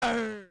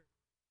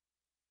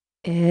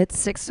It's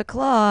 6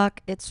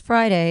 o'clock. It's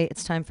Friday.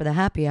 It's time for the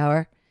happy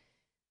hour.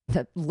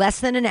 Less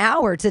than an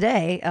hour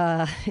today.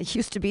 It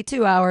used to be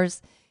 2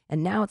 hours,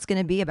 and now it's going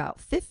to be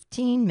about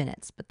 15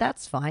 minutes, but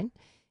that's fine.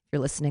 If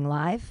you're listening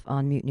live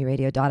on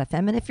MutinyRadio.fm,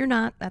 and if you're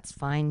not, that's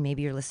fine.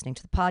 Maybe you're listening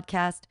to the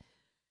podcast,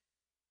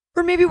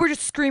 or maybe we're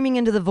just screaming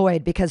into the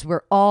void because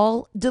we're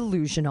all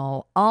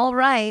delusional. All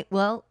right,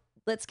 well,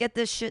 let's get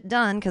this shit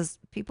done because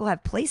people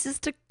have places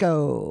to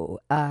go.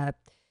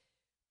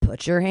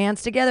 Put your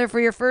hands together for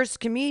your first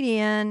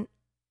comedian.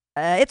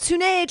 It's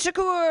Hunaid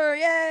Shakur.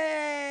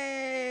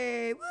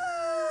 Yay!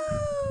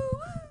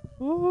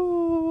 Woo!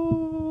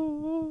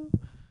 Ooh.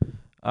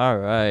 All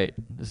right.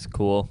 This is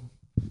cool.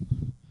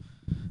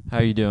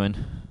 How you doing?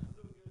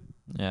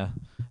 Yeah.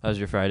 How's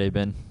your Friday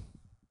been?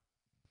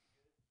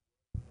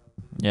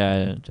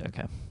 Yeah,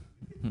 okay.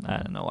 I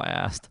don't know why I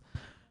asked.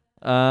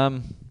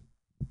 Um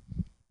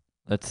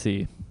let's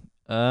see.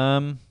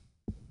 Um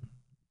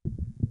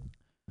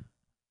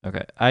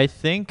okay. I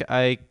think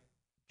I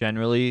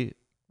generally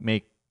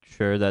make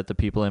sure that the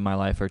people in my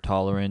life are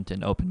tolerant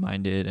and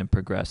open-minded and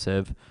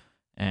progressive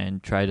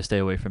and try to stay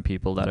away from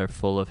people that are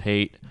full of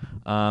hate.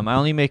 I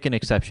only make an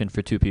exception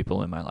for two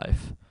people in my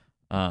life.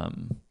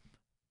 Um,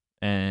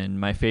 and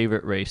my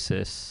favorite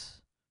racists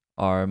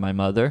are my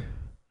mother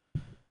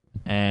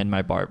and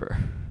my barber.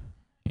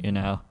 You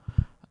know,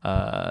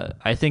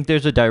 I think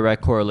there's a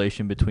direct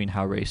correlation between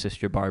how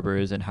racist your barber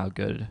is and how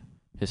good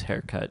his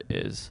haircut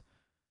is.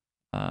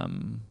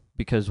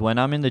 Because when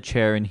I'm in the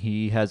chair and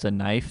he has a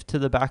knife to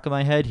the back of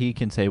my head, he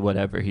can say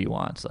whatever he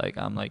wants. Like,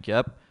 I'm like,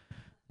 yep,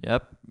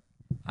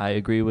 I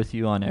agree with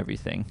you on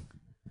everything.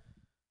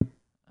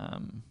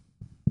 Um,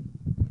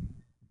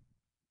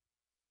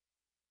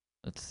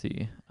 let's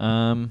see.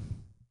 I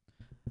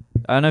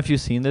don't know if you've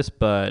seen this,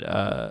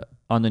 but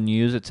on the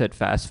news it said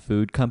fast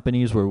food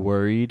companies were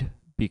worried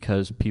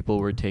because people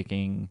were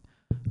taking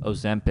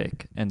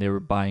Ozempic and they were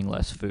buying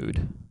less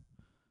food.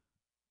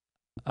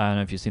 I don't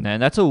know if you've seen that.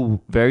 And that's a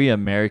very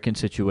American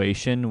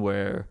situation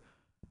where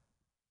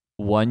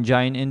one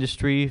giant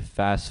industry,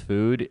 fast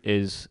food,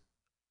 is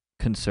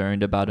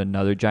concerned about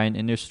another giant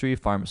industry,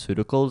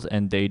 pharmaceuticals,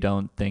 and they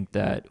don't think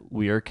that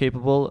we are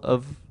capable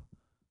of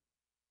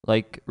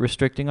like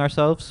restricting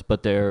ourselves,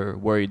 but they're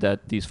worried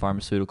that these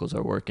pharmaceuticals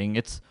are working.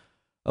 It's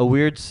a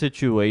weird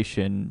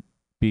situation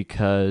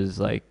because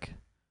like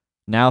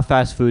now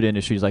fast food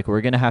industry is like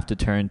we're gonna have to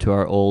turn to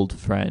our old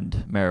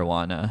friend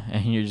marijuana,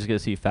 and you're just gonna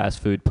see fast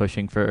food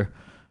pushing for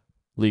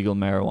legal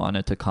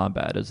marijuana to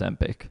combat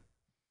Ozempic.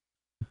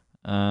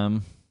 I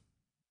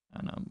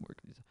don't know. I'm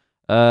working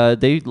these.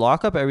 They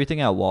lock up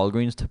everything at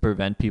Walgreens to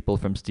prevent people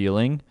from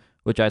stealing,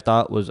 which I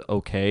thought was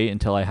okay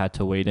until I had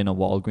to wait in a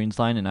Walgreens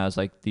line, and I was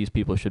like, these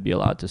people should be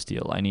allowed to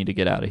steal. I need to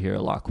get out of here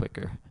a lot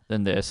quicker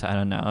than this. I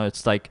don't know.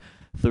 It's like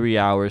 3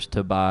 hours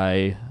to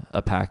buy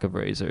a pack of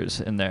razors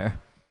in there.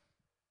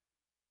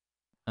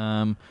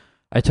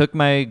 I took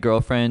my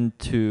girlfriend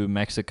to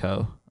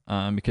Mexico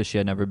because she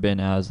had never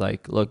been. I was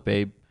like, look,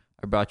 babe,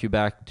 I brought you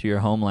back to your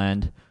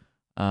homeland.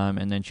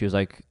 And then she was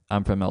like,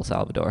 I'm from El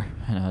Salvador.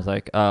 And I was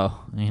like,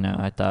 oh,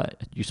 I thought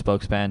you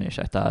spoke Spanish.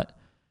 I thought,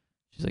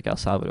 she's like, El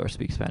Salvador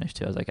speaks Spanish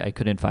too. I was like, I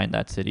couldn't find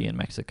that city in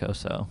Mexico.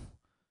 So,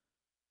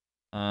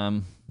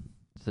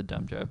 it's a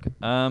dumb joke.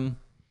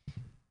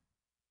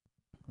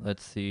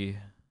 Let's see.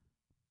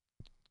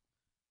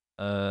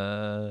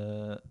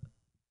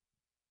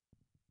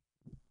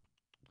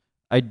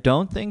 I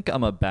don't think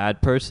I'm a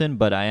bad person,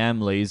 but I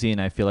am lazy, and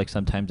I feel like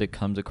sometimes it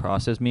comes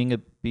across as me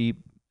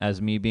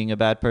being a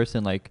bad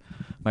person. Like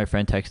my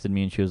friend texted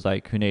me and she was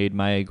like, "Hunaid,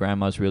 my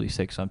grandma's really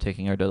sick, so I'm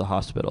taking her to the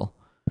hospital."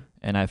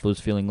 And I was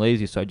feeling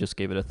lazy, so I just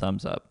gave it a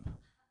thumbs up.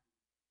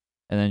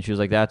 And then she was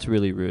like, "That's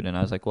really rude." And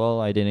I was like,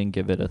 "Well, I didn't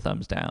give it a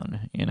thumbs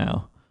down.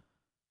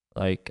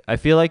 Like I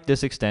feel like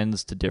this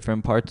extends to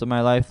different parts of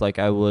my life. Like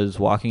I was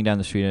walking down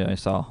the street and I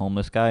saw a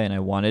homeless guy and I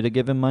wanted to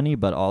give him money,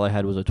 but all I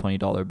had was a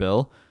 $20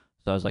 bill.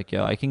 So I was like,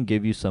 yo, I can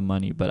give you some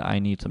money, but I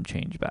need some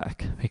change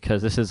back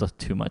because this is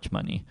too much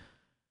money.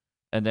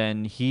 And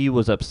then he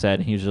was upset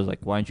and he was just like,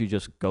 why don't you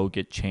just go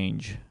get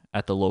change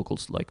at the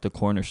locals, like the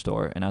corner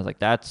store? And I was like,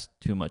 that's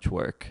too much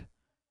work.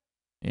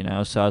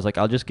 So I was like,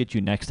 I'll just get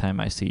you next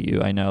time I see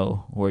you. I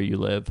know where you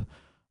live.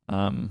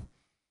 And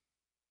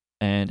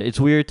it's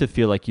weird to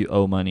feel like you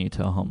owe money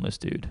to a homeless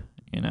dude.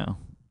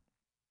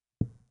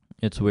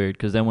 It's weird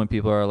because then when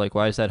people are like,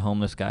 why is that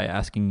homeless guy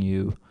asking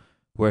you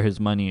where his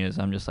money is?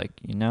 I'm just like,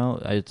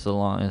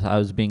 I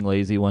was being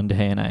lazy one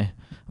day and I'm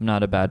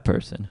not a bad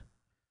person.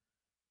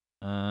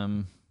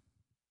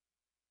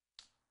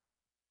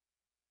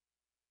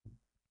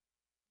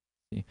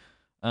 See.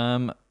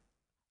 I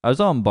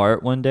was on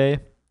BART one day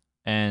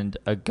and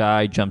a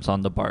guy jumps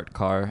on the BART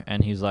car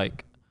and he's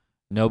like,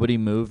 nobody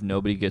move,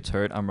 nobody gets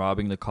hurt. I'm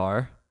robbing the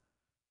car.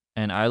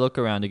 And I look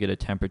around to get a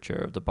temperature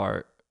of the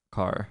BART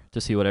car to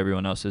see what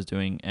everyone else is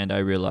doing, and I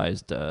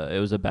realized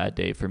it was a bad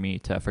day for me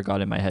to have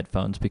forgotten my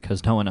headphones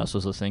because no one else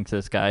was listening to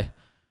this guy.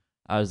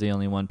 I was the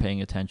only one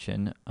paying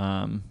attention.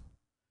 And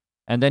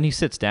then he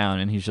sits down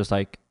and he's just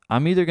like,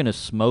 I'm either gonna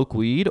smoke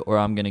weed or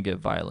I'm gonna get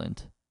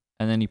violent.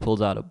 And then he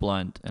pulls out a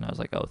blunt, and I was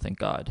like, oh, thank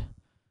God.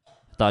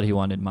 I thought he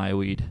wanted my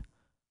weed.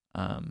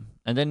 And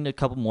then a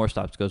couple more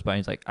stops goes by, and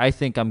he's like, I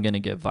think I'm going to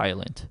get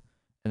violent.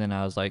 And then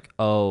I was like,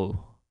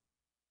 oh,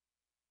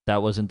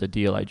 that wasn't the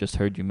deal I just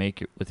heard you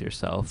make it with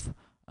yourself.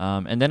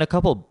 And then a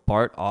couple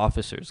BART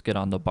officers get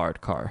on the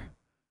BART car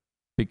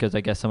because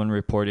I guess someone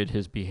reported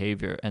his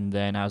behavior. And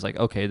then I was like,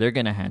 okay, they're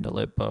going to handle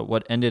it. But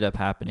what ended up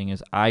happening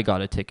is I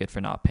got a ticket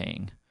for not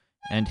paying,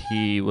 and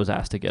he was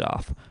asked to get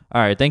off.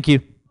 All right, thank you.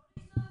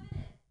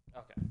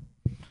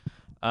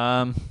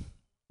 Okay.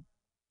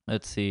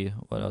 Let's see.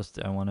 What else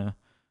do I want to...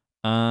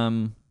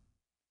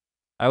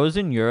 I was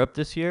in Europe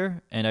this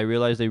year, and I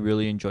realized they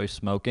really enjoy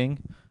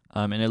smoking.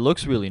 And it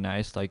looks really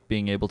nice, like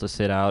being able to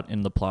sit out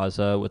in the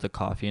plaza with a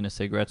coffee and a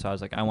cigarette. So I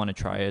was like, I want to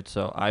try it.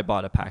 So I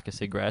bought a pack of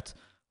cigarettes,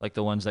 like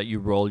the ones that you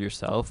roll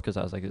yourself, because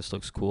I was like, this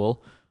looks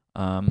cool.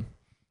 And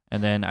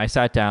then I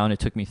sat down. It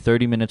took me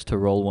 30 minutes to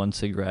roll one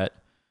cigarette.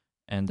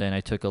 And then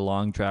I took a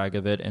long drag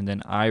of it. And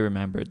then I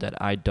remembered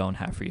that I don't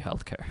have free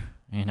healthcare.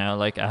 You know,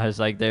 like I was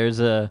like, there's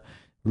a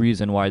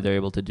reason why they're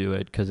able to do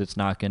it, because it's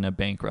not going to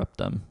bankrupt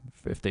them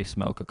if they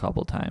smoke a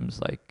couple times.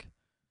 Like,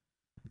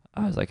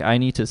 I was like, I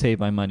need to save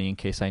my money in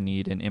case I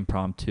need an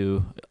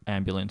impromptu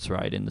ambulance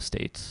ride in the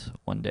States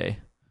one day.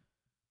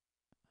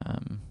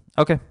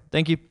 Okay,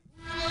 thank you.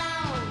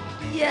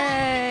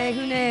 Yay,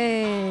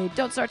 Hune!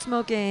 Don't start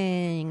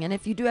smoking. And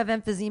if you do have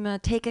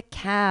emphysema, take a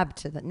cab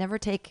to the. Never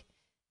take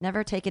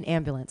an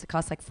ambulance. It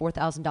costs like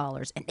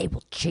 $4,000, and they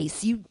will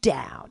chase you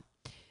down.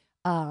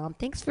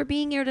 Thanks for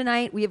being here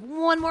tonight. We have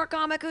one more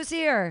comic who's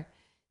here.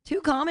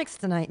 2 comics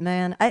tonight,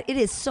 man. It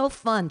is so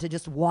fun to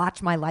just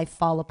watch my life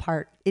fall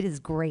apart. It is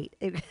great.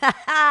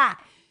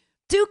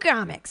 2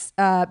 comics.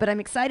 But I'm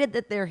excited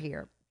that they're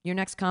here. Your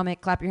next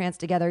comic, clap your hands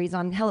together. He's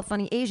on Hella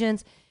Funny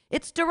Asians.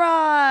 It's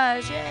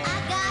Daraj. Yay.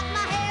 I got my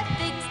hair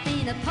fixed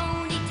in a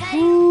ponytail.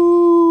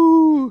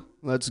 Ooh,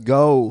 let's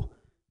go.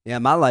 Yeah,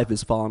 my life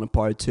is falling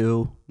apart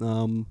too.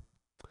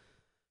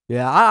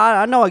 Yeah,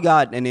 I know I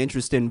got an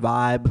interesting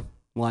vibe.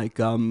 Like,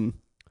 I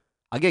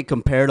get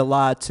compared a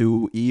lot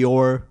to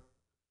Eeyore.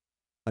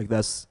 Like,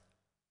 that's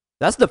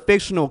the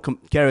fictional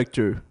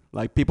character,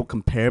 like, people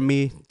compare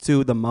me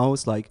to the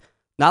most. Like,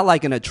 not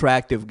like an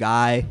attractive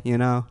guy, you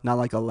know? Not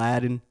like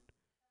Aladdin,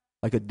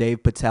 like a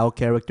Dave Patel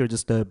character,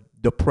 just a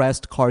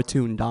depressed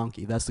cartoon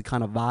donkey. That's the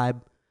kind of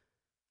vibe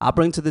I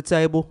bring to the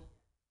table.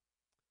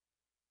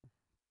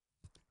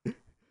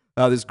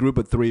 This group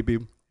of 3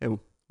 people. Hey,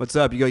 what's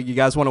up? You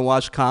guys want to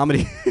watch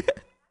comedy?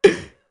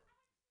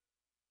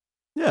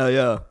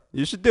 Yeah.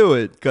 You should do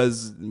it,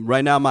 because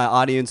right now my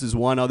audience is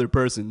 1 other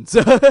person.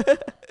 So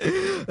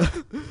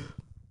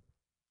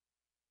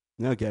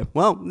okay,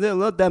 well,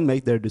 let them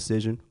make their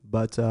decision.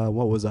 But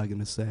what was I going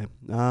to say?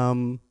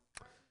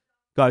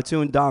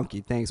 Cartoon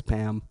donkey. Thanks,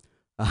 Pam.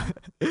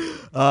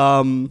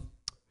 Damn,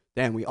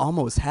 we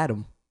almost had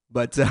him.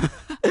 But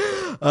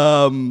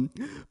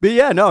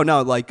yeah,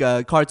 no, like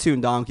cartoon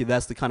donkey,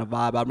 that's the kind of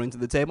vibe I bring to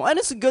the table. And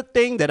it's a good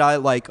thing that I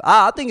like.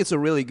 I think it's a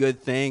really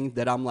good thing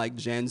that I'm like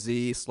Gen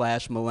Z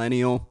 /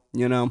 millennial,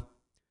 you know,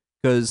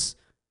 because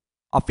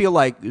I feel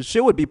like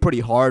shit would be pretty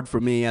hard for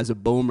me as a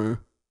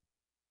boomer.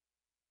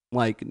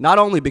 Like, not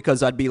only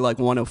because I'd be like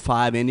one of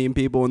 5 Indian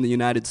people in the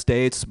United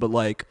States, but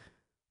like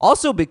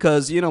also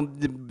because, you know,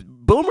 the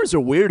boomers are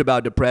weird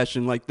about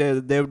depression. Like, they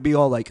would be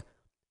all like,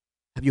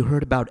 have you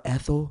heard about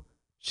Ethel?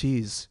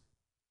 She's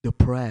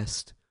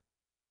depressed.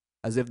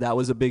 As if that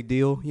was a big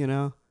deal, you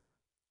know?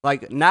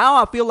 Like,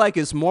 now I feel like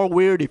it's more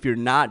weird if you're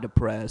not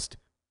depressed.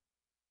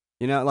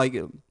 You know, like,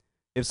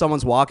 if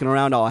someone's walking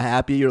around all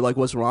happy, you're like,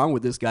 what's wrong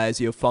with this guy? Is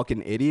he a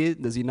fucking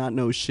idiot? Does he not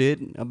know shit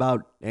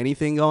about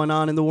anything going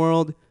on in the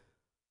world?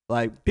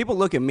 Like, people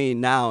look at me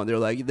now and they're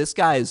like, this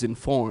guy is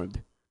informed.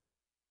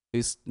 At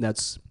least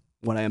that's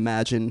what I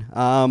imagine.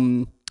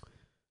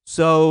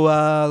 So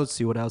let's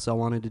see what else I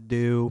wanted to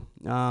do.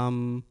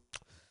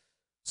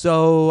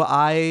 So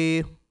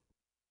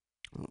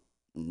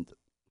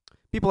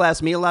people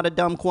ask me a lot of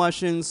dumb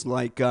questions.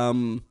 Like,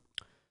 someone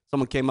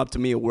came up to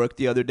me at work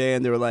the other day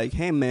and they were like,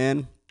 hey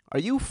man, are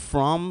you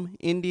from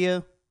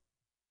India?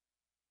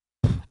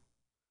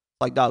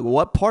 Like, dog,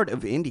 what part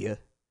of India?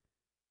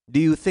 Do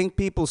you think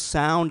people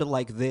sound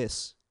like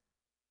this?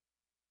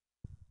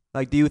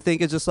 Like, do you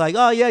think it's just like,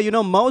 oh yeah, you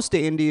know, most of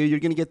India, you're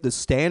going to get the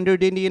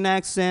standard Indian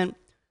accent.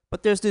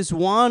 But there's this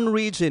one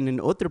region in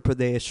Uttar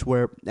Pradesh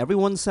where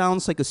everyone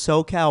sounds like a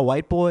SoCal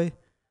white boy.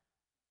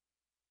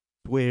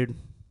 Weird.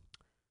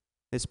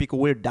 They speak a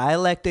weird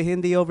dialect of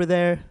Hindi over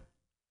there.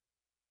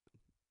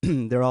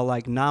 They're all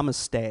like,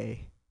 namaste,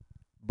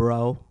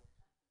 bro.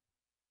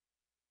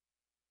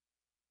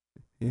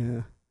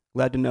 Yeah.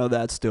 Glad to know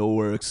that still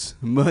works.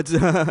 But,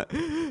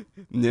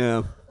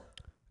 yeah.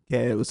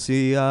 Okay, let's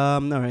see.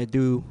 All right,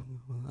 do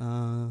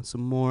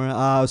some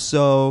more.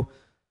 So,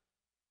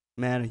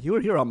 man, you were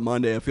here on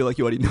Monday. I feel like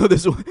you already know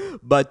this one.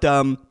 But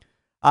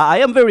I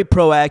am very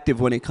proactive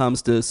when it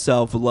comes to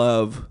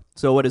self-love.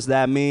 So what does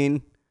that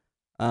mean?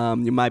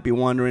 You might be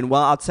wondering.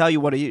 Well, I'll tell you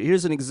what.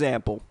 Here's an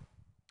example.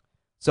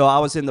 So I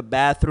was in the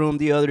bathroom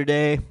the other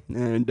day,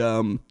 and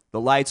the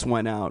lights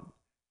went out.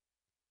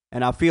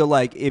 And I feel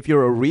like if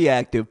you're a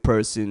reactive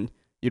person,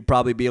 you'd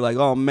probably be like,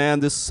 "Oh man,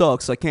 this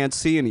sucks. I can't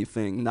see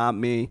anything." Not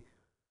me.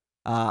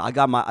 I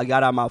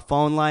got out my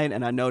phone light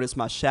and I noticed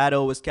my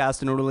shadow was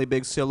casting a really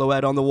big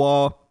silhouette on the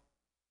wall.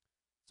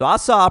 So I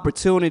saw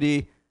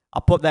opportunity. I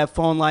put that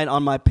phone light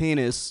on my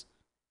penis,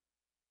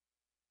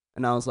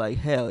 and I was like,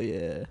 "Hell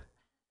yeah,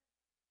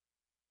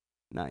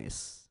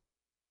 nice."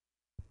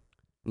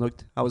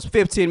 Looked, I was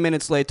 15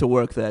 minutes late to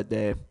work that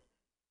day.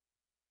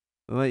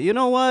 But you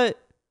know what?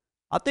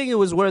 I think it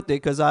was worth it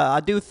because I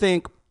do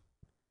think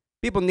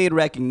people need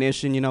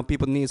recognition. You know,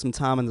 people need some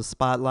time in the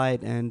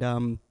spotlight,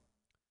 and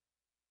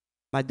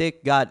my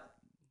dick got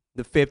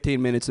the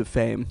 15 minutes of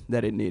fame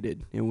that it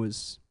needed. It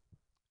was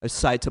a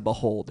sight to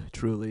behold,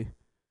 truly.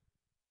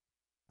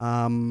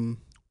 Okay,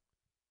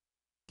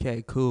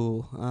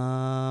 cool.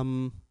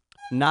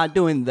 Not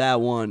doing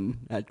that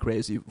one at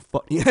Crazy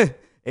Funny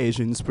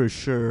Asians for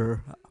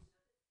sure.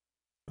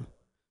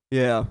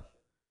 Yeah.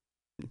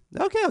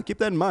 Okay, I'll keep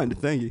that in mind.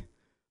 Thank you.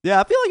 Yeah,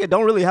 I feel like I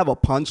don't really have a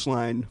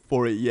punchline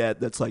for it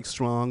yet that's like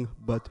strong,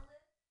 but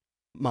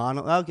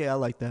okay, I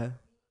like that.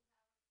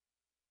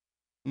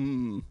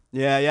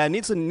 Yeah, yeah. It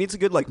needs a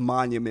good like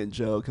monument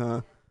joke,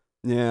 huh?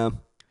 Yeah.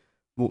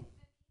 Well,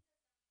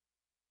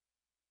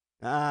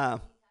 ah,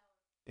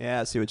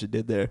 yeah. I see what you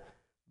did there.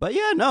 But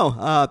yeah,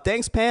 no.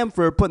 Thanks, Pam,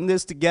 for putting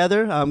this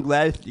together. I'm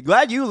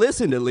glad you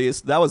listened at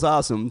least. That was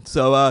awesome.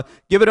 So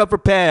give it up for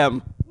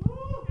Pam.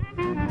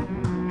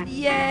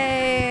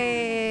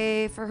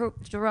 Yay for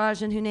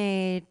Jiraj and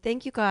Hunaid.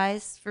 Thank you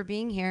guys for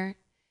being here.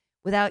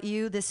 Without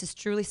you, this is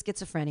truly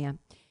schizophrenia.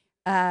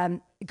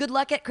 Good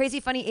luck at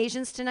Crazy Funny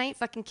Asians tonight.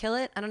 Fucking kill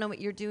it. I don't know what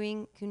you're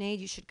doing, Hunaid.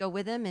 You should go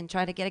with him and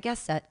try to get a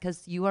guest set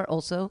because you are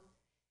also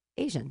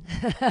Asian.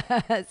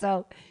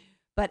 So,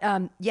 but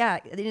yeah,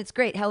 it's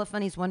great. Hella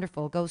Funny's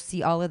wonderful. Go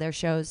see all of their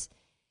shows.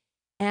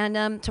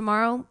 And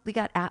tomorrow we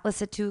got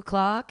Atlas at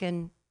 2:00.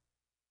 And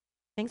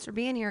thanks for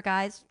being here,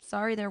 guys.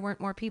 Sorry there weren't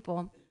more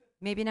people.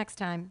 Maybe next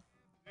time.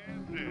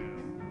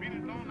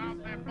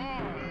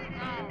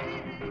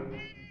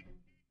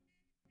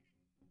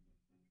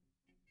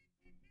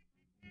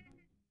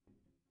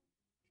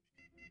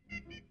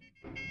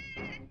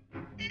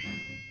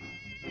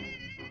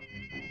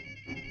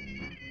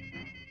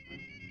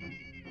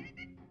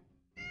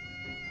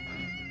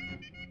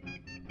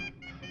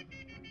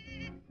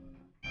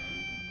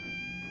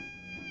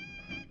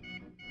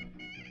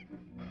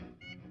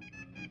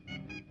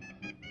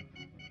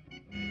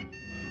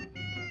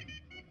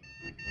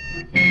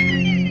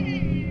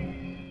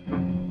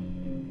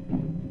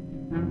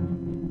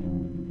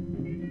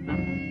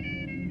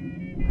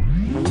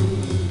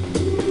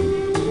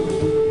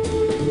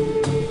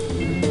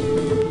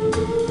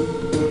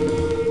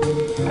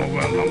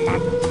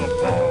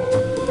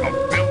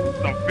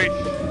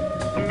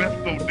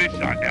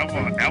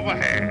 Ever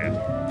had.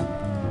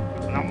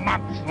 Now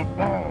matzo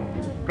ball,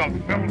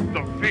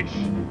 gefilte fish.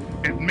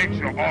 It makes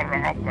you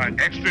order up an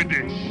extra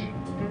dish.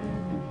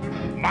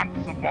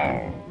 Matzo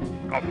ball,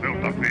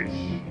 gefilte fish.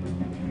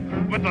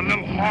 With a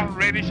little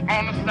horseradish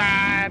on the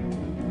side.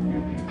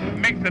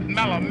 Makes it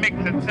mellow,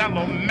 makes it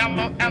jello,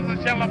 mellow as a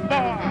jello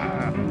boy.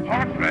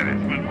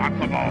 Horseradish with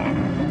matzo ball.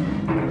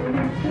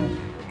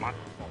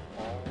 Matzo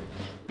ball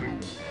stew.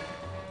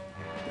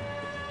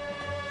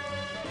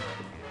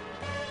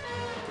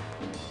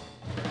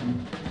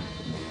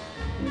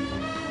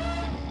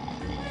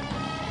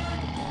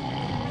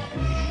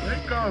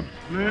 Wake up,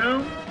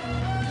 Slim.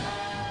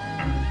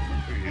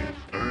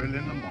 It's early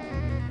in the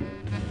morning.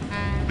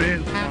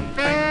 There's one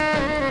thing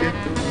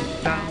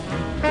getting down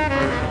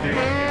early.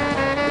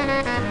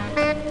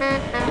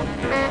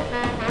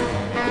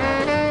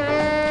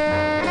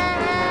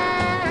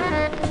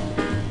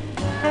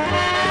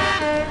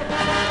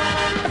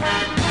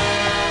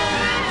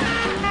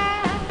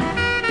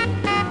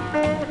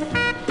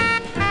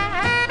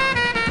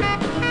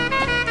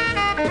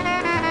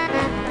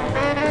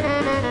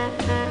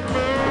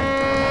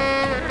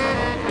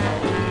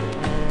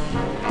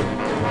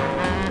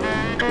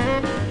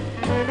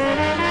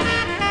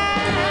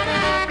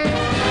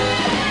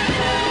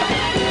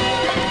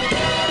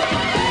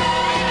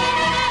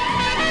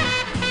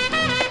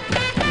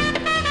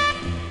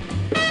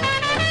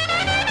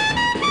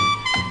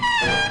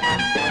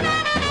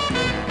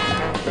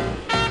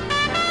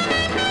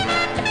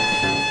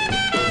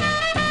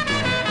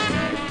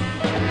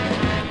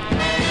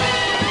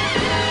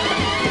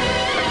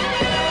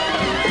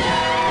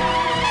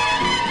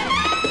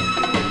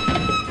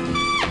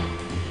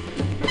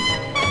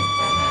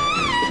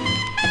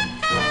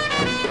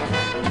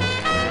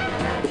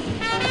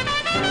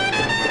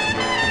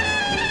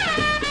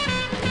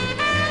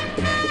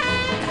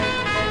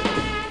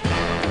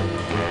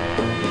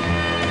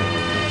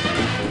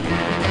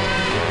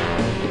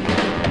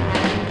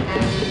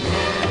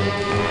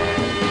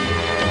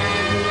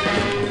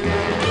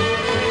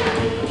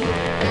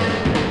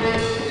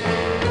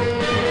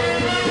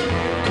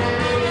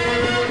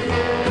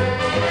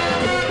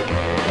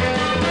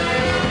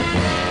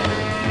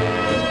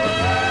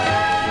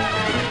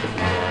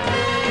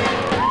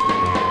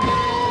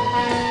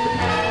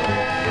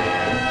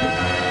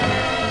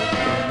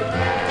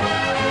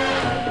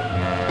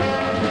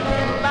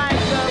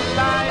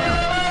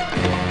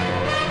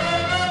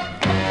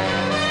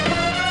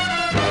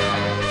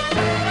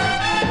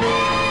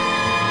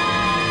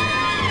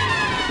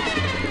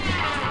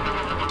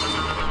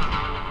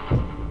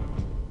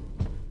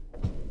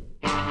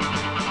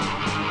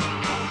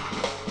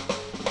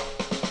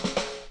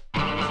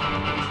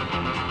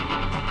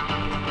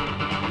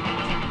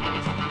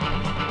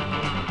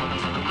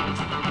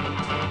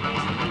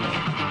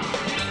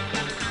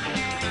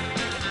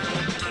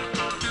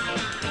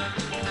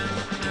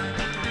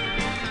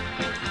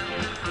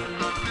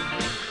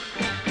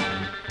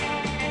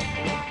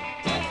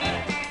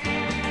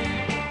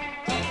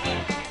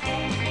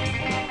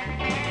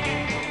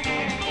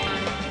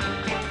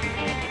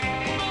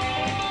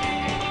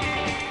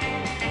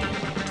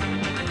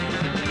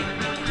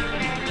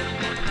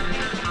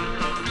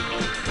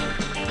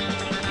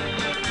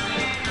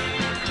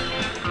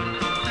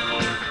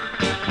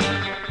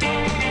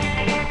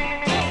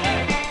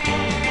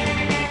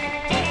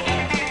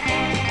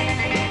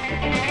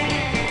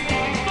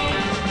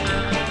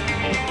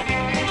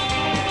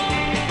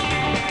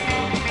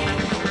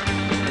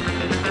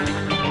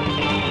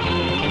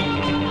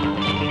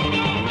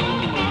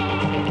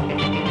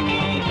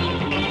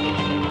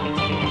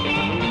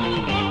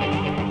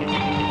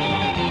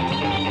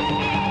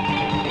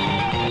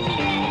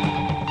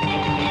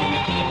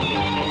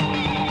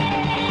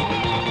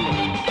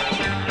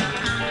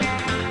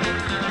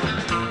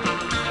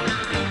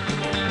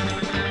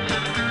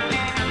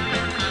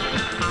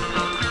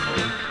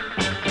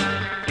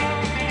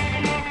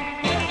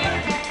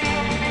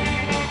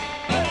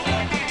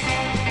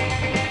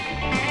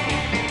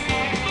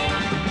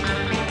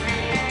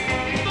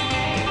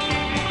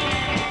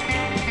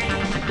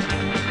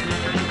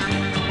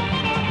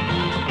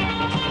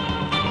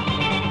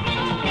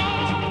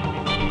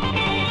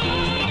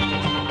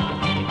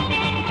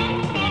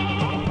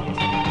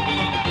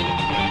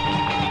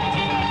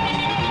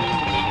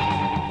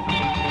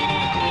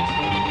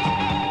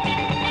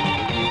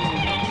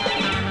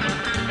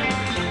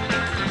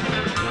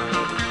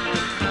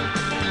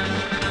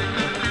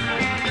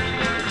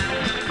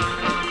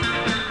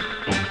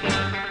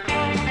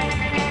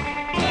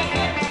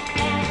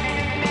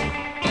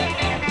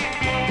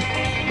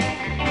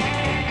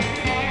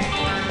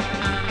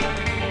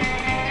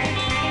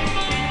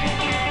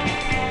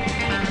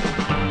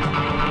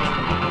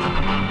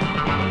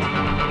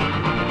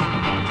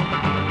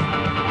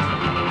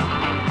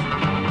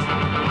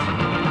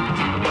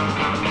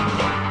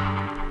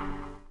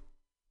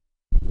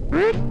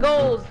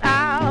 goes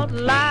out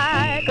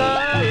like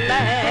a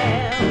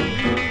lamb.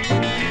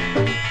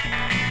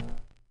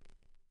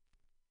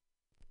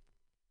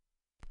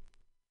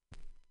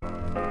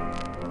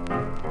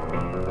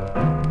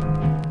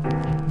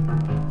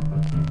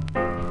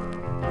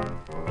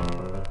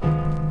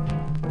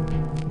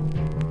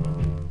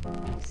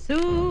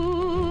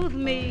 Soothe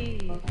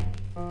me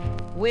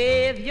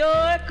with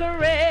your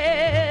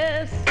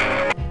caress,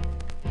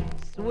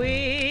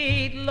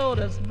 sweet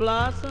lotus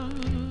blossom,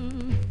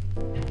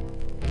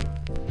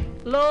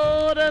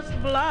 lotus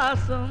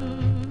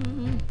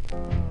blossom.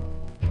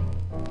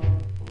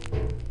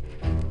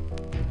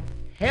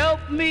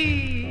 Help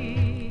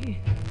me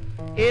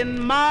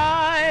in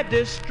my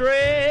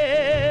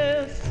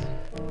distress,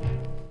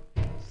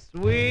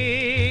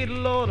 sweet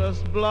lotus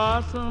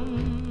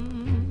blossom.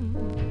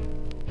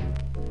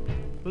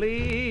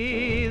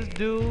 Please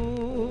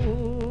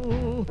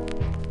do.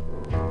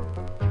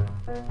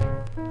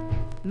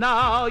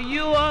 Now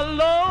you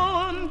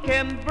alone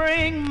can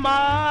bring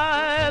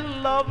my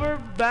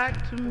lover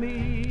back to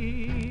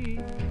me.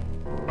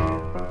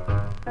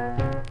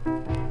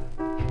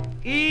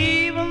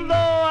 Even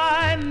though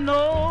I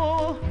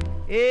know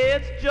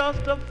it's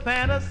just a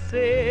fantasy.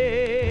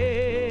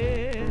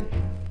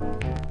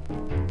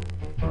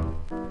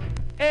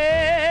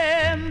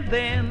 And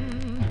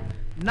then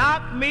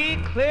knock me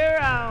clear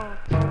out,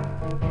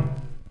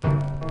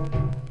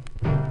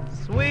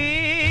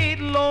 sweet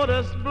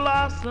lotus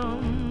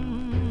blossom.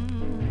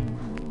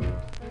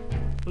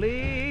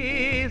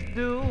 Please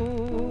do.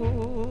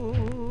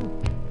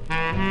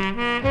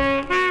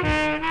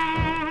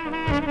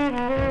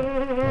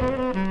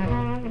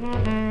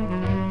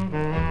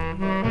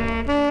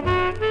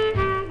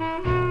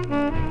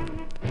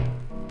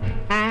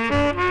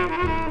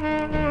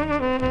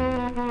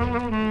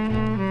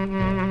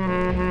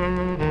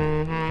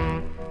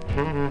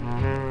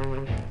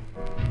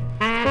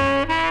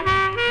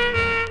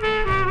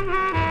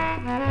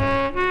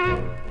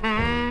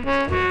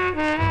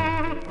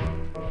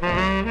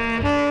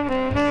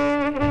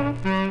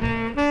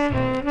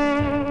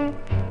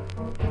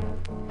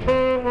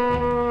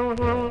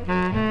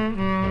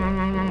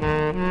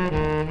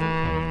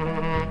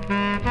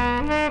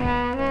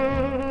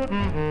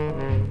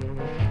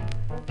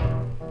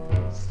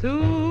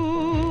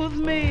 Soothe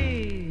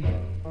me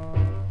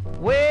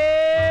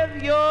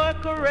with your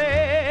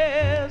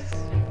caress,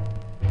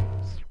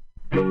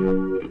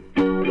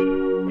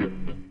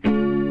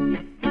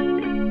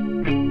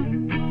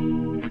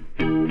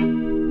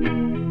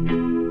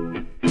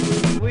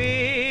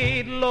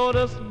 sweet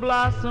lotus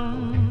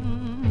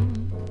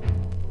blossom,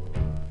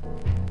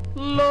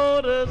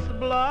 lotus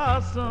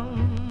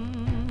blossom.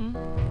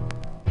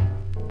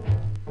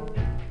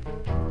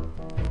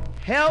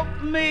 Help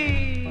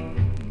me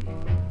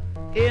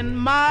in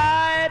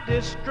my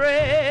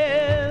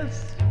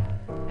distress,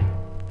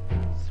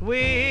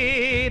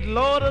 sweet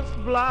lotus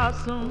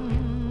blossom.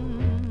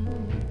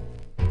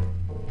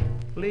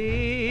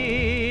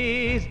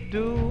 Please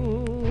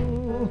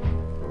do.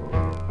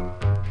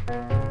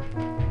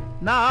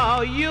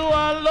 Now you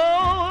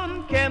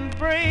alone can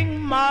bring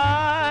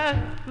my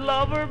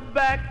lover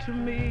back to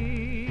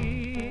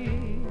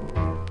me.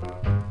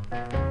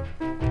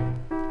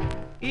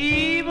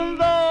 Even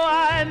though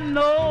I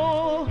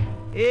know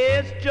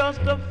it's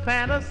just a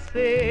fantasy.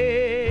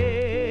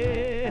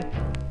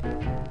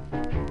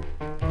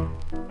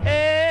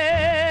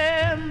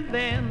 And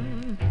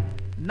then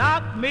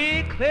knock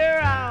me clear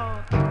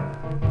out,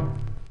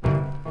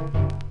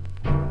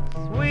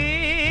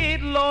 sweet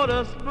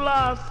lotus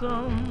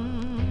blossom.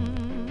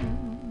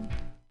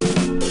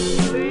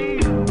 Please.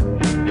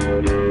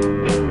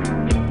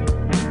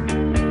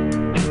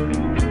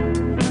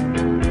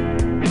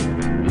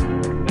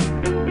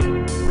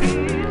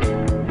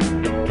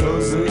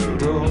 Closing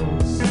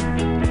doors,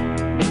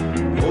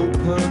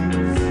 open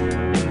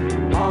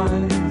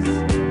eyes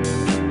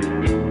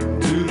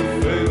to the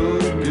fatal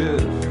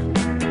gift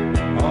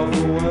of a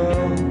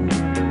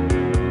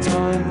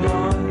well-timed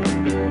line.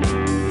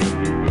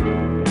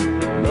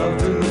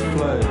 Loved in the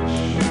flesh,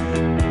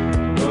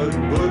 but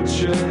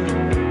butchered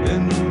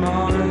in the mind.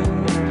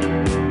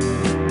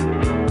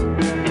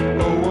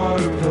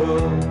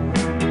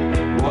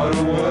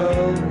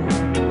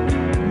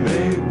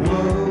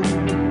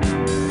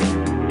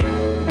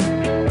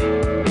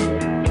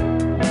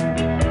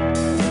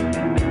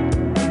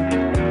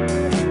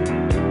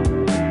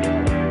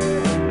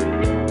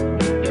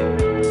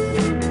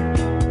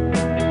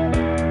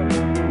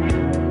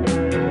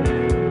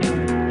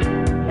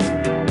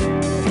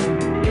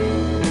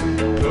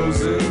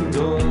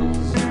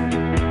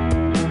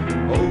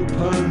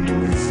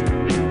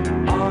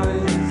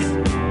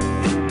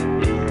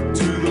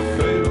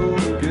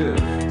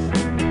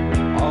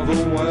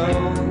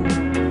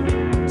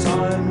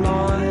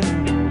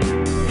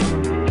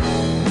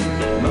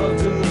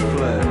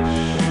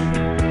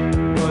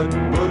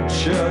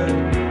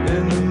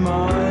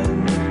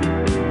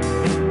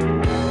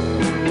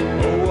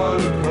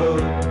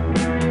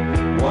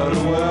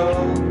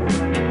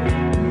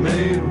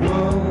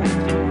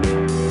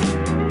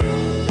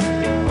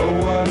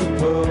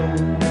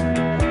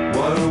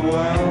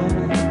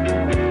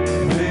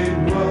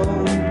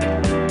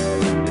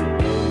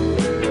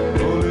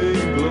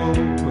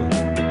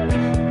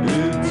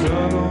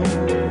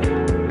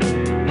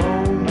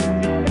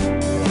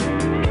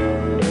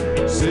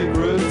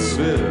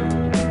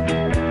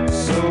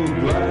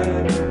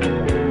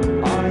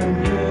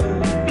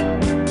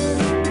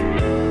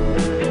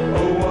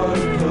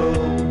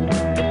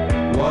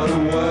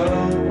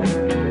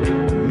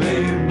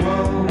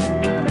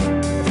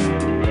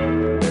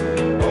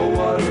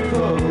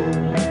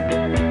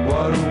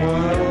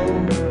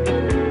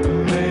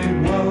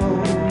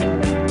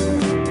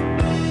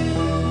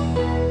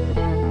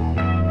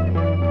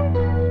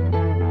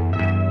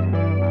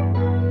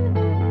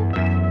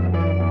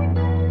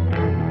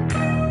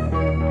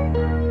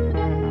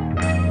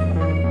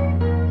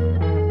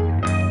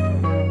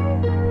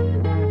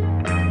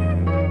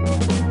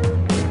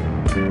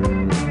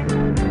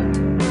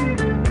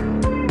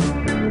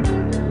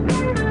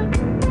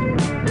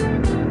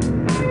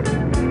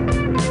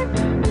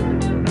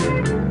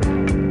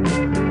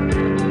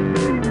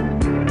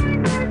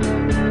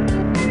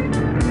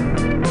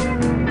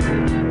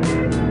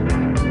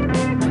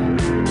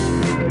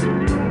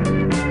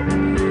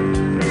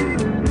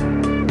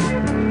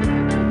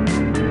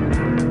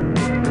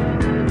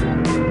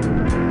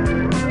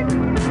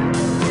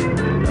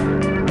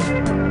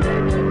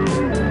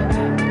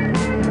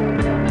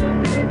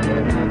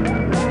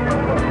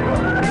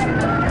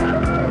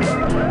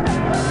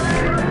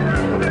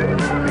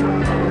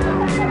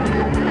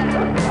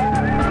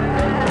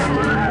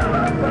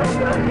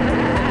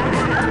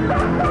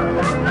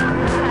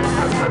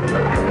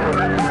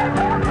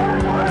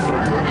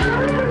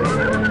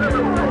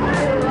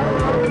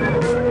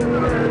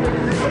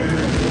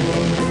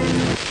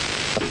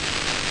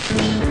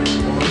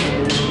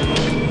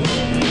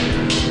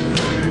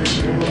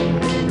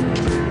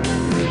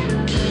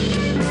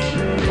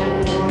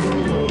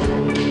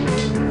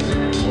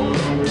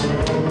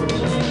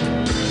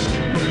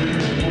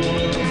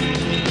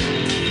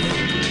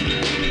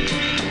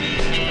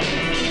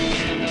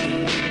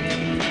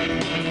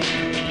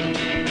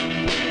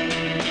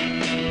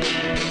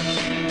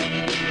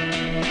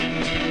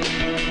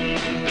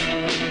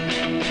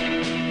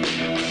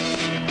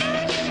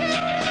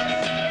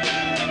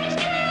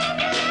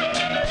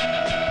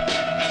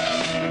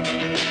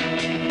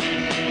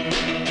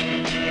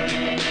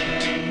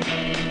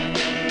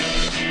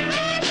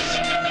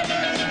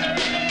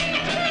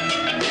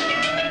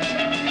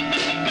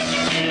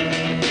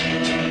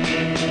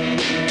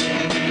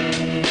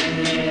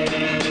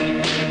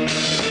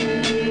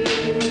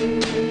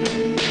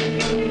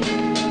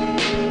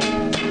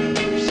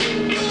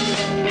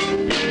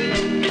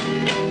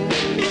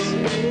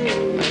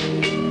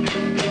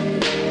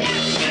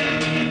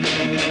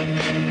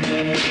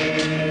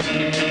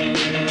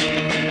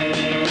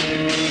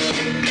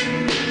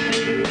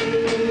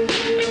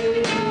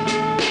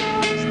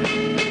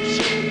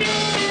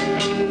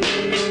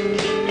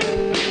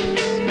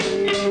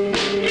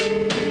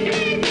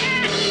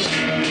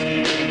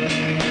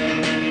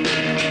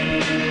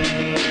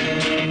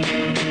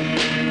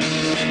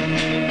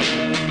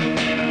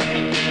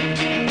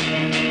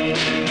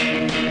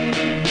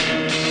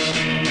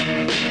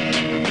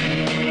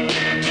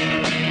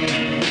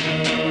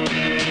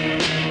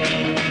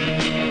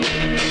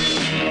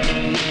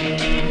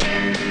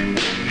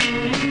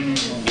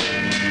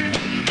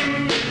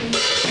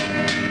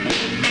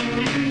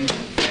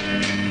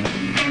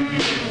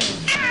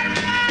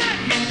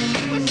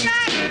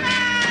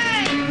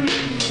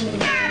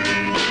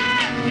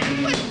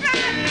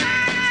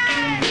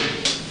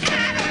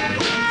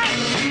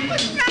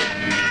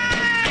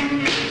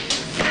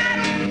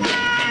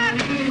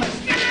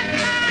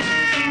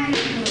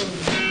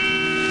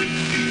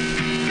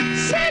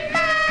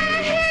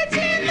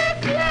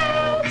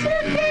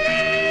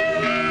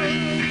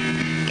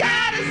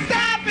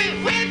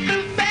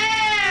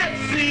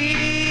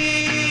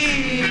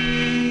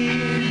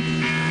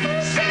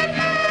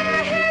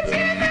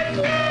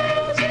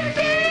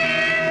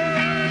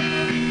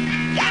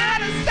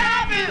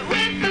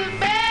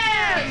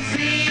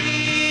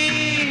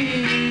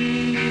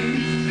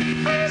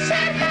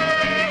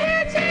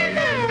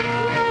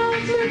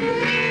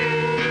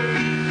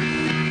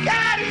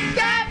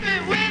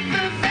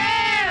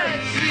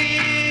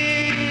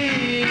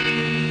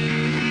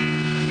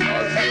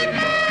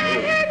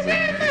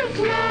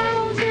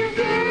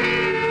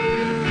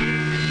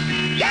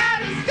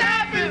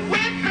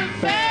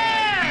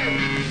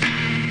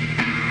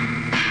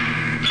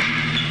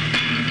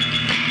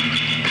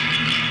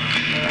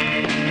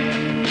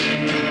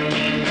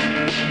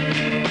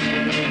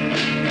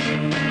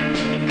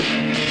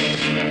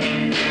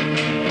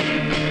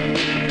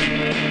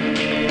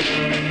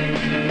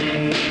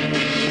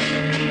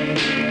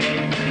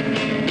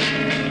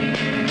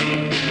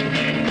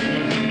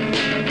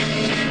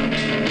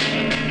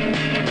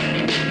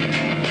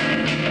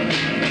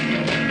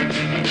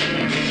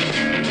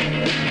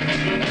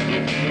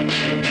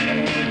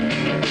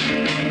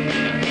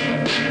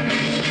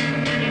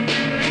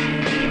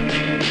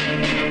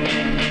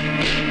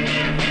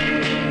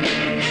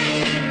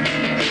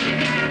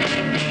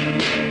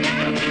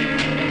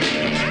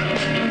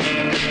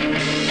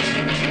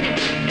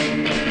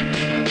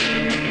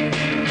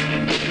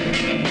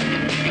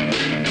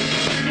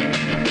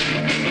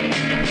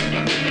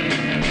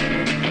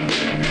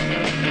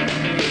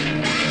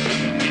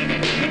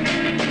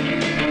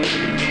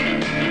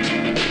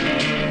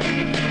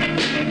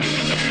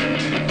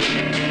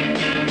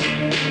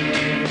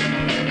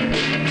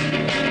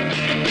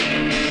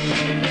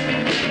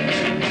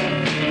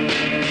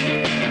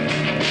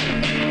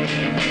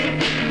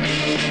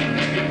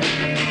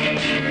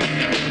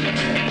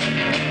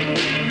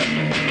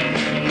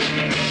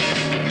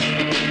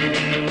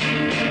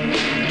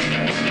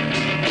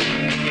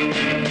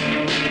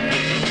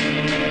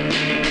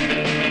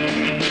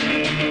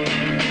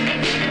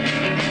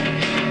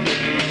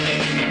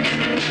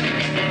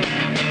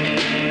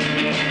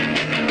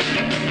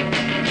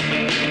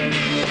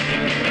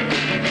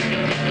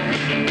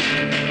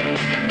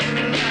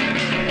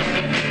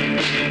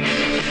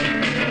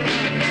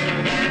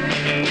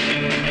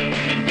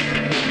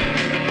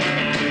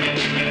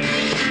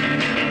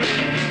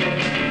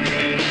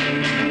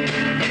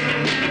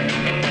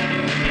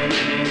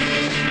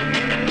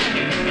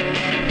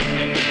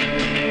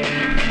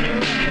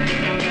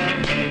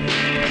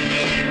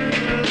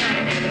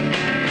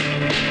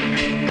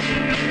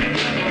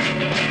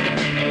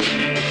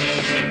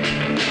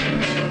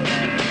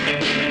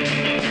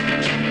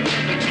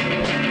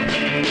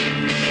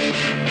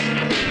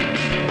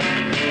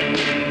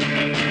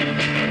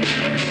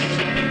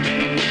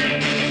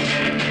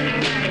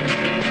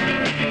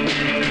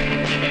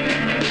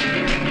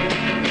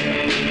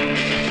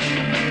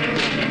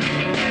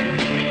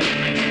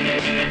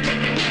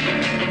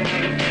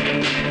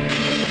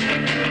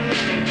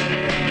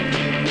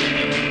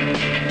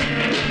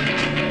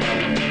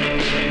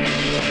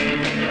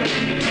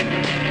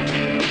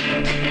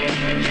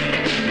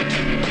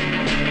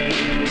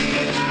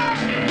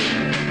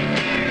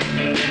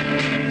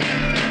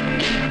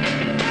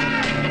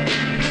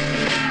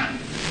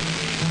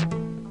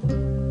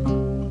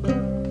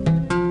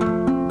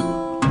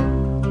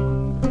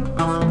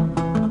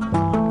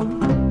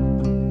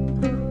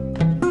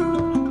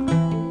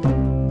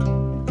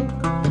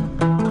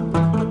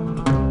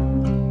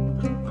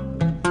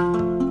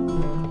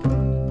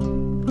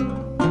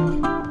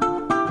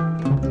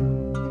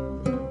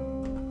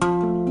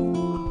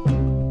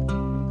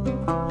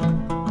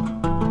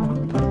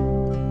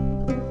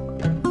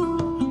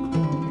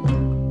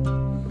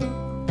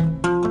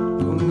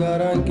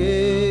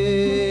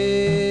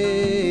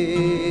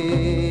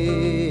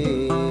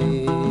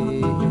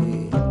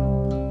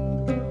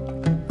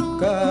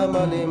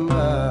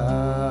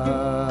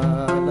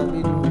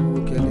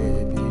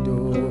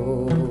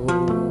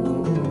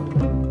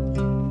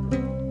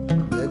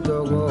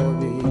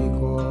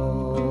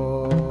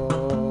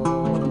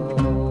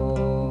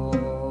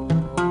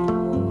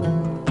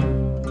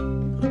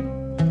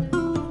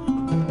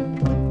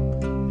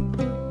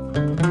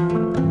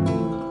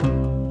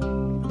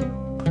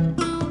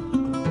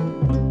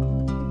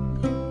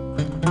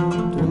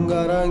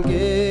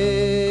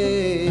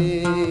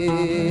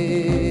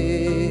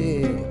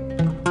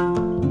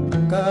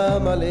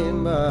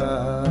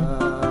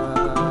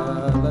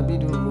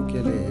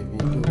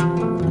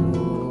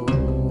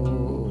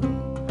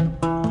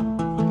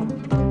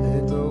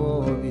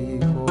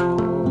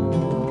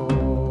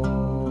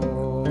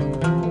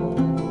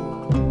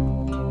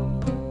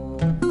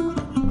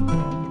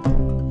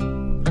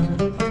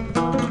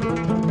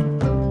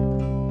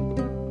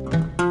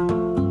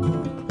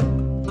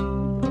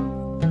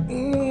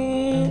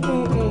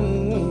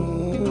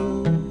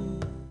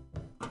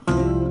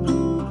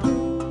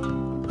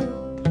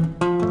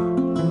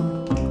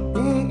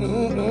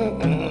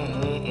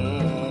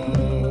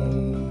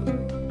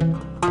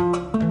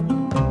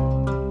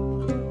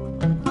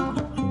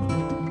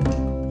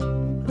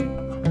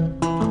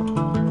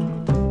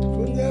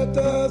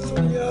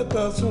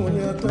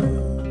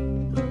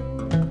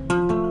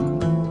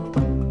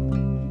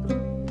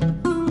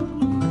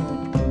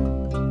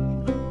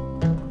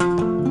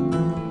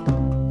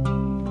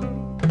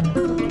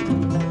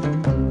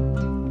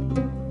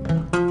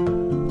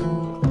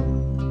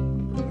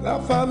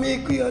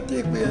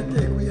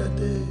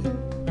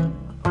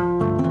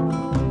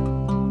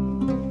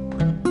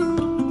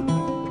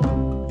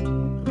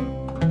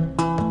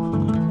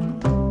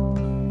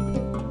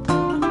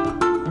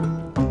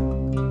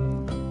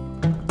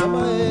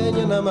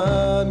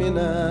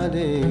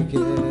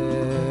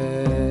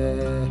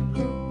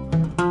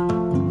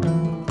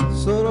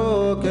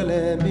 Soro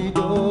kele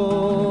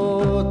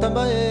bido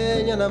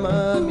tambaye nyana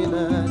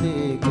mamina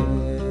deke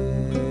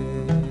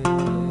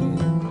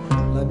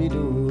la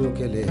bido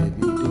kele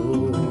bido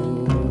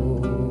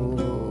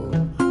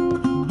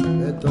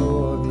eto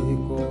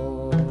biko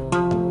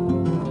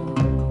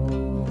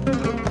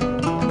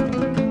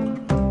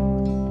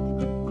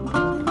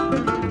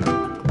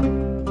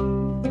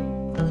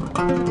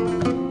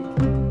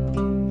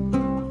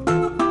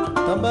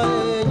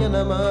tambaye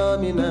nyana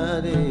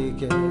mamina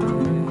deke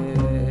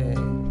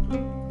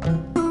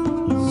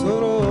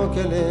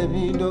kele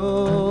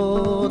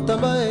bido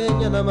tambaye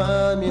nyana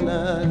mamina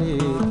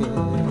leke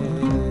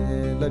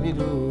la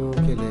bido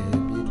kele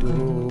bido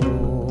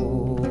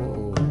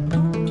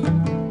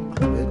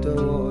eto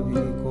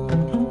biko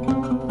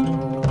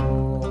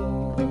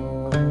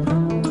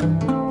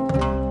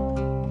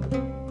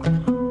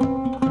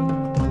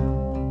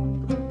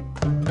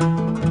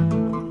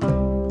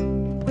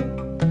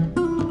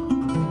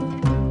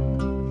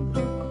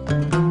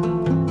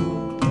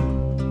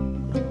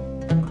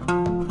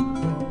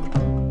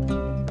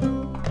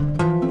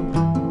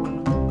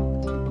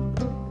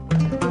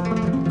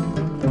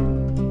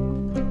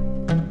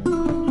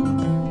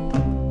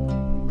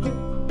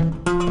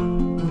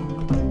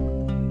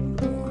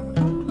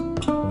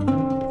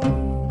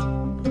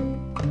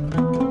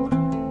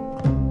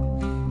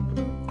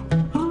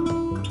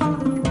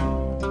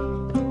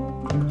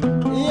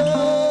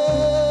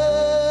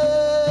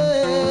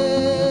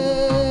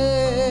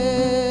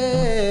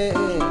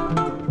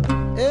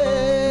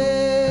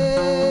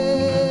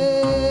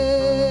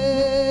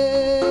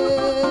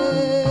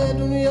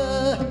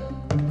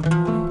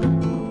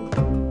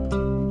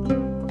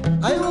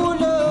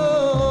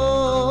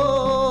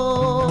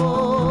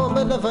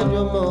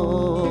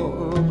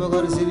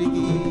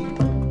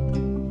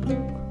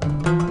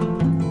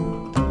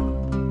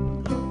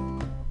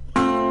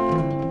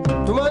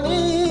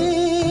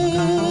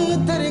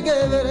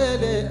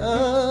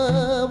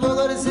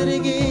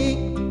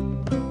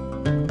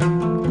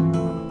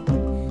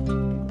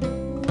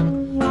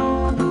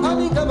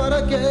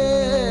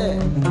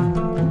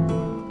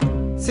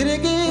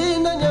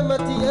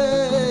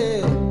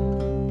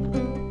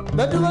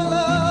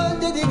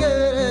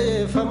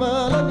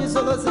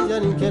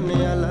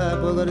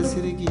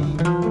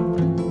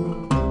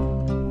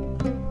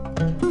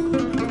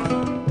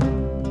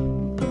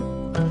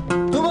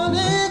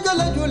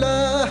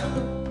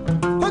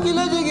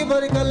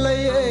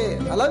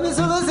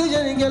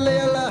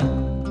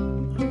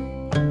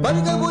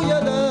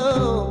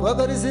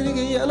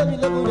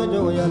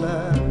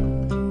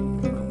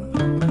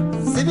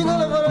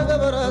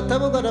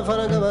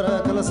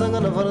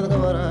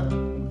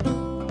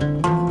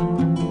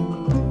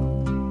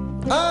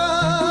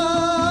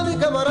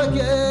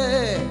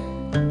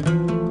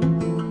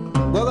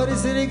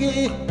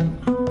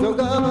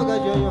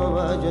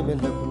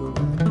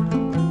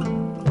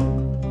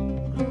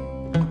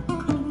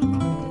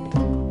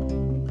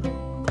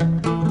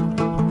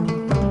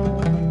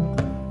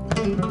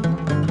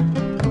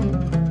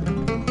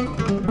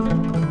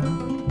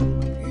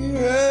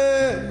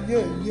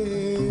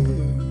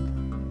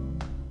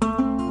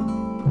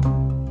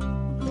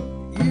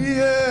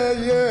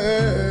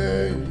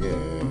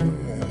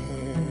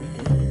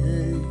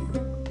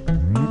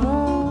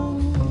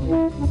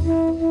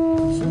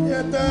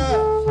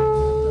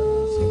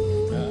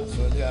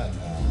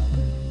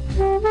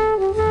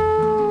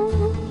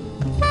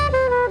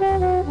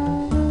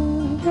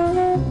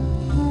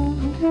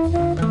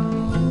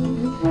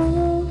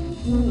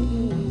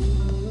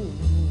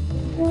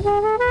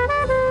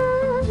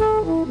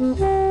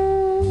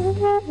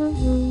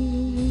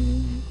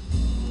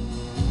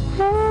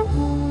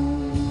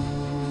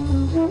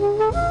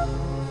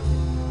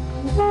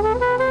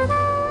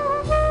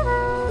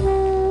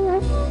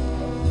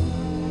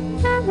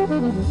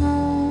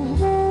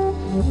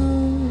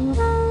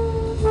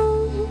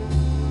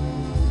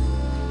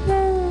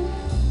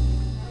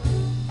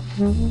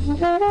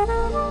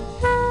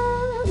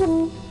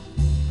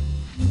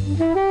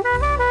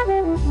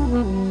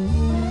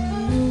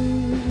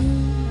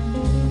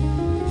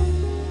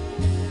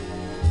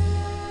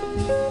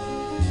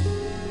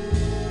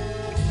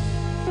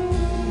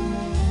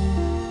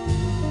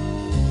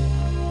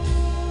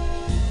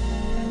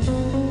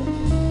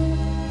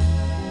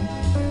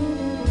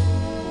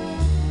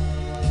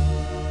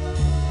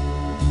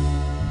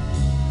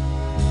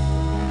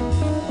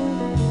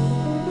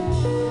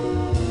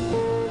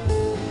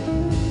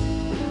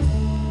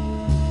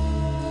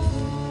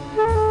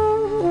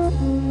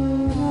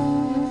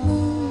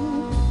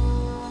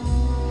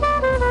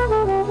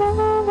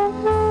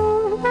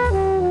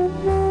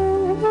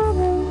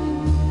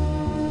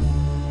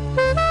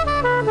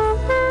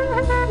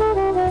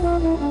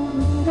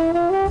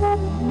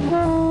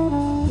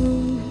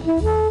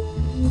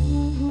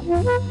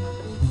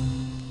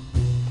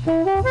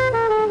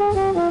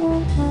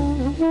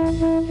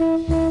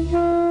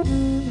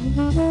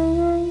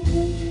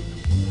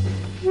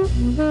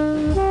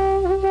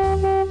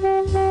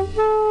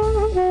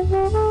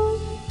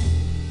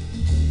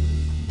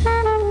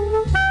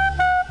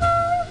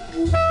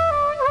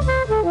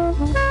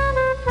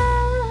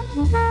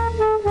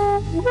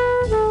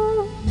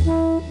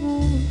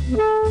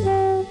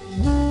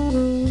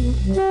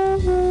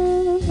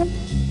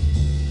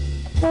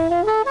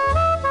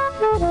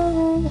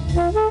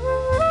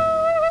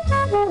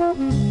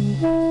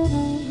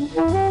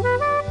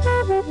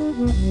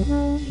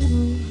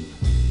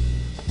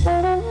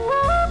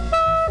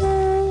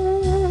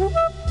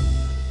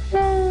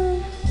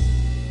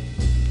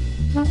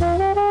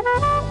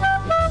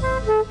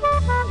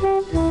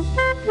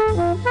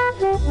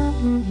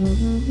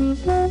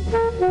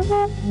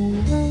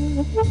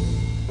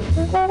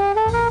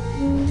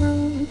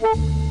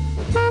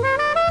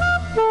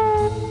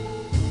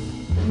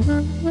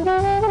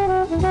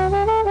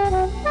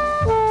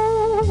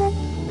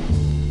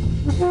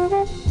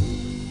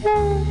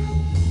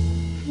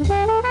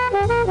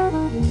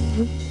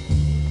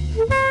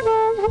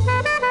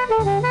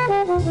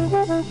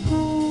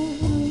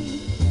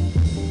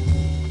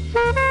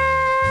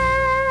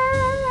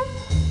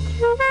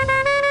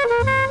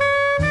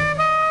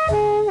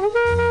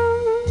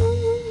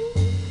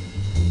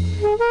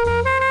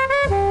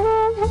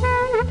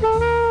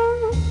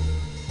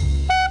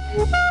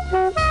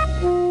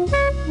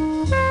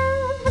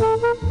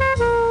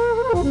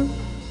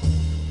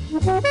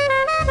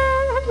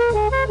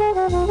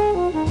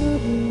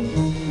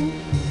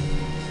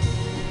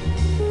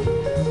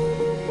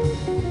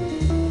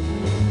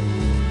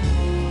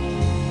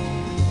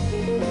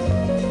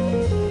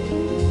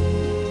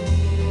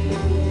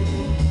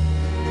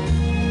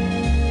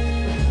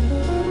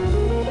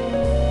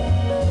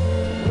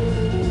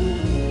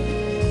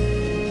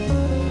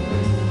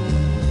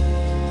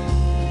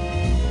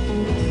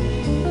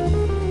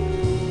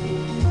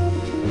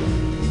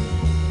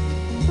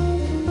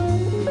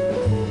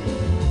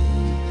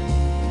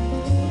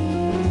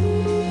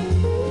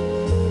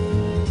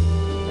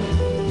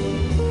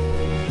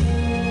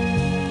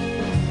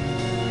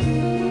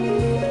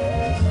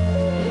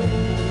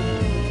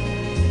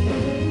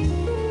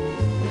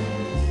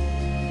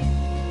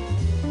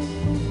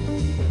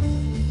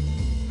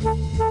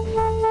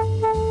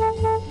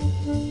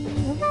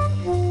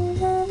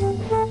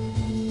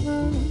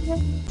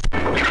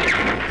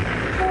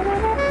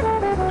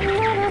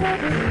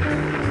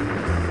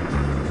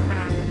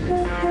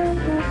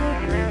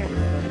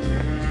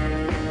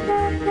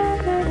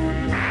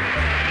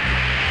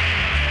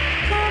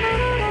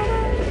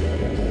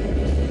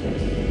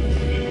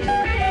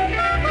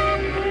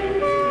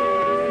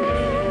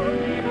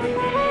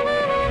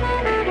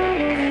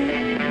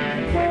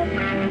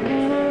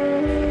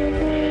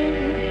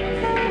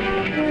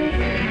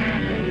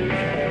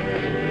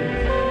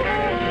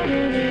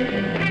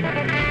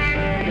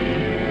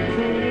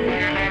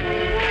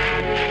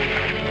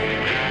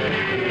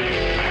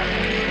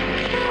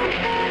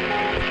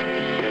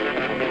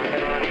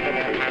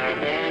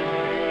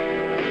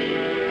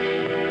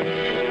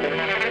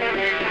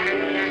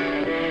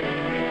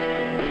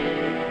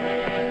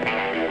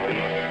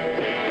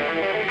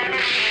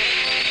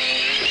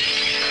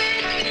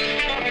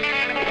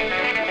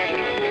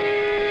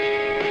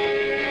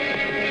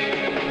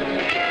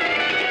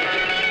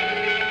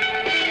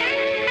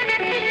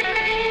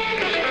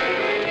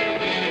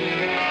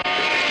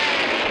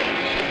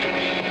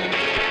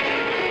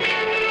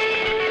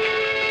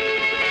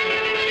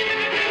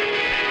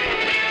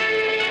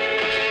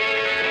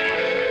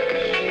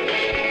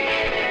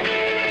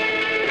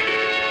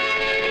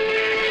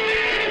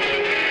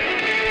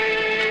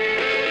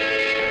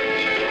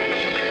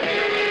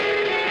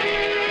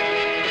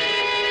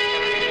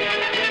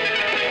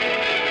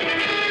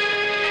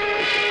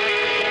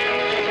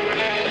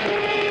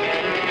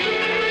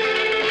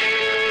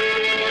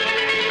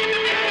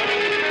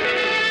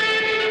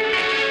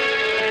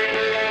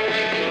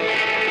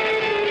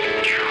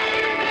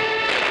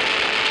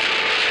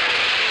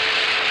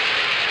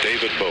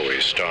David Bowie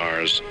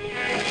stars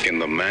in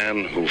The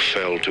Man Who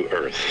Fell to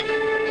Earth.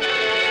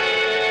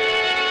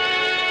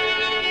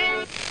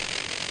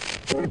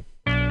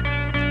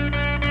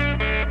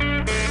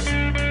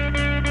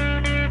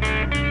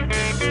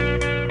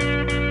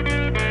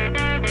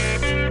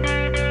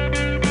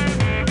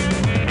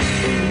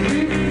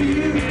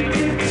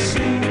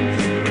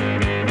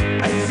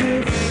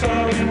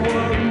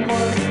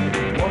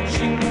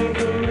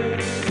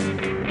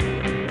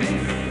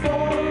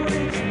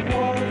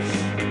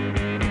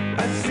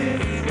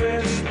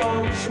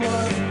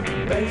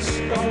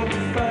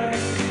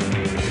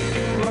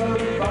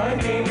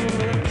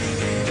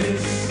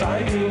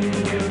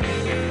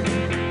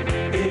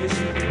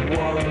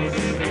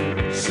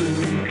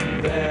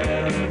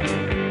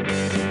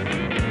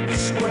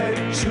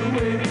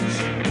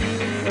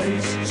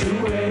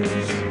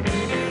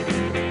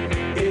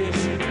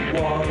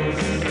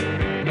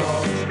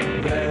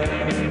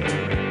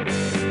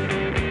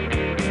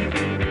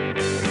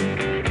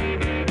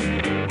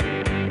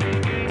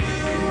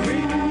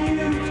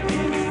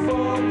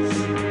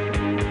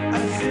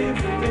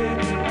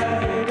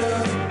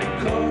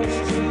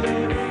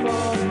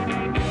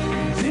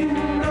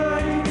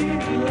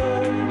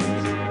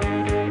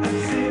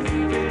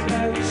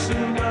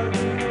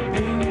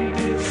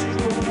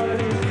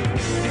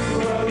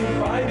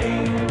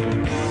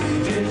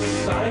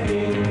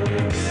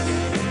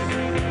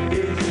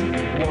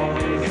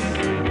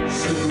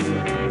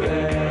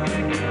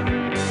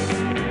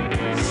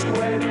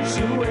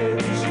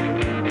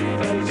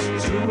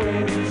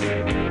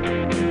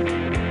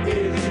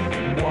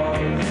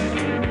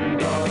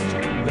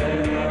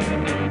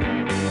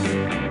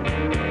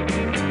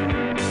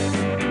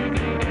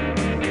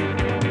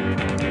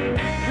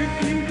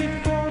 Reviewed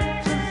it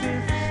once as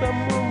if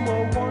someone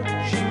were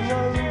watching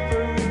over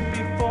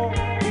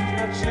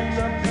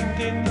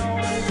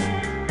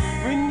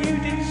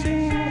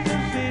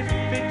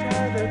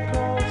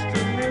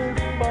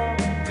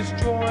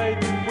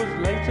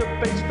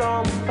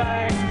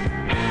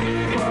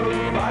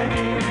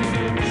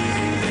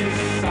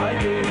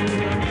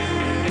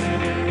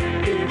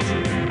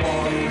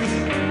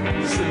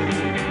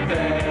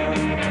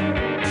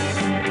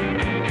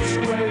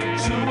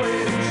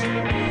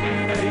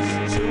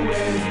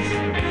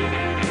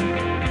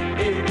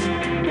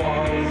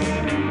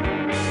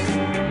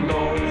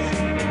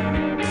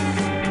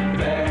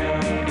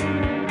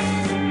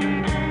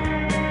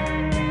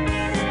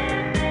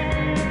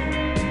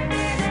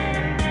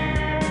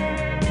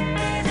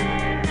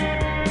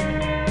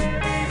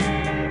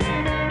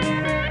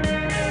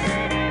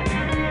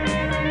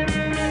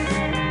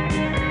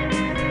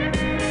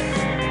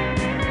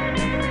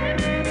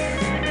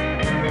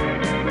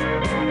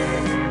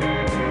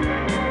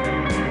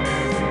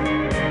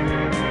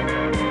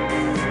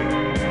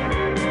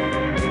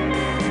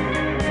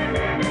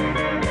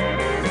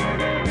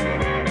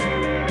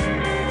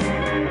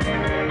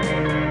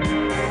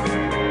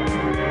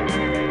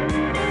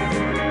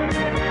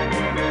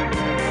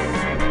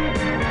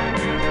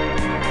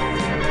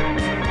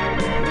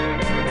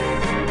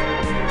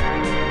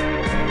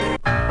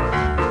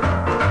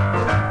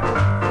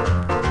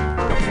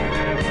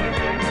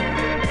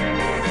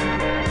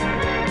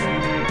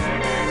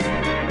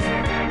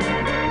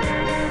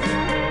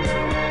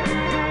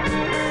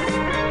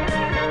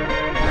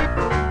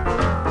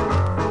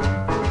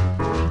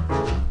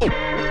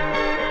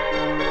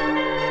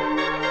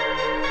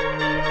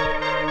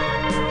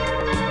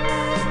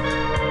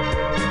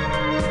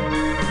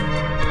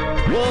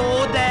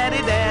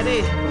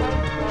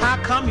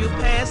come you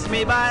passed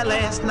me by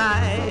last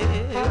night?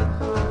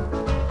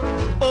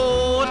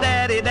 Oh,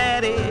 daddy,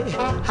 daddy,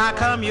 how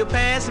come you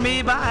passed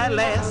me by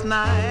last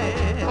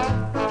night?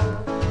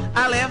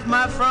 I left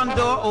my front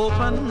door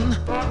open,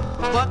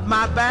 but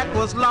my back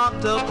was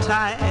locked up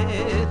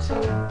tight.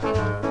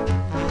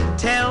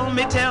 Tell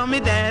me,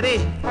 daddy,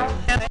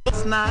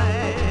 last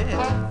night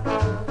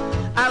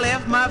I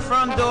left my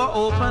front door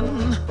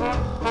open,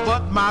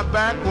 but my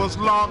back was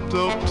locked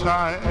up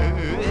tight.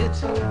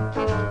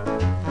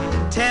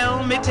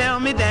 Tell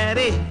me,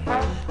 daddy,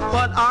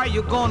 what are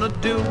you gonna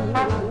do?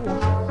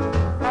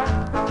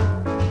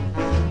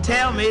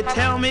 Tell me,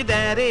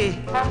 daddy,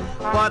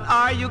 what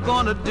are you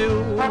gonna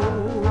do?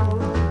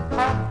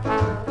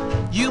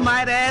 You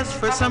might ask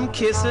for some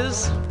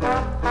kisses,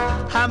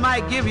 I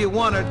might give you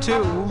one or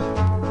two.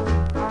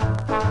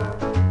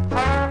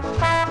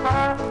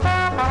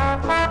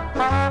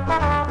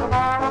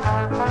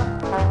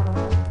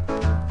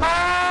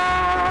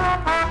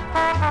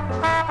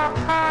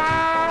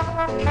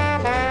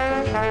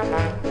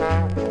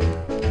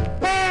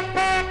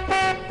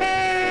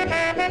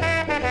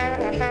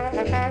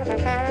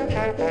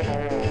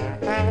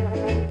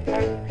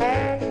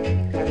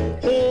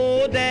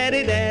 Oh,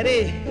 daddy,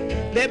 daddy,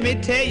 let me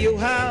tell you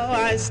how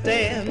I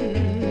stand.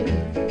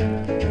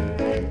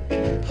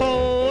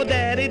 Oh,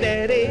 daddy,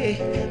 daddy,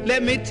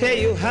 let me tell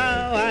you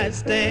how I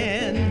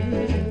stand.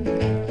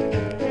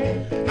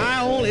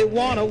 I only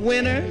want a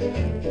winner,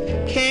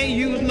 can't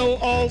use no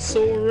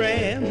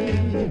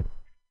also-ran.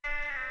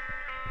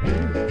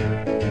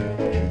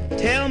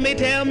 Tell me,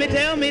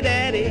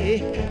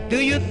 daddy, do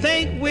you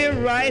think we're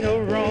right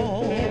or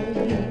wrong?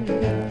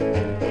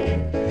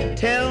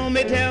 Tell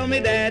me,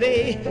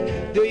 daddy,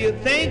 do you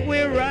think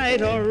we're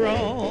right or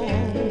wrong?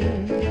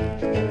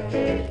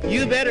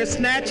 You better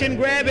snatch and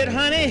grab it,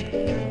 honey,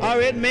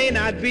 or it may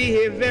not be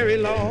here very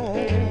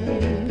long.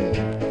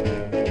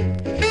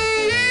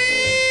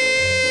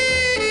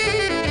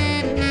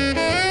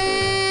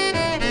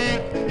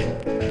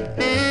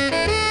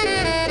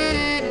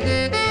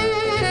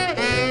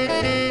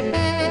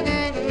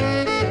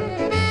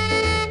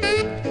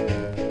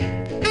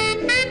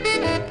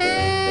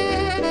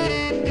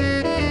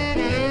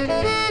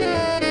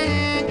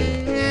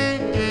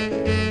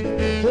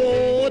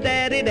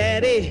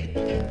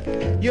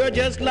 You're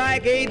just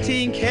like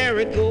 18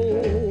 karat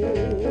gold.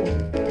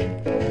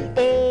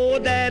 Oh,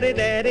 daddy,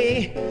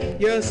 daddy,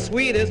 you're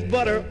sweet as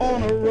butter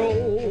on a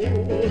roll.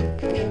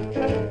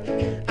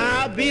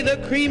 I'll be the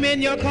cream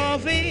in your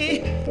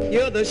coffee,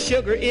 you're the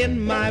sugar in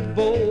my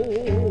bowl.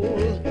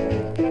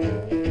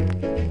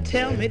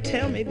 Tell me,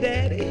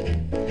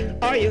 daddy,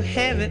 are you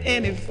having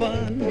any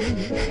fun?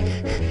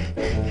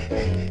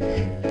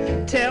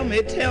 Tell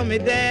me,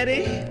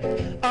 daddy,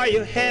 are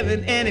you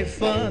having any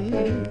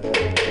fun?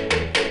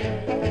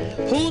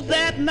 Who's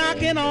that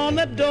knocking on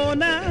the door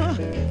now?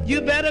 You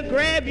better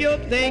grab your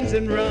things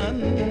and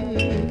run.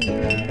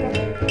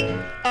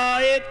 Oh,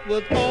 it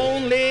was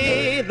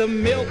only the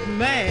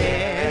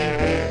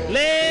milkman.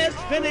 Let's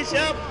finish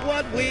up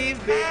what we've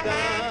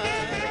begun.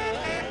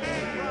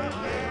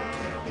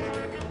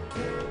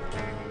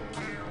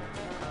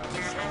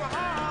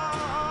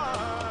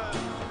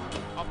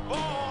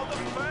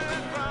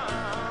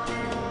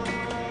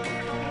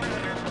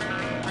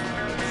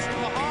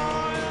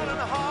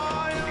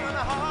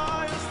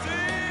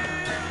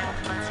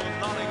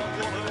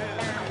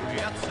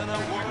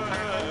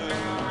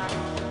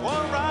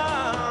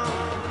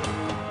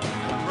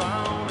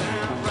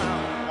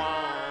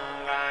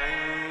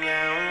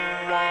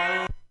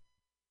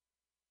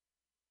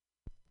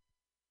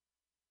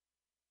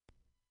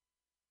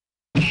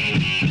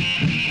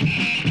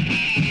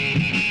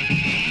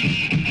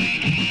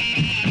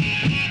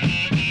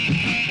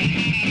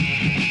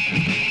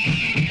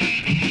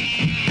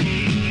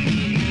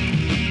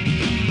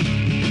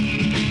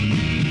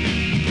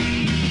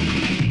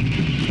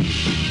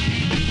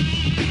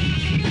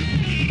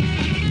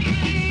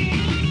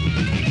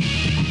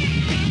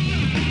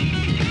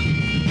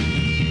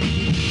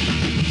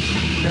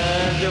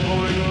 Nerede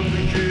boynun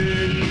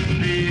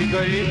bükük bir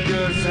garip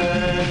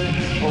görsen,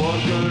 o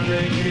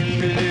görme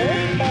kim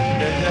bilir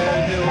ne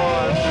derdi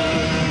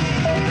vardır.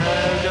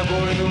 Nerede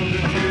boynun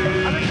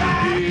bükük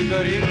bir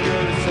garip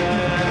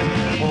görsen,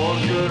 o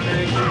görme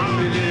kim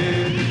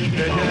bilir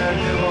ne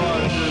derdi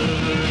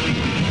vardır.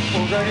 O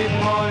garip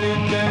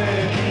halinde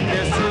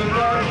ne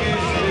sırlar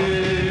gizli,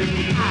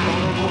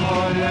 onu bu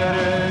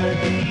hallere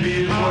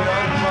bir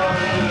koyan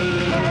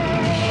vardır.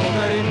 O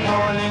garip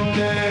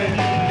halinde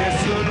ne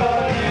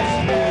sırlar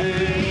gizli,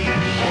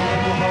 onu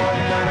bu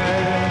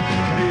hallere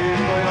bir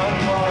koyan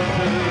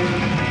vardır.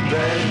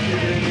 Belki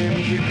benim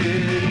gibi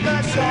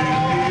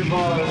sevdiği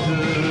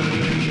vardır,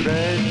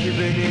 belki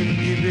benim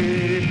gibi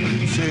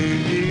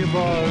sevdiği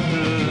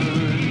vardır.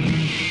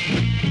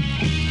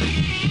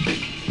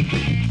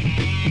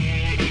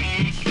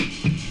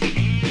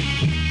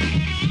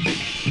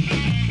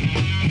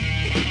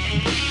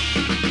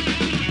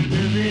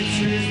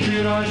 Ümitsiz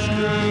bir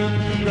aşkın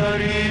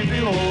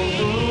garibi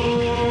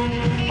oldum,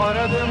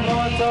 aradım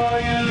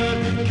hatayı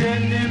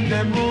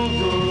kendimde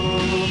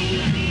buldum.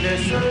 Ne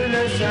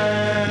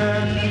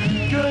söylesem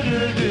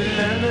gönül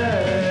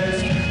dinlemez,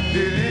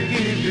 deli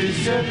gibi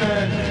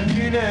seven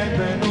yine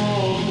ben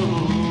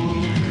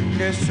oldum.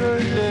 Ne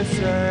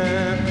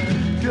söylesem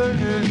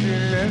gönül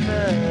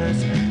dinlemez,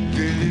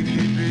 deli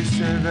gibi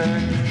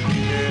seven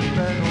yine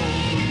ben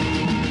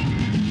oldum.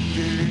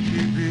 Deli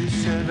gibi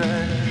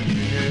seven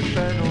yine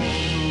ben oldum.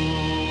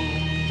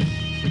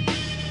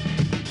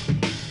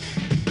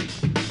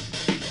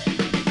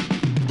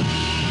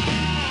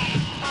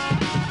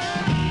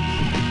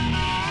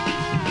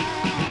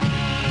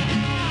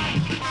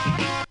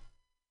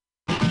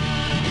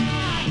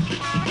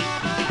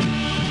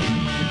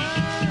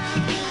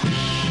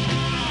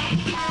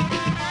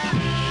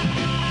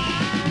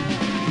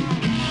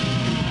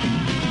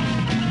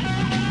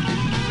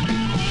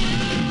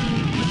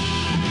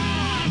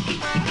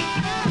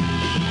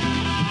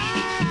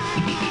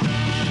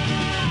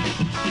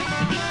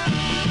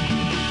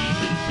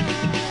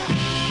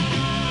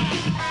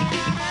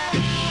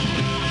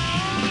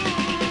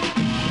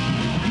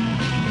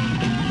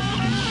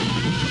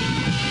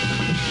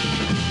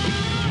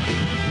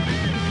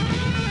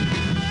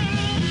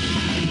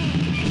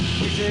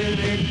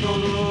 Güzellik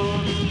dolu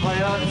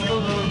hayat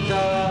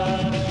yolunda,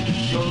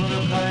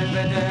 yolunu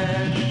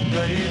kaybeden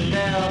garip ne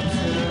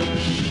yapsın?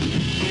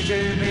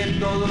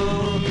 Güzellik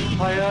dolu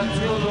hayat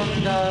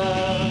yolunda,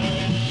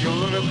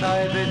 yolunu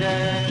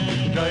kaybeden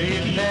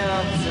garip ne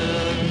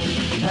yapsın?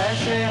 Her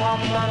şey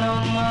haktan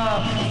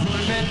anla,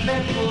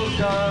 zulmetmek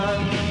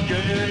kuldan,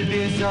 gönül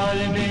bir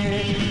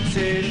zalimi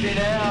sevdi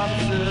ne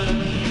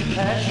yapsın?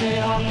 Her şey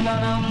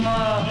haktan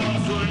anla,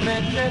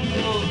 zulmetmek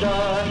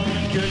kuldan,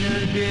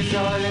 gönül bir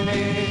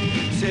zalimi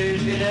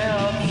sevdi ne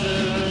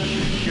yapsın?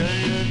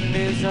 Gönlüm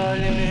bir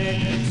zalimi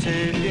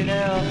sevdi ne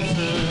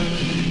yapsın?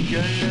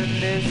 Gönlüm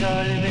bir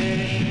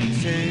zalimi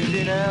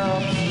sevdi ne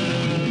yapsın?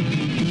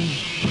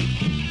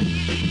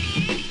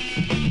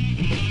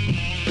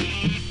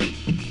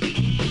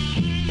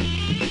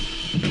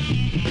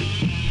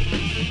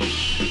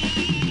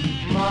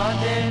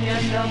 Madem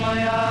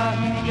yaşamaya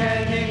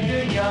geldik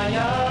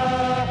dünyaya,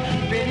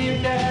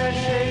 benim de her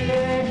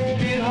şeyde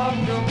bir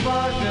hakkım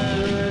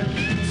vardır.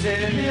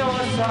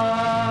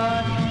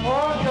 Sevmiyorsan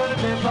o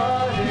görme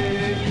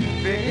bari,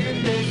 benim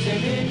de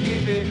senin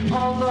gibi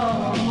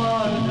Allah'ım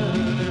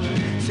vardır.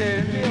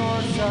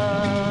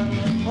 Sevmiyorsan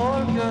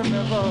o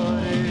görme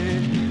bari,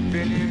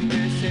 benim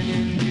de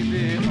senin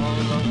gibi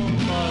Allah'ım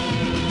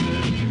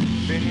vardır.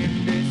 Benim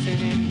de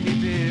senin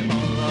gibi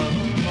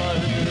Allah'ım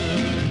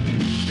vardır.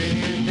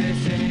 Benim de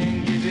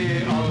senin gibi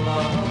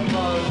Allah'ım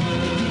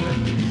vardır.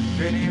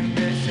 Benim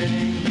de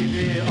senin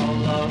gibi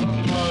Allah'ım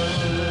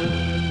vardır.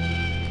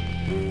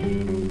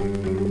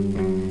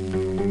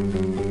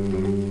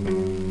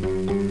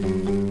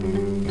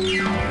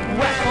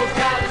 West Coast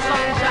got the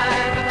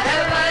sunshine,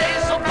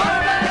 LA's so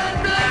permanent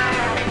blue.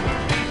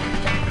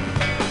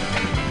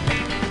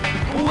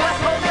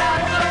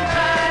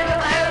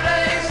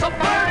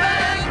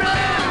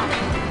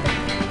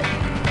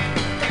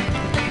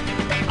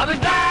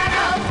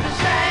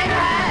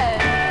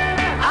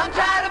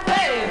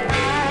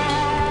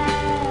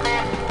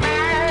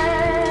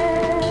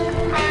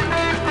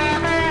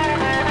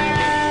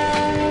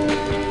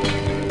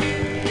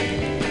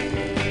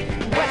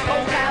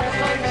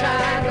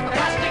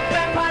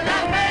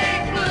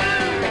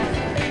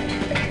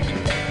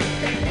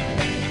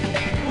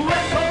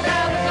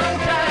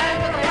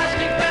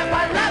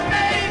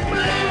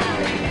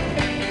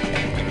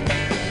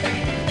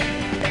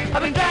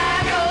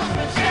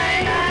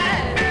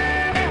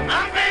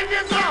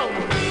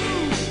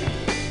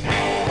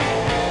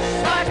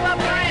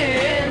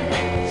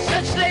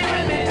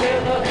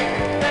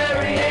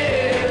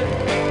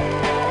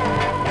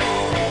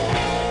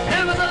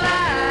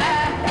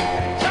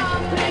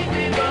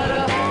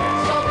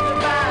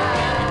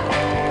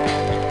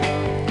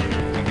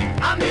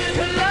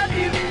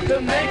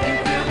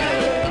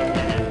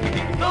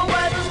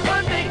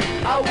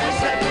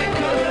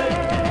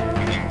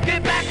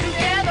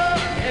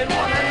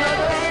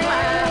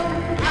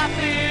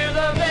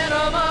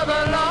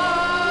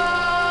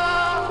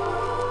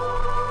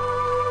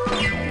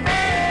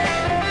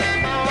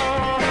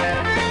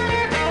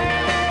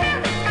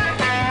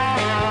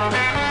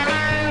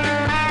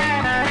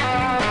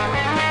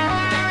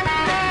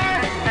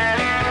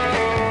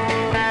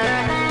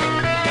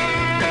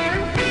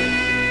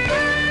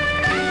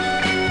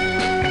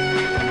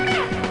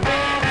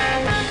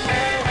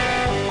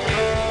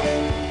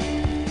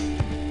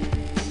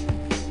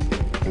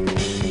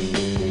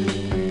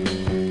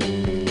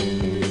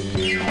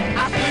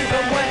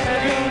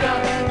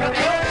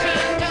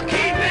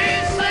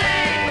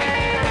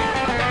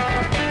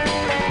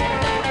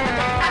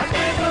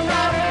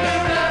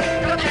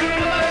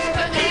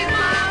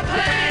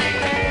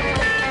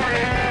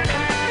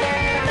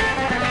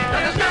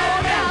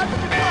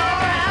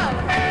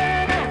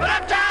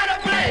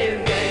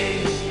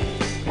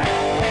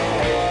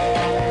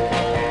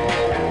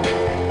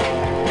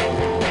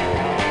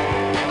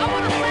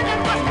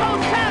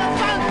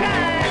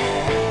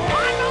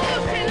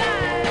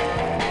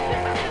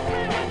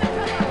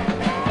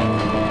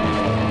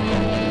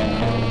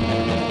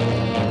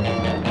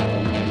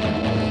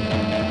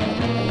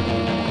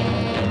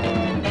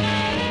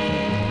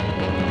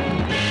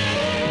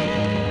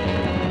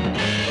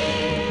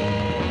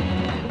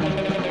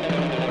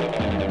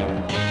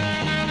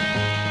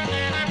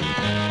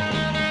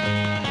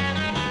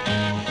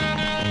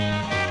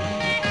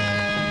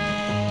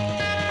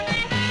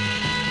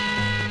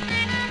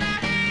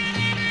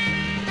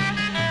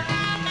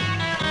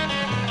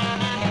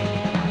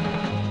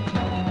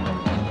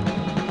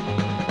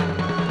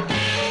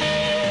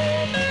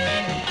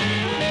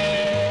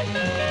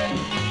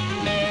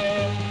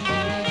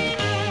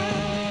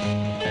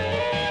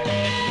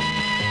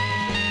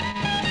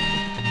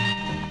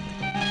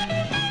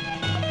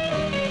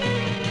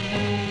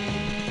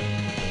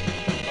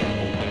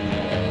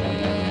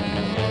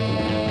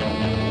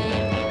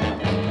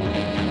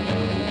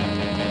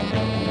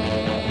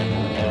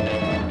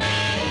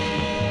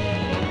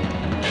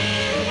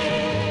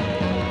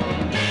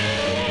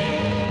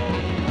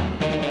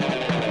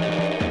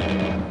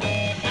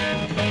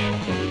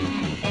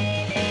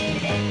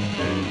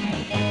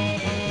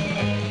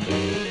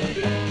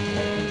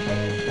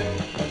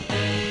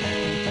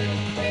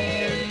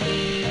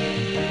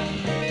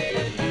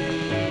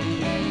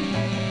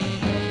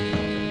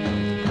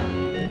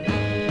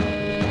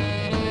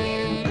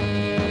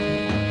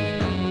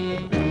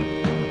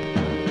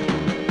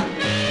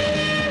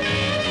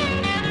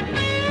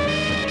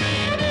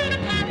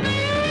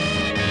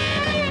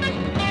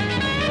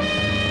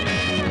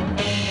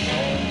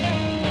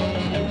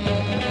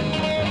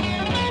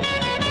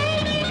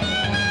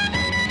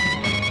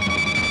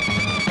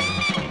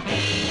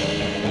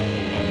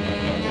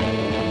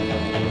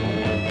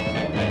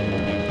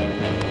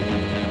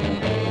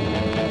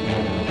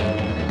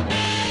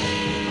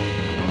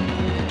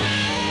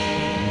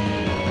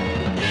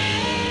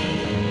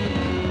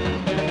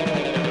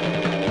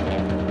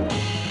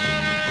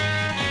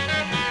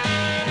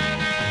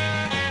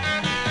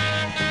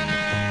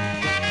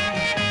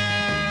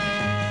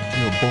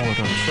 bored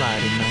on a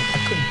Friday night. I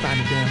couldn't find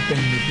a damn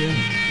thing to do.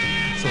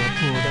 So I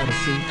pulled out a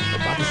suit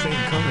about the same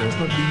color as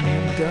my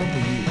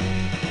BMW.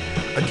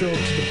 I drove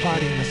to the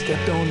party and I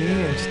stepped on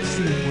in just to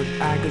see what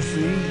I could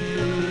see.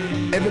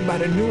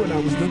 Everybody knew what I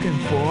was looking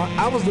for.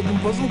 I was looking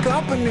for some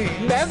company.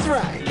 That's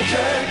right.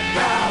 Check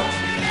out.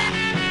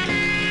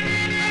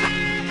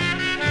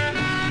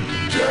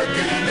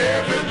 Jerking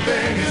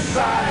everything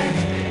inside.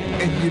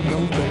 And you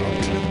know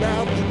that I'm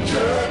about to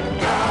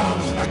jerk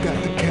out. I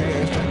got the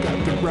cash, I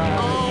got the ride.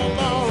 Oh,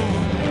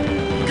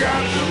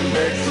 got to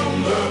make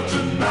some love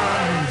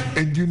tonight.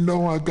 And you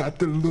know I got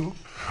the look.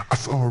 I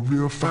saw a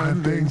real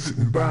fine thing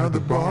sitting by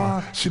the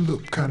bar. She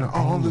looked kinda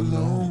all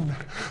alone.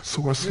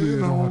 So I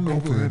slid on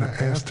over and I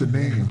asked her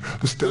name.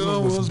 The Stella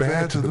was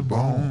bad to the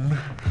bone.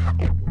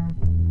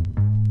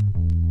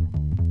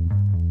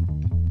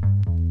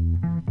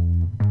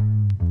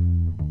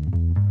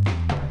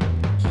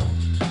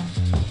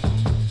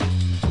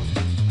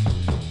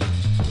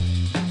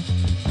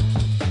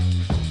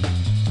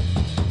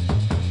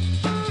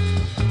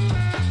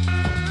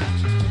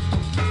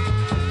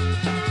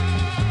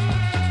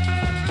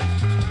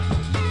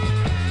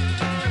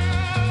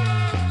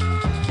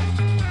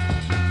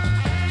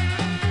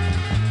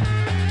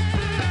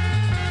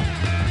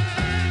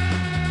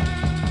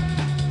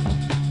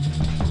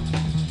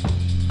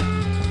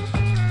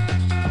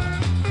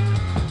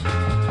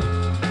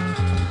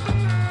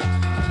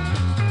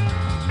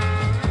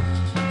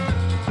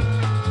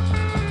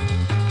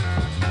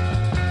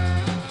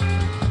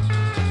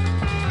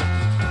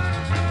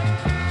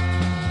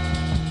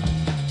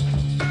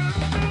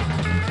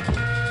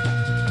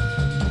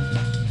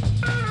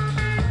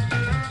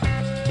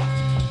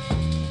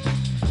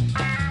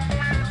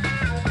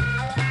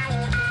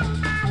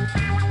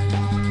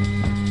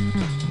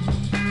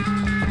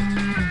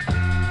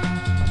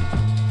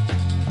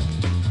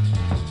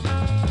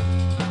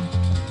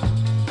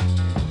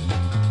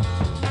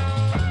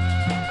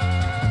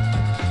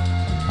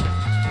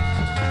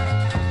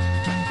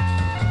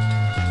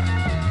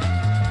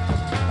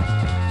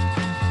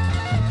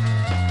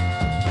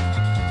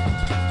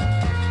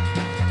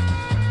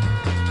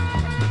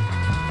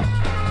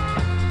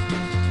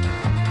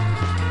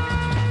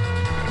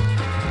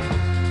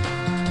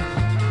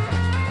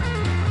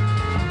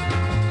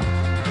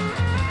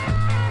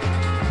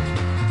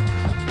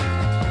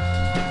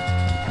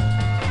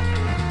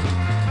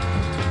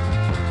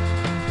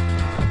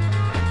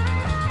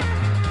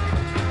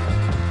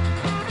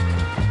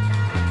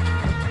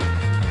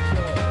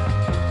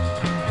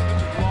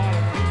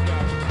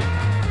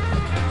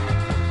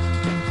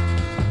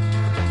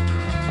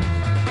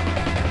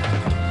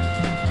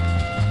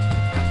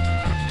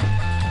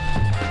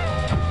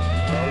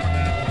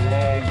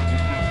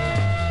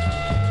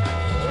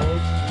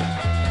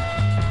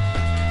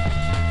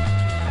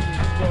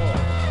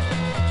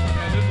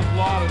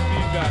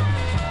 God.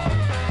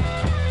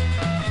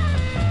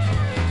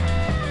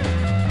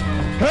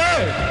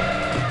 Hey!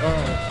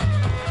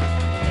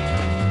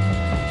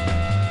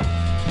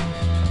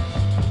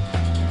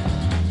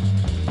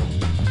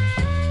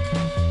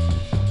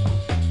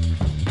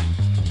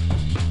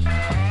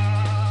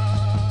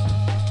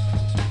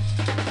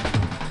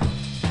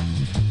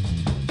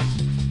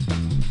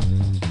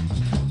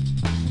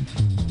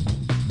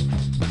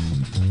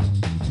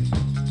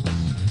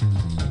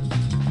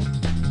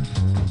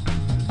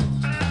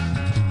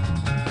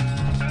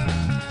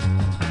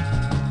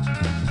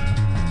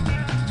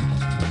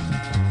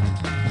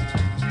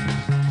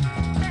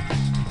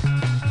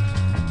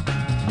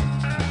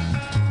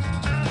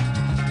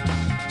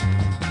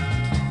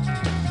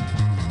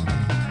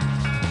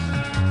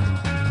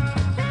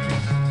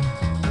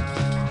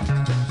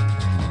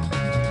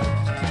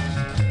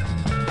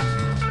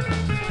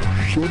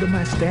 Showed her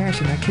my stash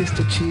and I kissed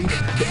her cheek,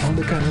 the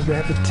only kind of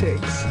rap it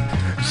takes.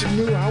 She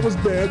knew I was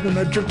bad when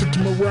I jumped into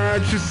my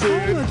ride. She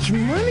said, how much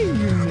money you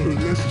make?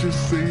 Let's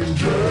just say it's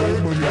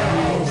drug money you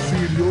won't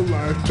see in your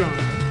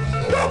lifetime.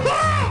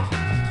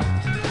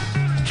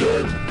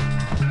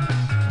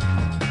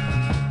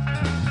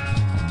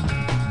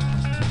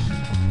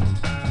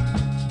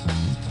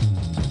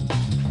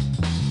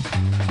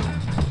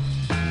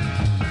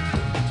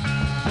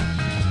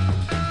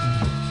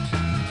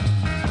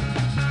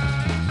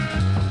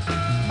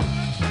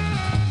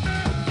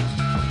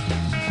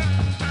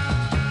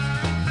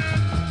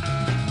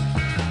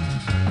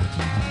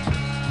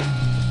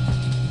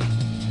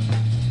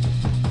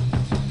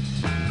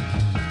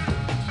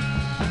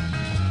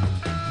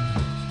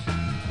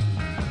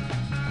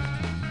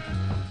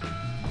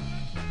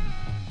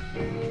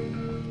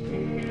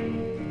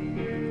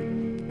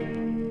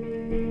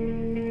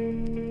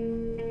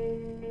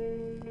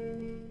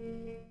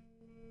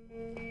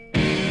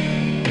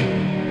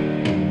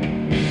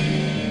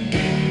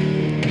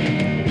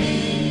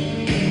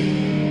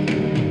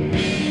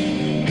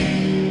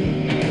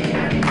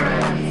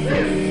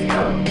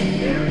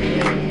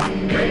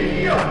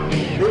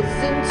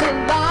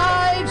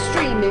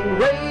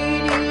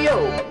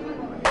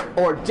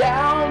 Or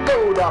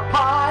download a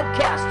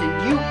podcast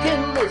and you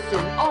can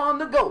listen on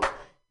the go.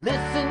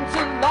 Listen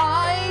to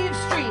live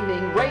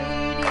streaming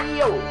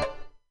radio.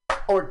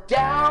 Or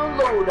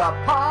download a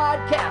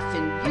podcast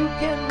and you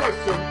can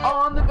listen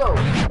on the go.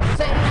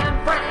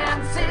 San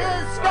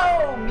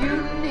Francisco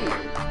Mutiny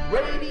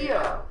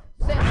Radio.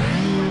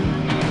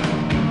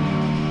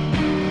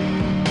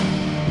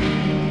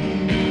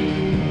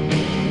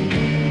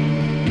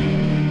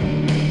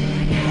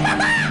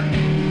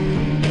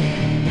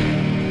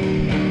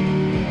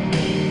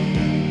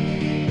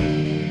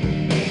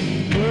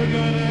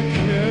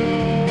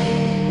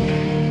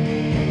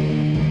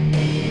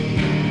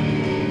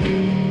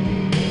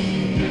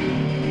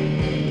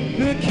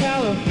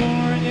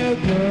 California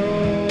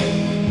girl,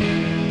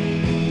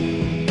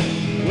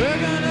 we're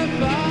gonna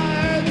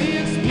fire the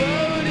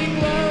exploding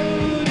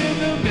load in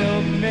the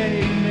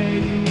milkmaid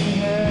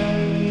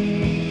Maidenhead.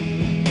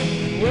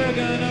 We're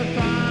gonna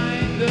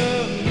find the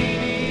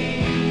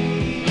meaning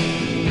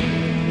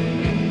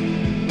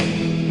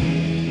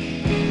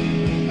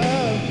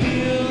of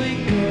feeling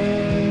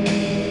good,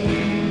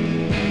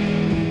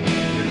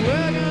 and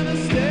we're gonna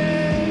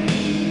stay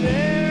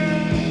there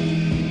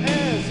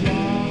as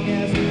long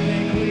as we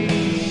think we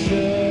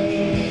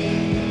should.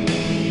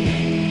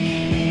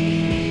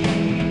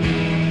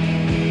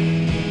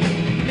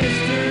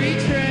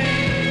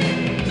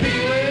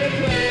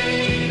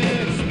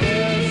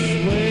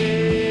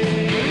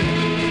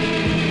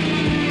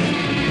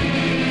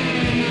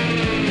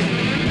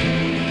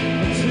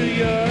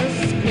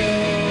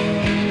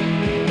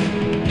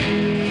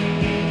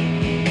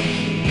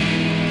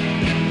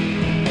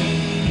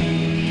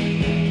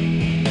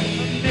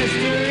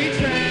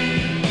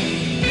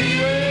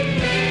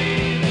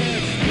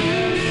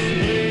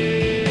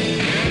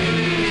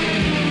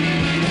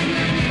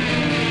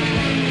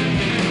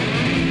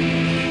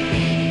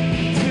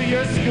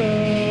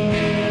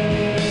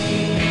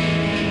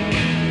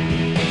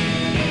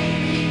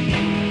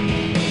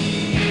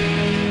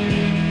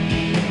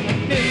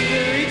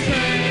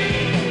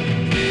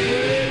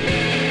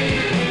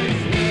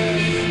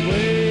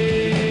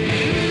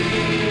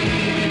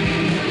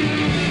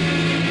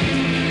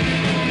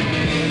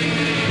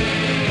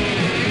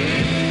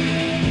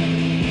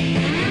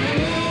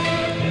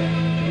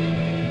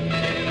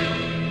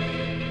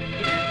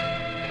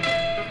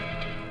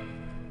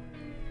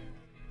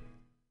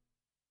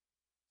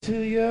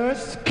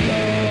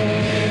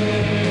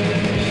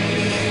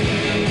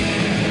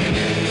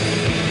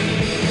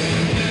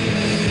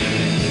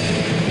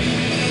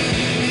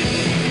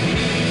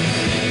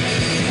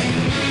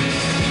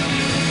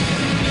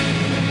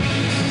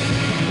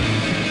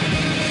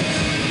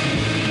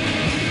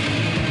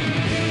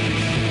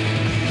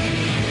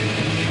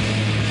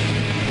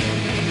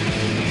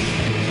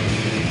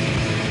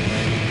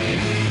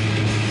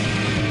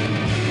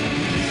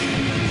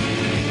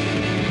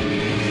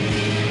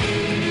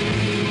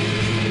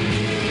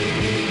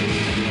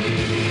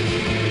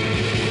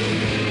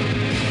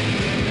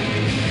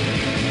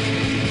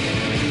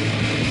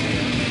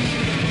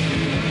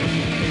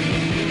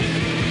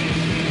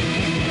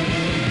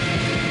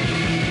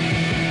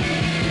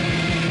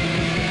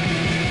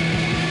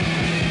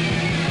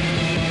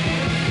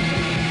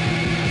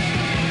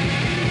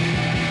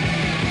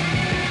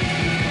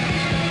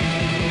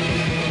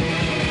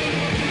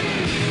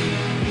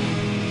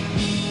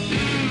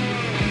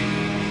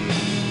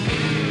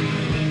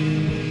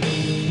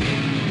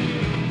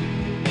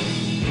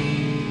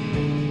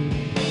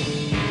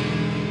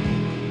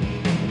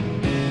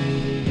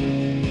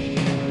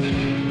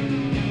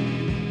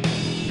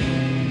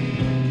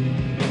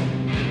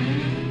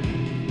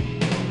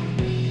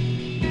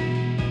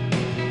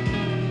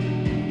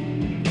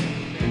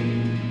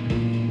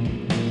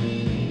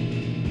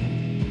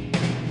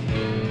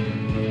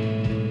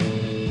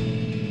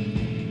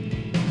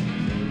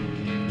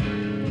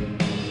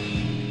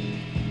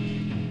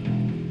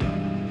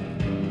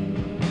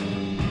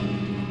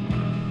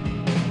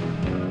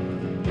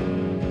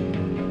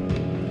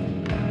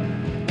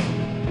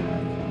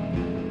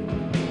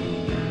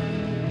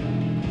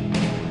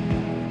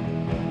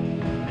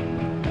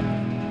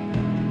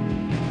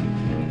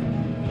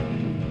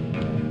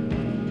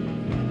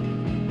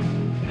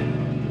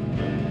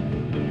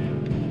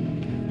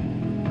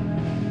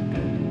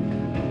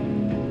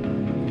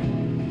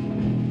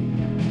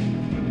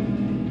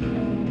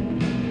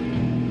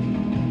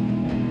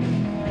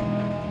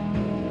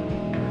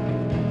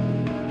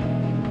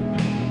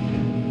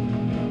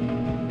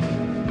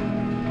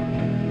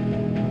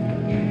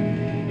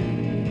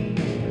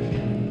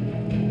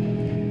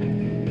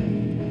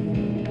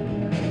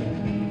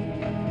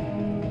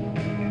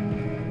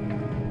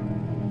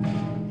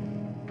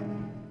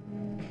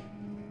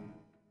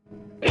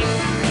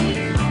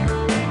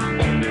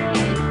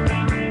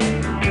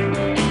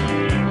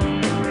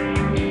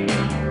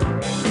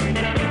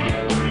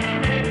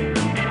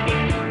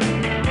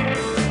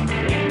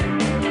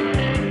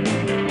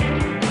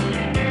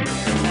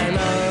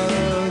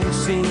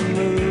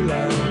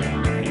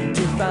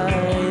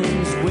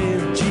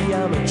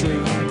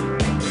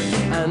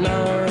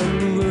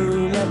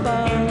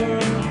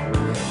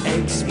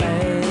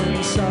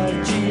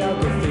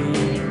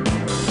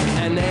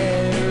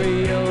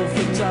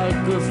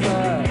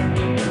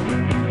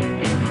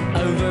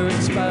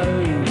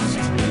 exposed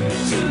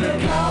to the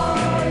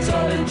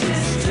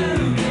cartologist to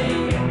the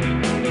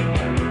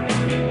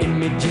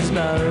image's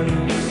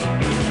nose.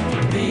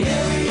 The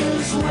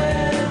areas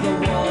where the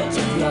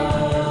water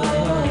flows,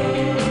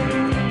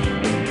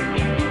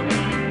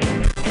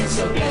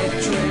 so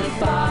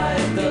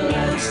petrified the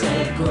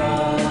landscape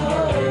grows.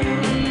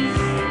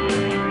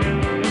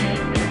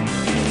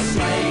 It's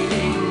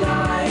raining, I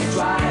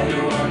try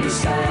to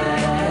understand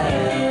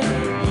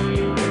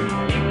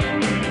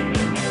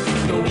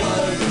the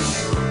words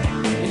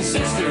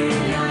insisting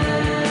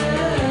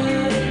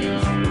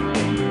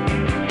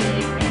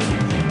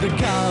the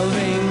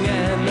carving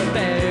and the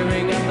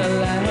bearing of the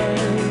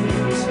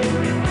land,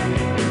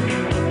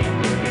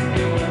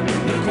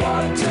 the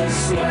quarters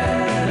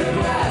where the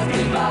graph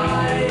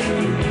divides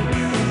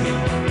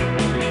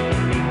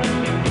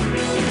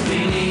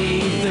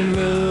beneath the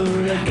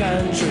ruler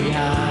country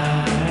high.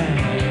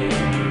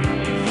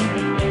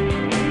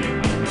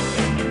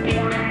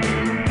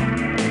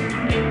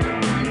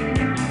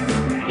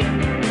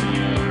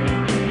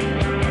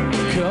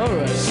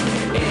 Chorus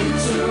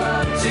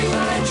interrupting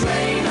my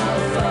train of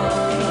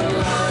thought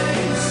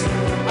lines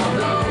of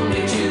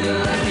longitude and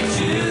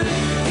latitude.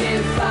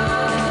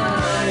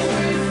 Define,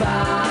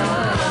 refine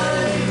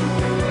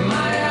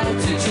my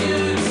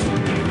altitude.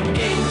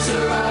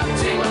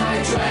 Interrupting my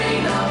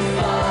train of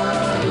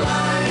thought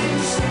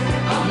lines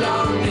of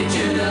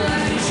longitude and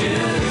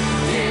latitude.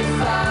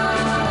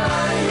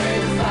 Define,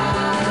 refine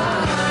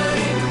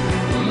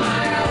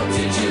my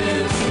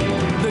altitude.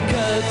 The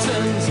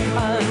curtains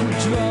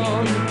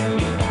undrawn,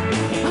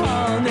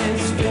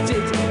 harness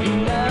fitted,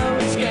 no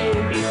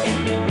escape.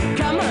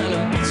 Come on,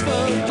 it's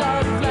full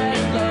of flat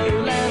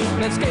lowland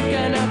landscape,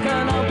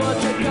 can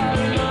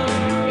watercolor.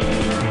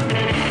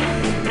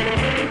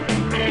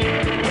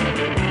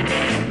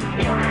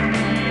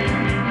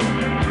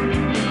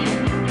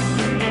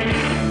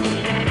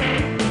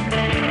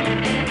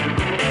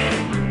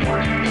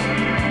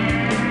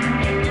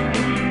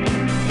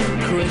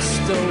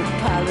 Crystal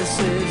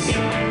palaces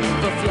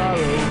for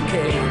floral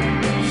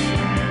kings,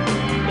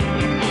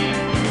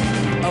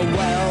 a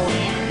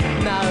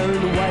well-known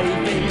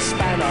waving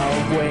span of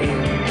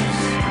wings.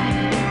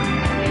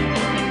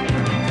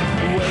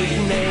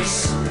 Witness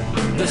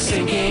the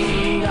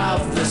sinking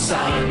of the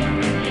sun.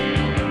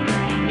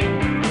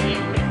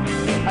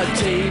 A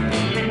deep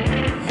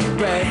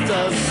breath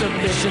of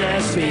submission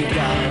has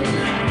begun.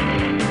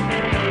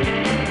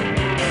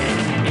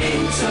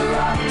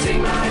 Interrupting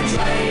my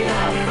train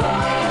of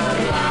thought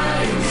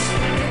lines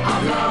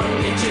of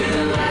longitude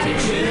and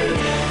latitude.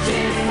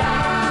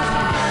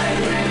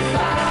 Define,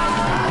 refine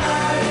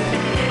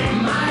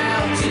my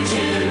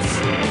altitude.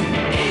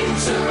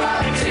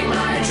 Interrupting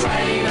my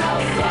train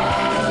of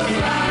thought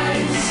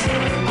lines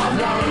of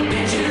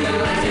longitude and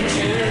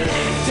latitude.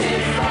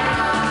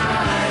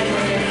 Define,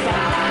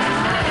 refine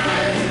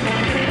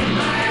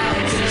my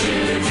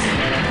altitude.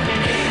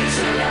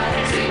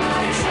 Interrupting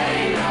my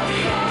train of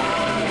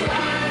thought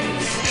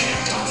lines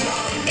of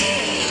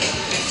longitude.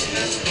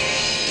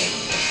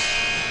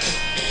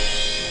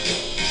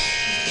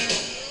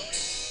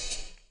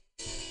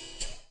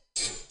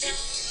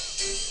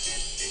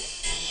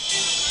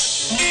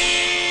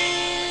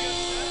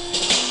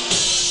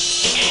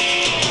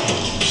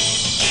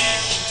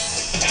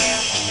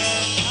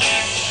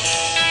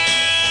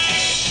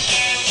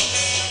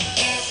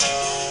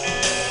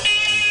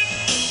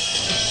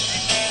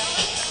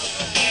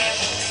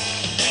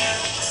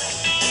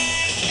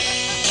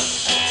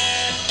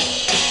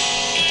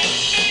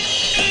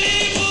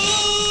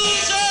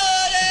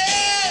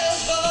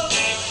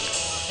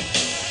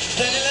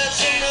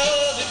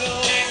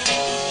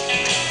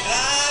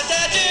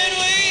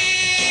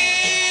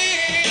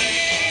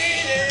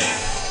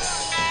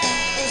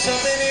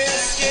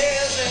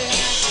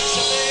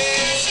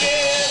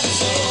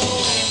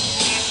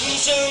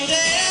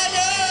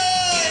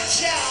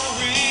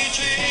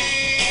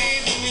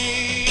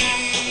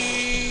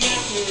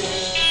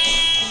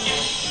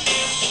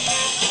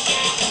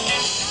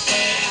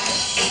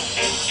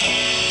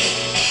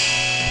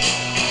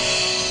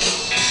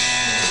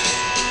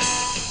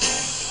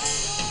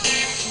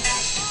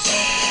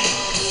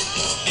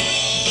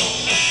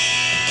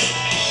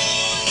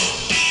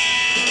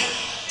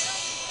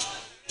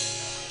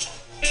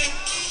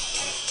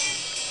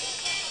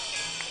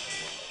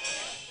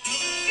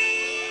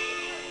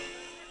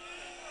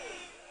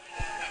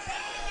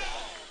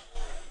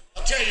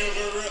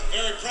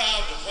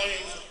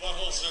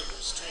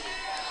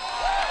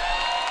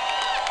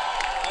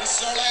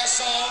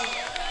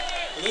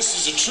 This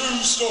is a true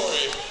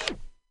story.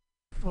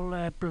 For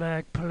that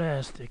black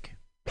plastic.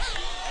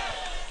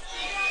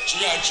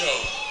 G.I.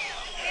 Joe.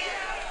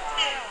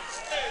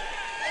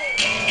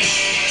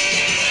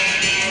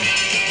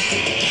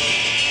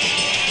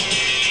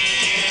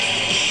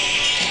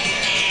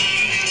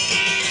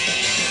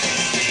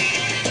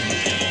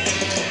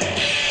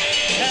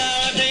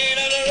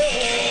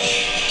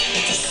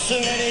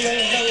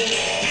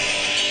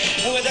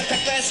 With a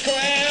crackbass crown,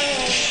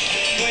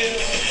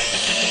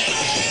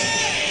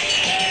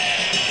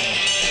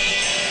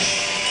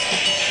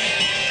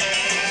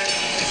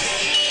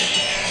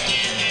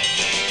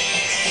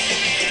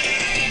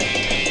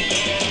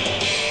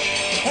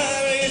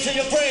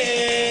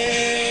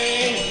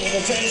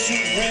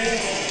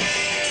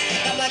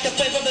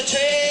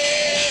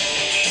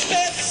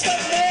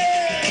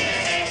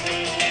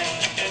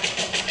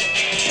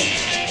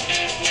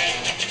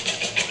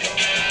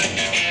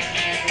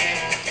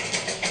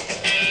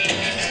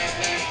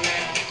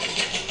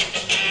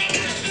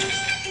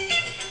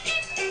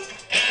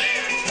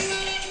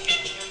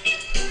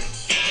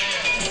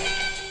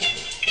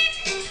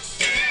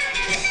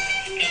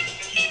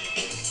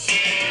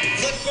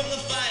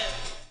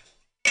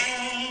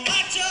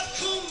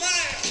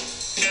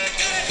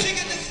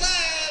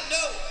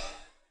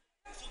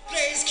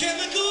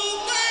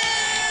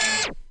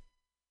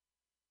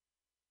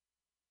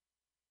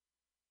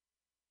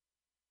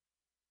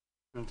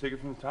 Want to take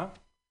it from the top?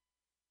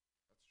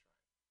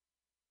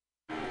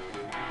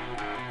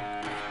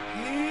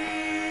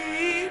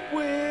 He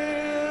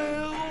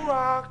will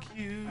rock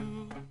you.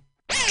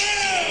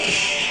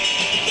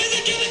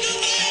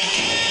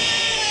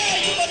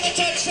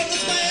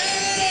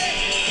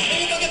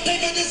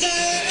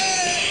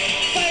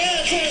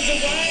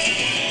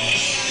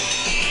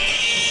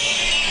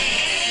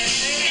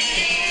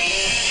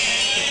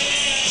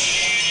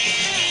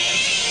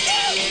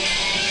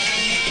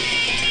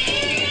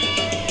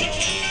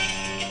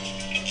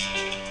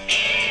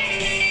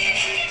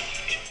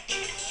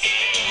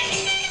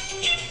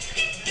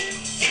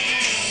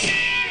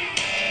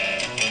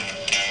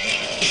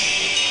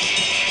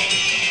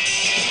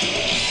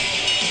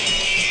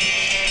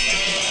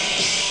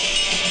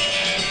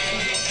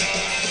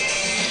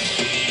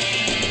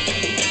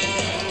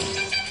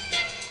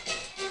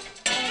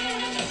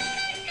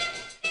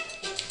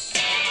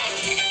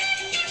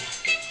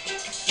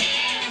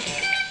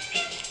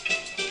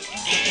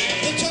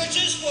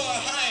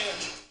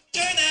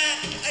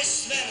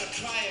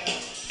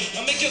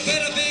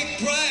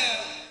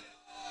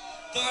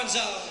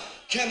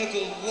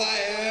 Chemical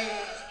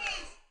wire.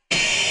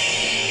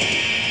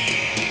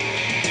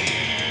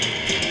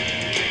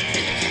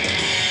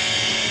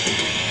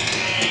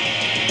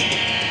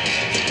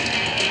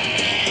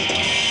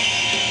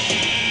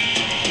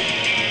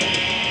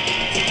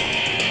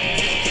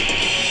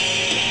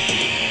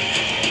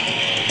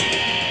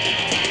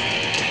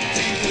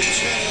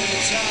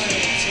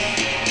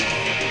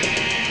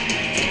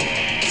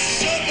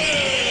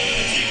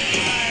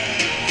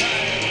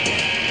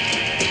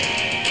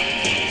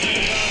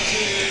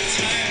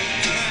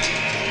 Time.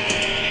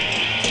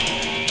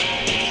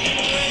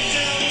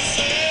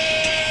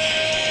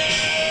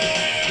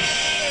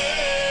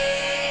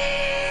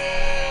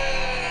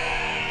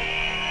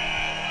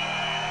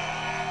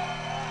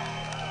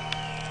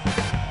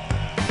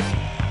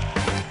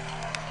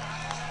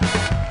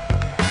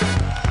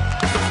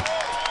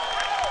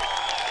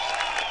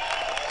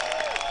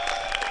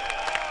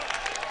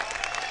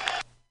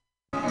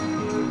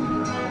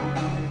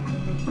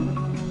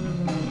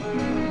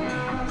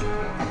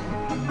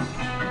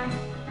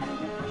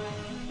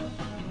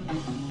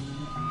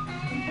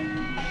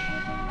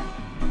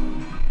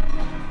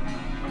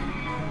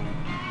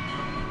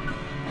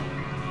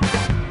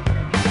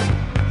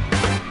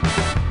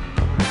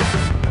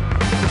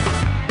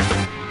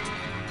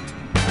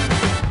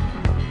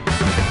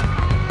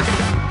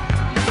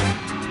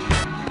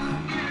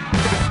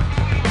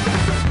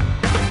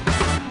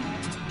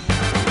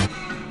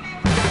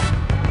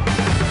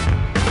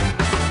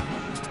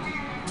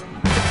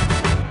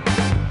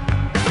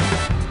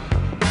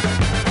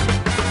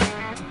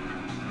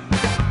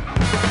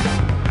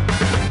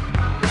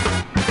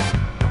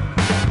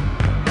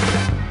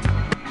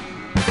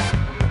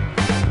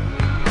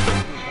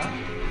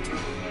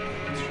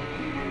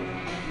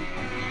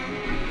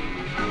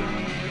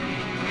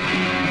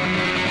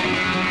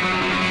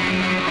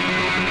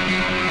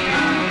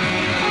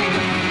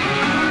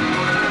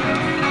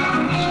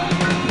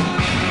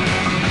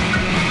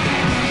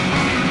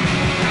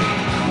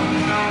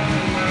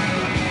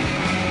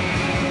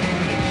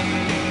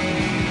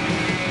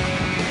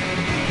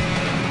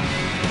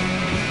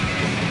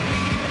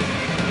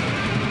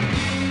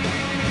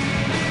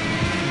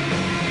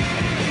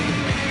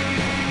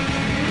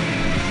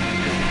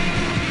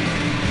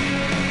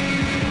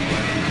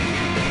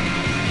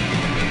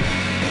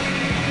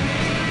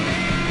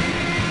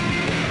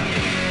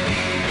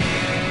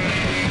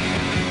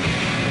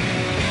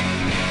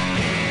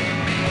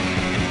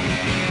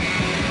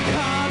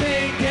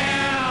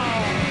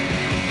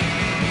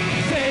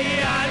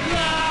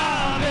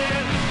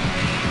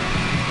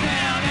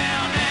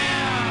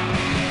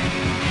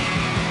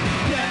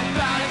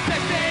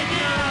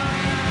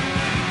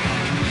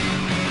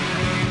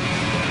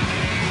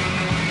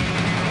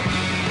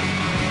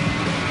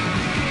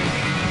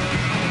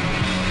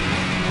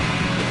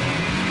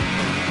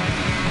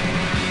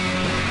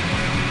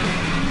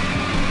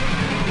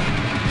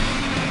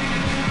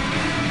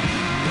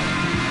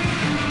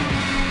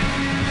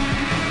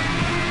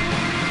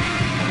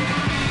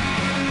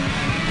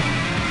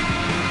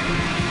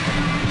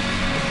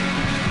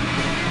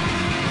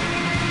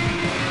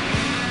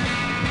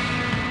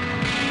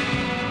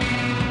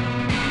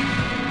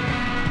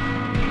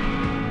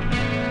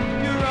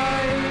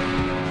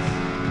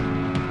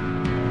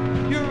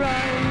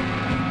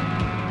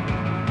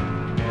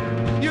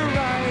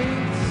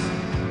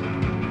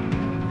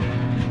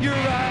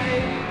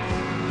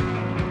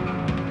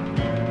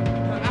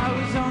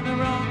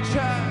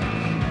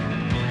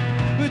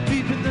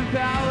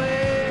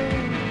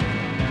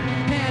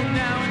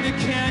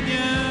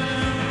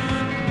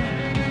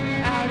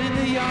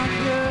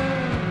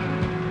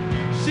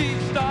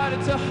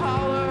 started to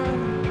holler.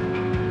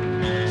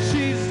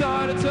 She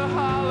started to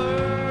holler.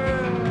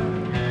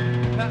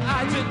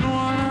 I didn't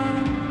wanna.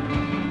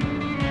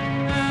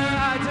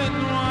 I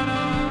didn't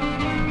wanna.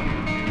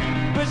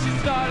 But she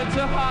started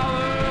to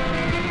holler.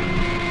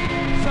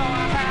 So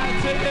I had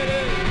to hit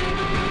it.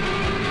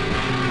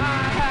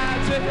 I had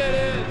to hit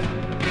it.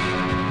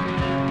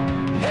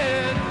 Hit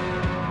it.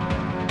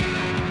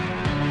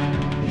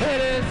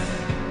 Hit it.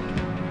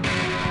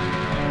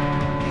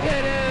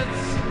 Hit it.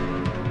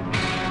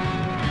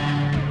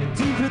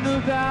 Deep in the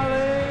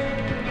valley,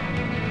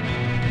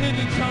 in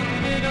the trunk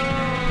of an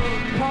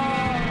old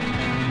car,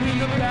 in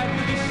the back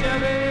of the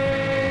Chevy,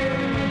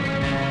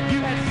 you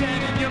had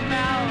sand in your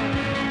mouth,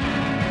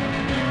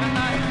 and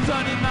I had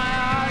sun in my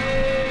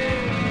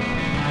eyes,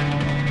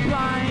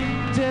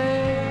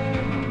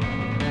 blinded,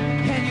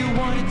 and you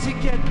wanted to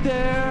get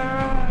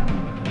there,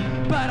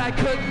 but I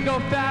couldn't go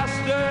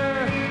faster,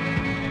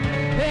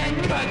 and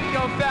couldn't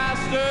go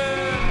faster.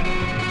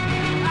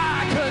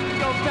 I couldn't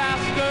go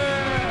faster,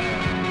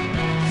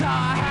 so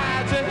I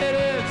had to hit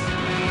it.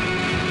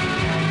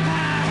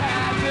 I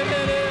had to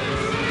hit it.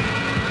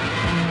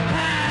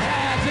 I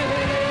had to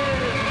hit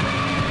it.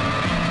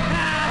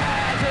 I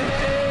had to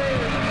hit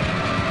it.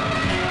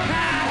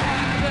 I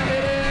had to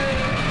hit it.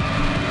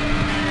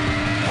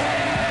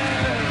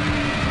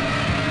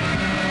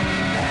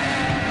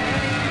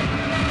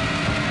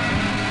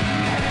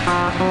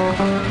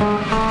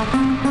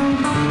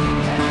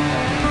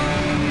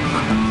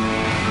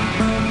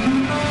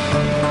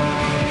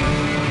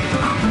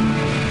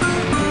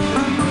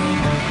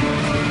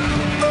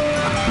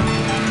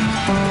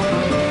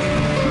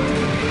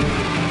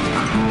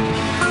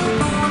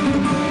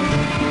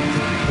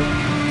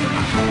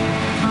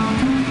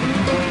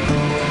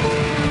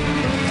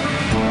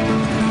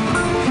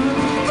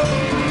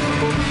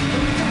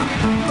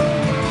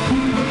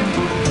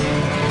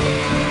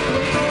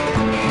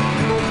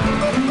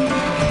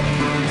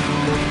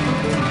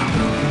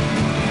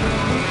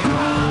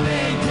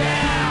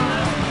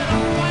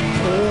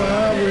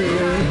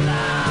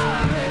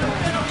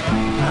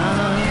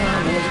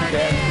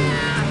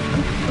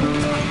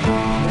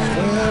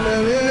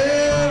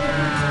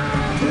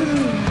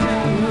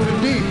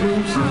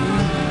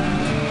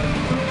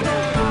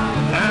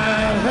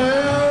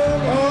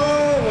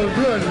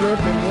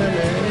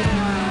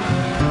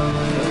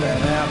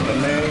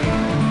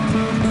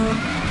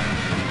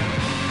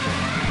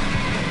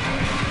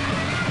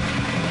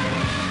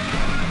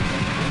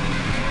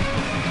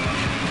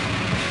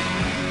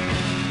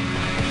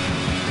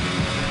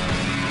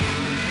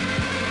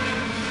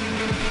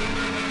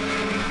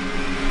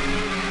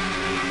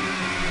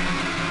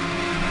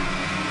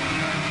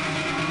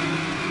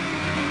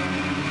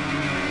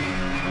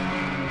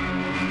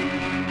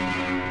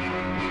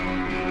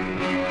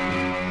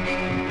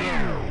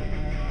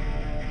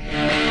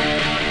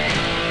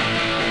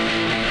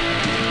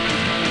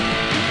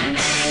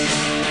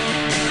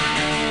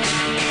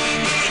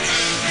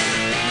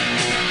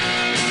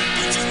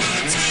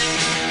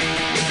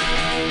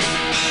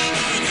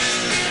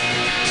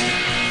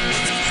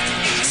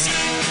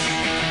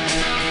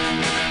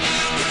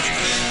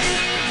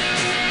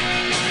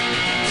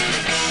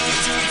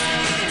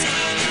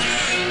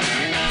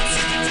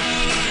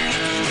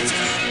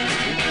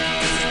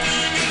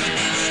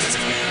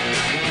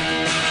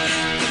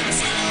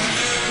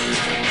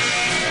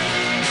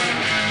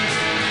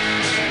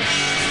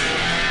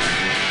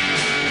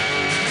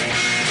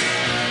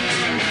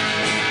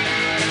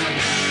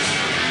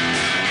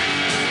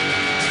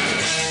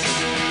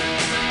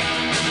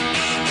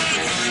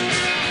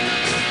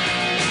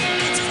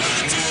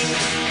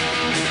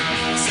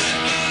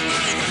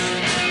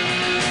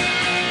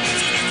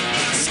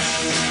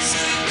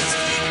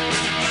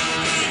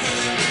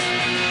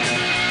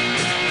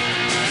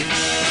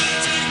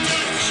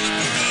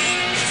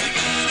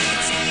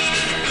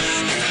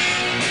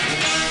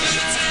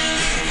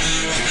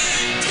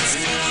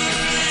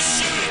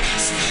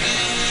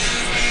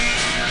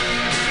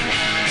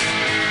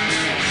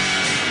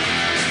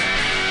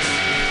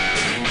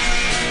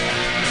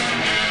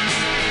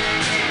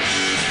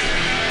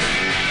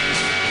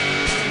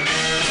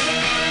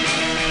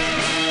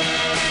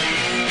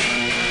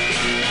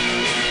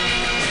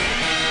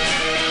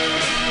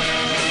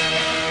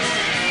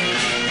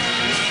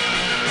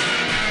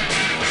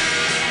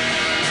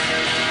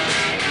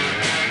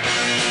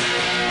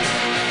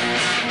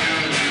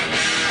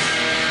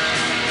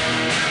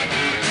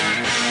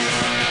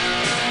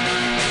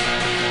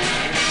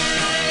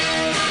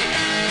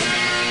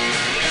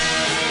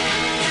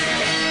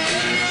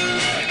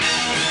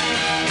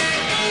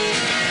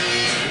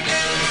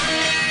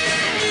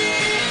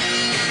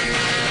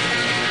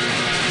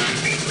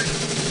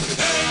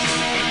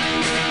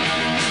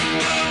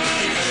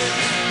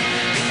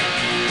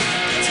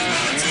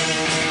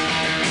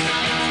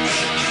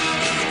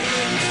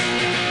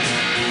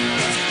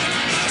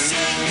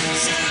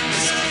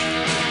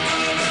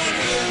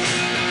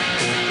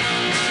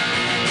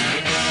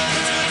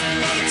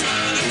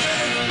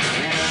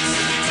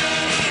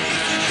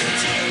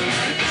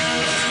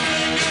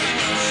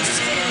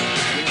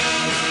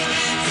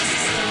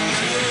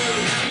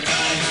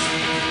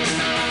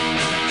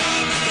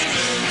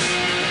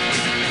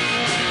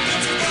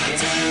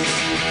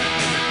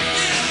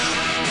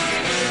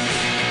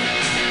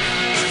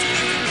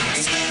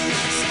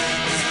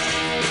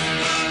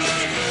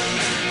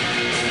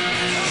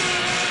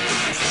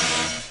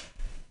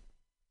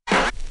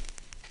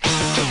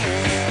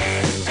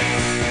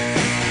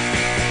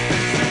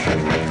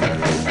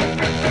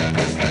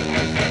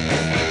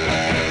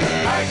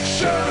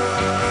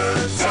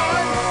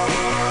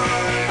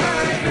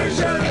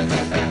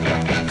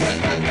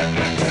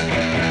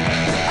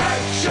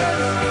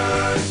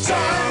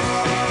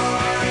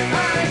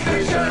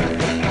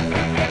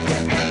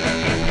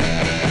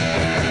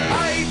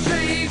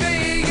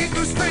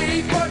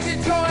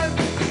 wasted time.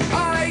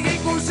 I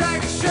equals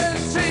action,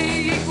 T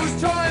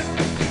equals time.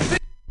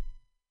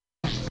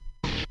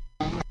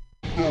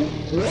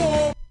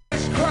 War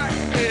is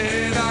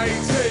cracking,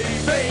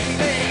 ATV,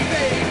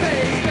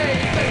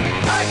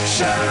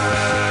 action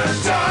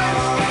time.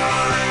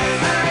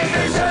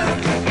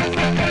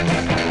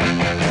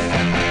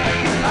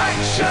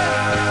 Action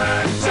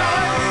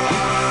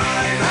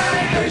time,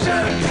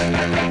 action.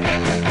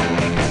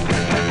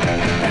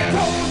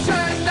 Calls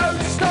and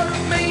notes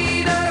don't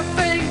mean a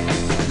thing.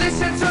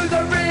 Listen to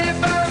the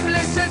rhythm,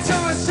 listen to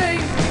us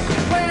sing.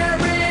 We're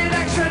in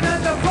action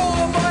and the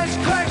four minds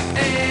crack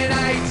in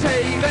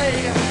ATV.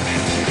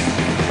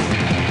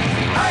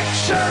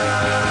 Action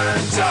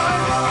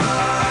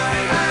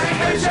time,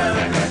 action.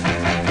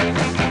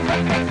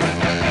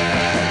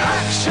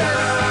 Action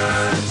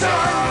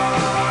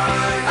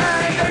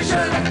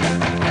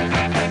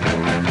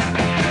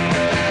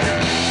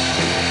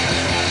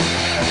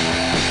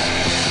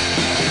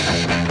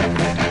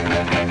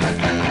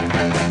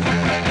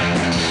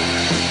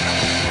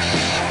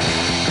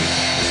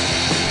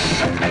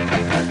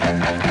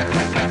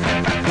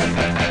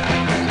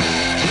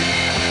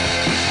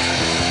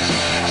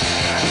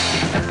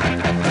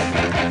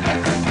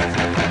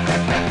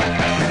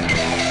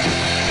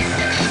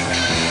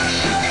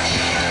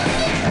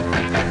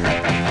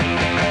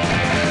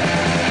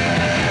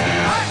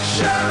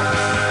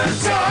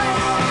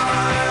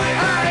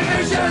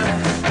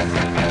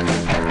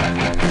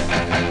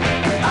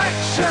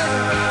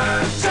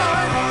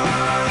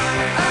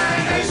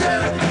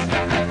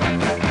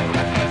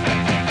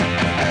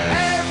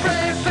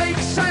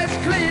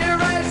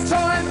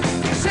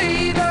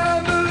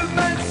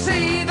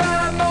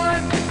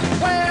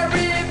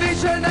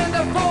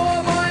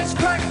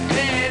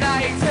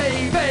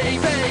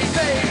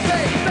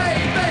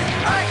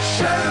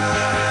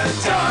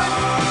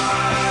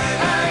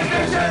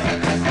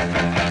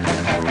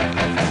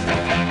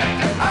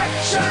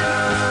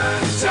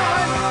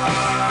time,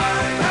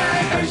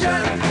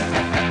 action.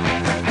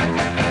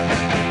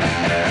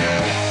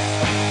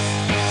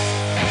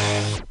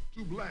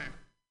 Too black,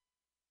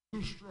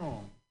 too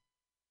strong.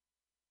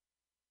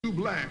 Too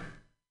black,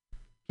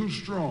 too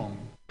strong.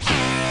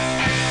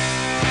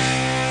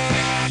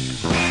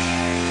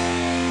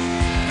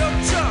 Yo,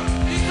 Chuck,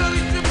 these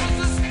dirty drippers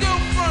are still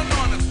front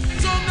on us.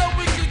 Show them that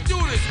we can do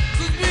this,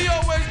 cause we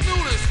always do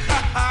this.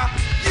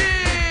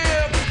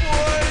 Yeah,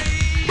 boy.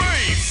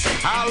 Bass,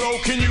 how low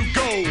can you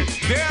go?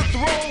 Death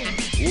row?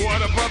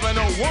 What a brother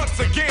know. Once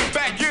again,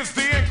 back is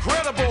the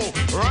incredible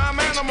rhyme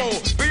animal,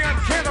 the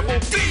uncannibal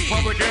thief,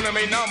 public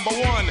enemy number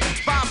one.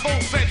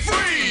 5-4 said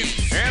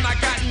freeze, and I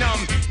got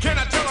numb. Can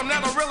I tell them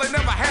that I really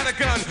never had a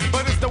gun?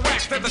 But it's the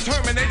wax that the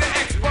Terminator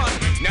X-Bun.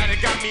 Now they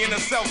got me in the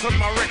cell, cause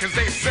my records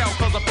they sell.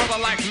 Cause a brother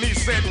like me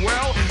said,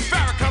 well,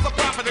 Farrakhan's a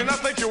prophet and I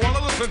think you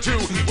wanna listen to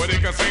what he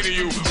can say to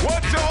you.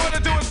 What you ought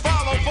to do is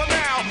follow for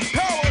now.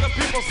 How what the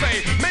people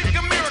say, make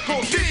a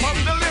miracle, keep up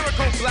the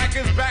lyrical. Black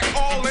is back,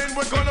 all in,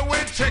 we're gonna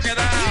win, check it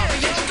out.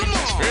 Yeah, yo, come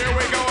on. Here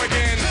we go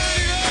again.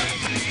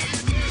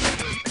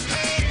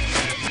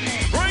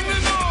 Bring the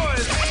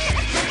noise.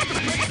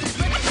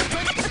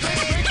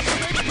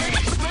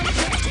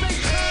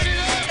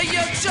 Hey,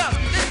 yo, Chuck,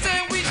 they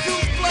saying we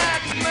too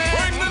black, man.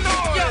 Bring the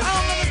noise. Yo, I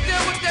don't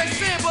understand what they're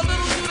saying, but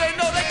little do they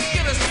know they can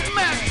get a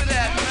smack for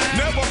that, man.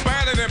 Never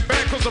batted and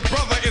bad, cause a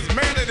brother is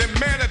madder than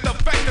mad at the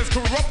fact that's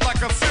corrupt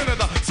like a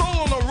senator.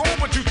 Soul on the road,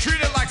 but you treat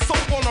it like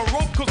soap on a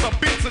rope, cause the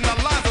beats and the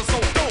lines are so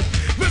dope.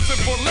 Listen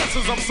for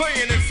lessons I'm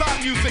saying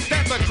inside music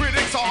that the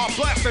critics are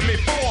blasting me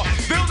for.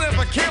 They'll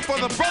never care for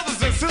the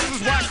brothers and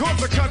sisters, why? Cause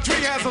the country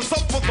has us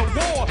up for the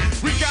war.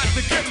 We got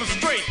to get them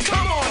straight.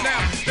 Come on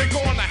now, they're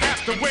gonna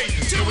have to wait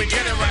till we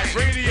get it right.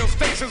 Radio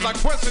stations are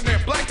questioning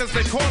their blackness,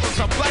 they call us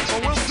a black,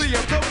 but we'll see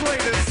if they'll play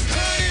this.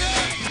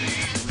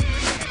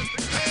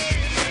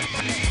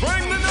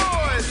 Bring the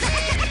noise.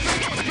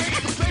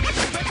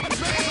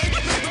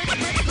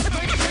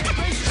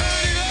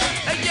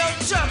 Hey, yo,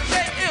 Chuck,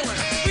 they illin'.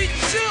 We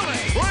chillin'.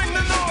 Bring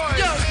the noise.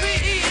 Yo,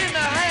 PE in the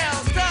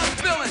house, stop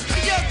spillin'.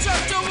 Hey, yo, Chuck,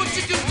 show what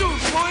you can do,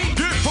 boy.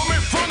 Get from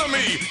in front of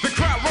me. The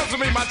crowd runs to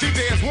me. My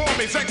DJ is warm.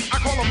 He's I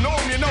call him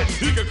Norm, you know.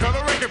 He can cut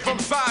a record from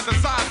side to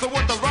side. So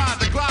with the ride,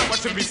 the glide, what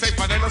should be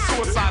safer than a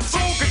suicide?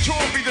 Soul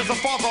control beat is the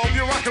father of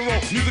your rock and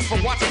roll. Music for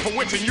watching, for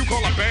witching. You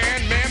call a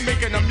band, man,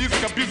 making the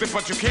music abusive,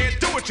 but you can't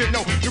do it, you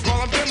know. You call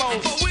them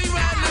demos. But we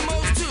ride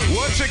limos too.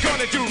 What you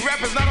gonna do?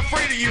 Rap is not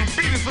afraid of you.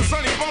 Beat is for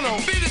Sonny Bono.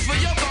 Beat is for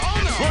Yoko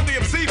Ono. Run the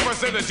MC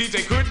first, and the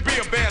DJ could be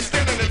a band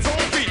standing its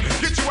own feet.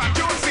 Get you out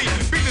your seat.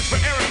 Beat is for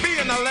Eric B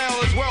and Allel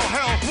as well.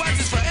 Hell, Watch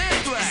is for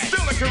Anthrax.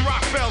 still it can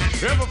rock bells.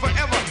 Ever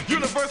forever,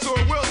 universal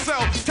it will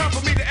sell. Time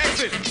for me to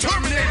exit.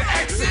 Terminator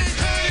exit.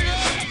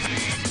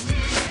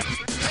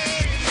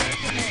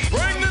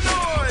 Bring the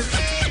noise.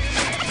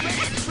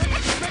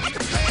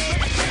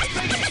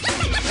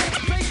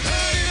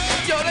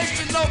 Yo, they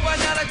should know by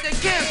now that they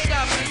can't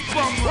stop this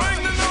bum run.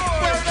 Bring the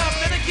noise. Word up,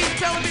 man, they keep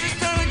telling me to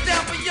turn it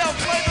down, but yo,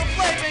 Flavor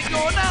Flav ain't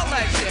going out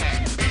like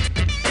that.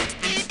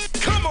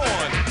 Come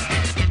on.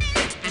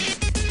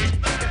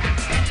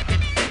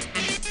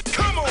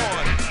 Come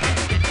on.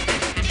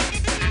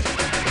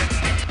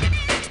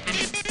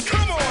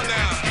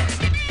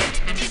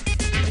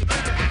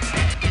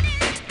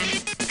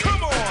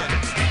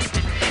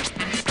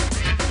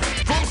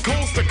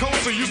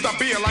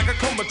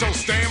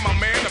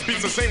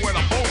 this ain't where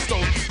the boast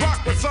goes.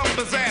 Rock with some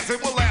pizzazz,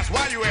 it will last.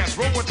 Why you ask?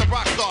 Roll with the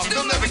rock stars,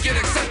 they'll never get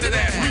accepted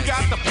as. We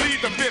got to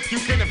plead the fifth, you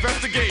can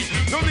investigate.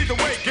 No need to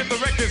wait, get the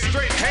record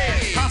straight.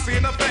 Hey, Posse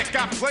in effect,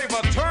 got flavor.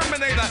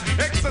 Terminator,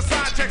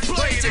 exercise checks,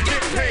 play to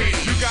get paid.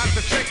 You got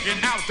to check it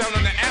out down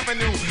on the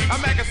avenue. A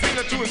magazine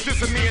or two is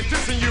dissing me and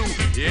dissing you.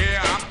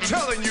 Yeah, I'm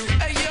telling you.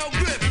 Hey, yo,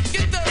 Grip,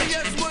 get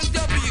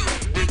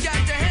 30S1W. We got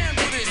to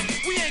handle this.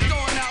 We ain't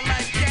going out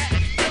like that.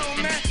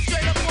 Yo, man,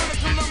 straight up on the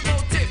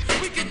Columbo tip.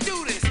 We can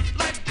do this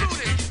like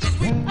Brutus.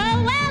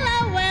 Oh,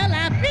 well,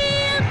 I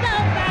feel so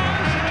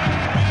fine.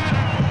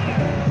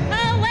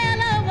 Oh,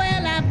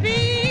 well, I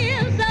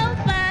feel so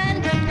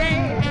fine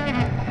today.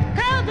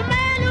 'Cause the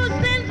man who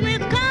sends me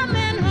is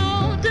coming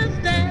home to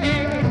stay.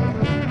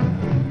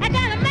 I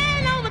got a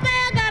man over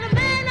there, got a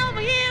man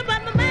over here,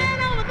 but the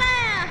man over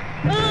there,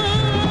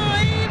 oh,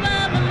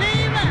 Eva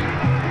believer,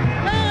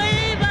 oh,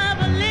 Eva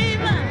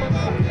believer,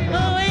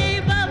 oh,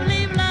 Eva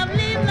believe, love,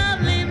 leave,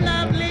 love, leave,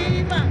 love,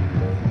 leave.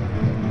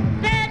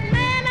 That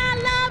man I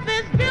love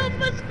is built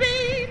for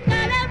speed,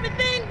 got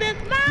everything this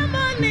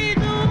mama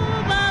needs, oh,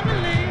 I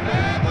believe,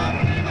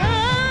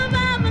 oh,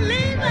 I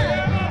believe,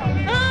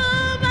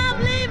 oh, I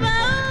believe, oh,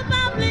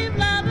 I believe,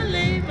 love,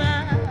 believe.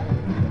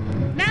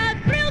 Now it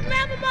thrills me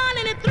every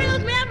morning, it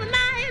thrills me every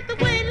night. The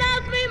way he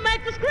loves me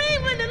makes me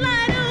scream with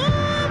delight. Oh,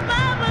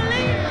 I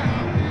believe,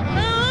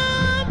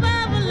 oh, I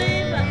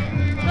believe,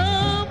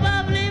 oh,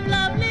 I believe,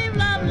 love, leave,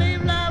 love,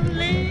 leave, love,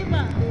 leave.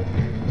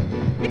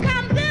 He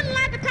comes in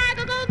like a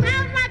tiger, goes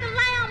out like a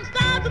lion,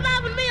 starts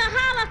loving me a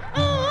holler.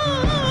 Oh,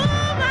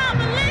 I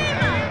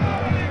believe,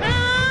 oh,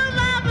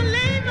 I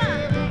believe,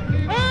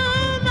 oh,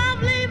 I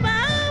believe, oh,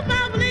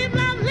 I believe,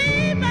 love,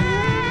 leave.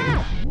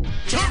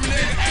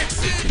 Terminator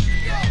exit.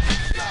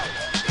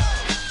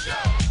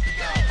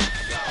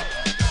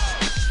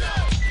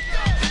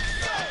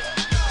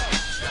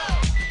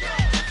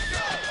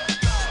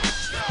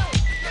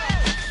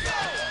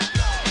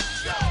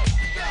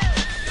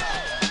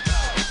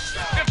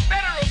 The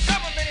federal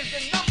government is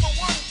the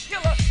 #1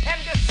 killer and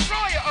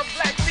destroyer of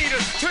black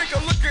leaders. Take a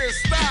look at his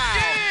style.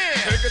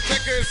 Yeah. Take a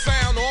check of his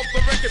sound. Off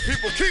the record,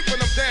 people keeping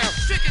them down.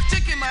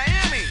 Chicken,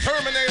 Miami.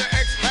 Terminator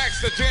X packs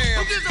the jam.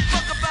 Who gives a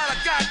fuck about a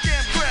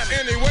goddamn Grammy?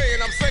 Anyway,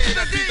 and I'm saying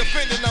that he's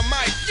defending the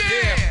mic.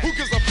 Yeah. Who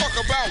gives a fuck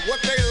about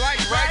what they like,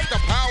 right? The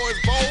power is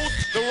bold,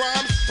 the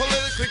rhymes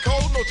politically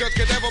cold. No judge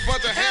can ever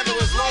budge a handle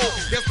his load.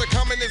 Yes, the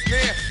coming is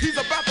near. He's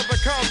about to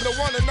become the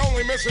one and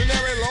only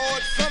missionary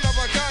lord. Son of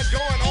a gun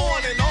going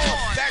on and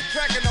on. That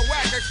track in the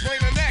whack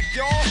explaining that,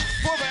 y'all.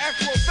 For the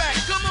actual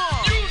fact. Come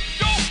on. You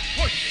don't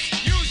push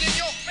it. Using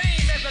your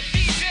fame as a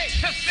DJ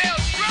to sell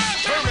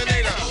drugs.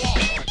 Terminator.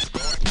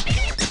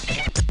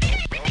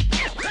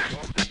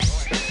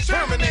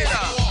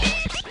 Terminator.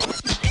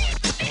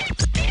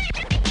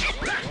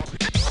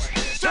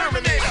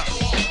 Terminator.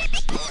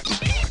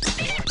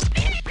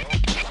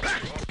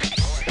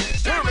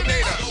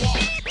 Terminator.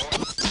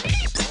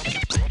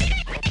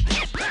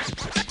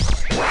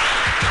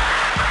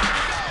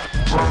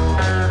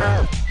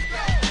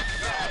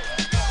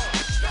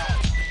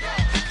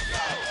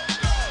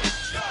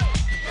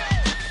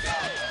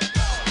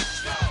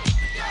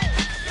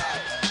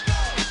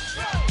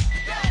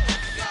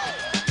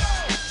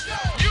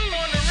 You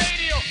on the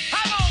radio?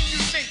 How long you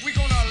think we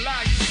gonna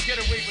allow you to get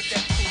away with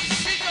that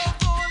foolishness? He goes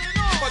on and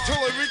on.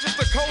 Until it reaches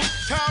the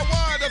coast,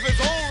 Taiwan of his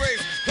own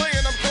race,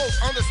 playing them close.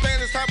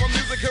 Understand this type of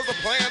music kills the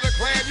plan, the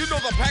clan. You know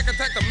the pack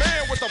attack the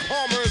man with the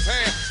palm in his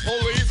hand.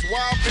 Police,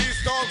 wild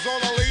beast, dogs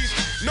on a leash.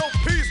 No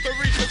peace to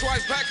reach his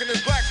wife's back in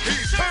his black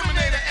piece.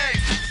 Terminator X,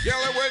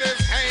 yelling with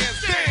his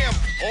hands. Damn,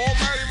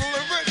 almighty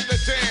ruler ready to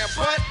jam.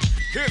 But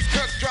his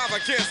cuts drive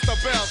against the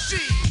belt.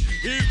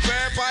 He's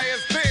bad by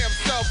his damn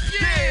self.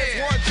 Yeah, it's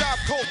one job,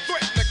 cold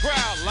threaten the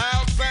crowd.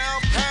 Loud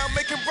sound, pound,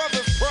 making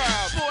brothers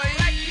proud. Boy,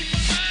 Black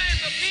people's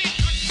minds are being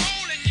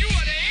controlled, and you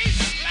are the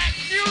ace of black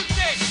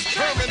music.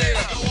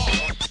 Terminator.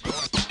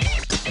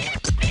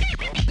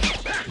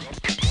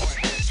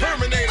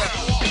 Terminator.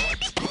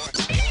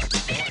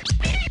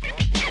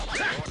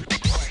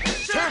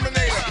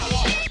 Terminator.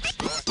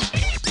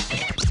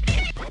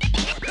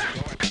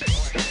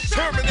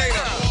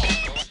 Terminator.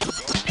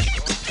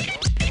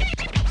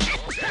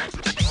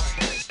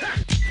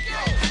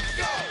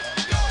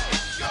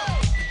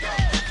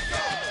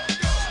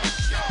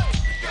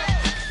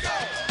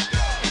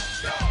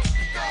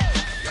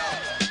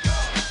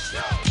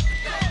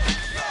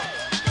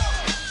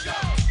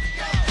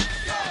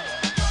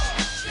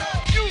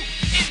 You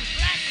in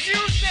black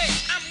music,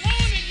 I'm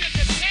warning you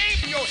today,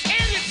 your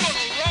head is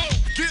gonna roll.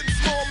 Getting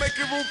small,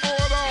 making room for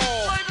it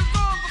all. play the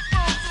song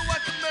before so I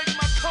can make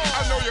my call.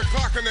 I know you're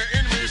clocking the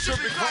enemy, you should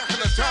be clocking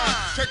the time.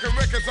 Checking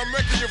records, I'm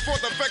wrecking you for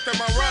the effect of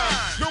my rhyme.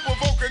 No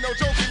provoking, no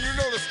joking, you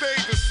know the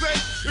stage is set.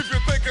 If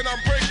you're thinking I'm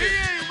He breaking,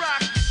 ain't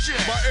rock shit.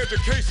 my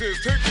education is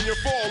taking you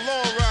for a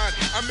long ride.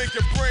 I make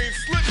your brain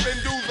slip and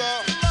do the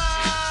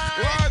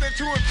ride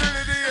into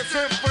infinity and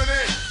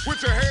symphony.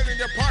 With your hand in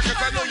your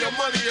pockets, I know your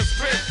money is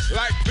spent.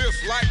 Like this,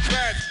 like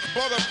that,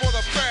 butter for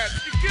the fat.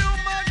 You kill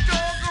my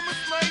dog, I'ma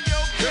slay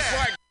your cat. It's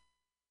like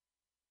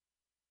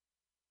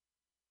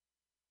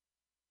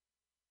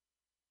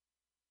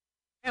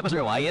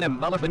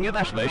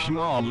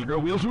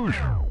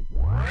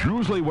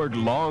Usually work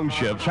long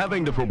shifts,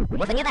 having to...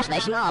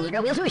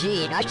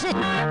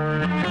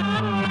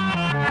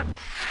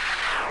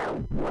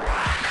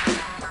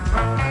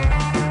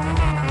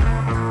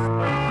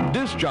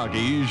 Disc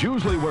jockeys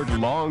usually work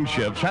long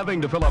shifts,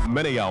 having to fill up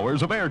many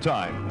hours of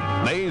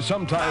airtime. They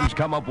sometimes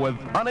come up with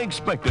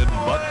unexpected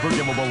but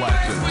forgivable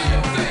lapses.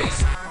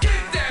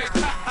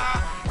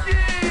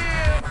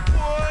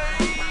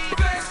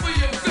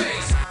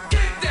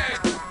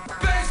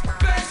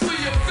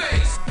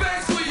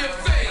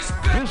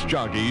 Disc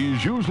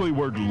jockeys usually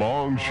work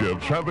long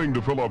shifts, having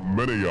to fill up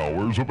many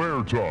hours of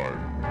airtime.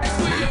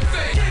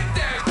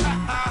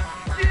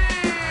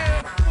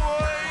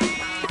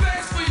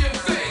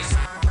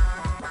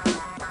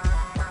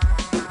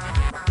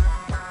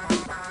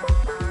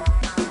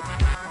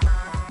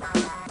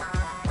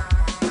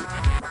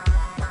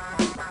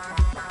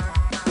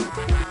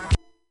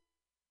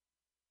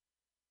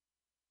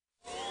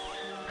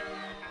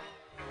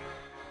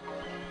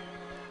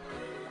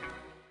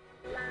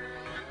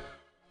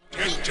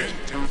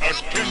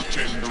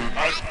 Attention,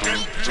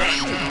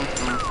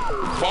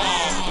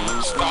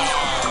 bomb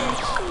stars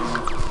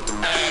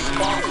and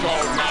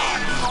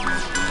bunko-knots.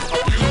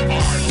 You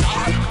are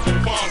not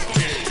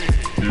funky.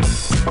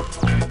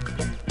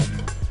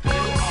 You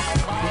are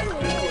about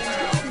to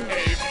have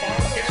a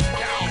funk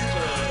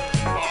encounter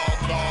of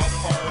the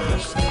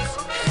first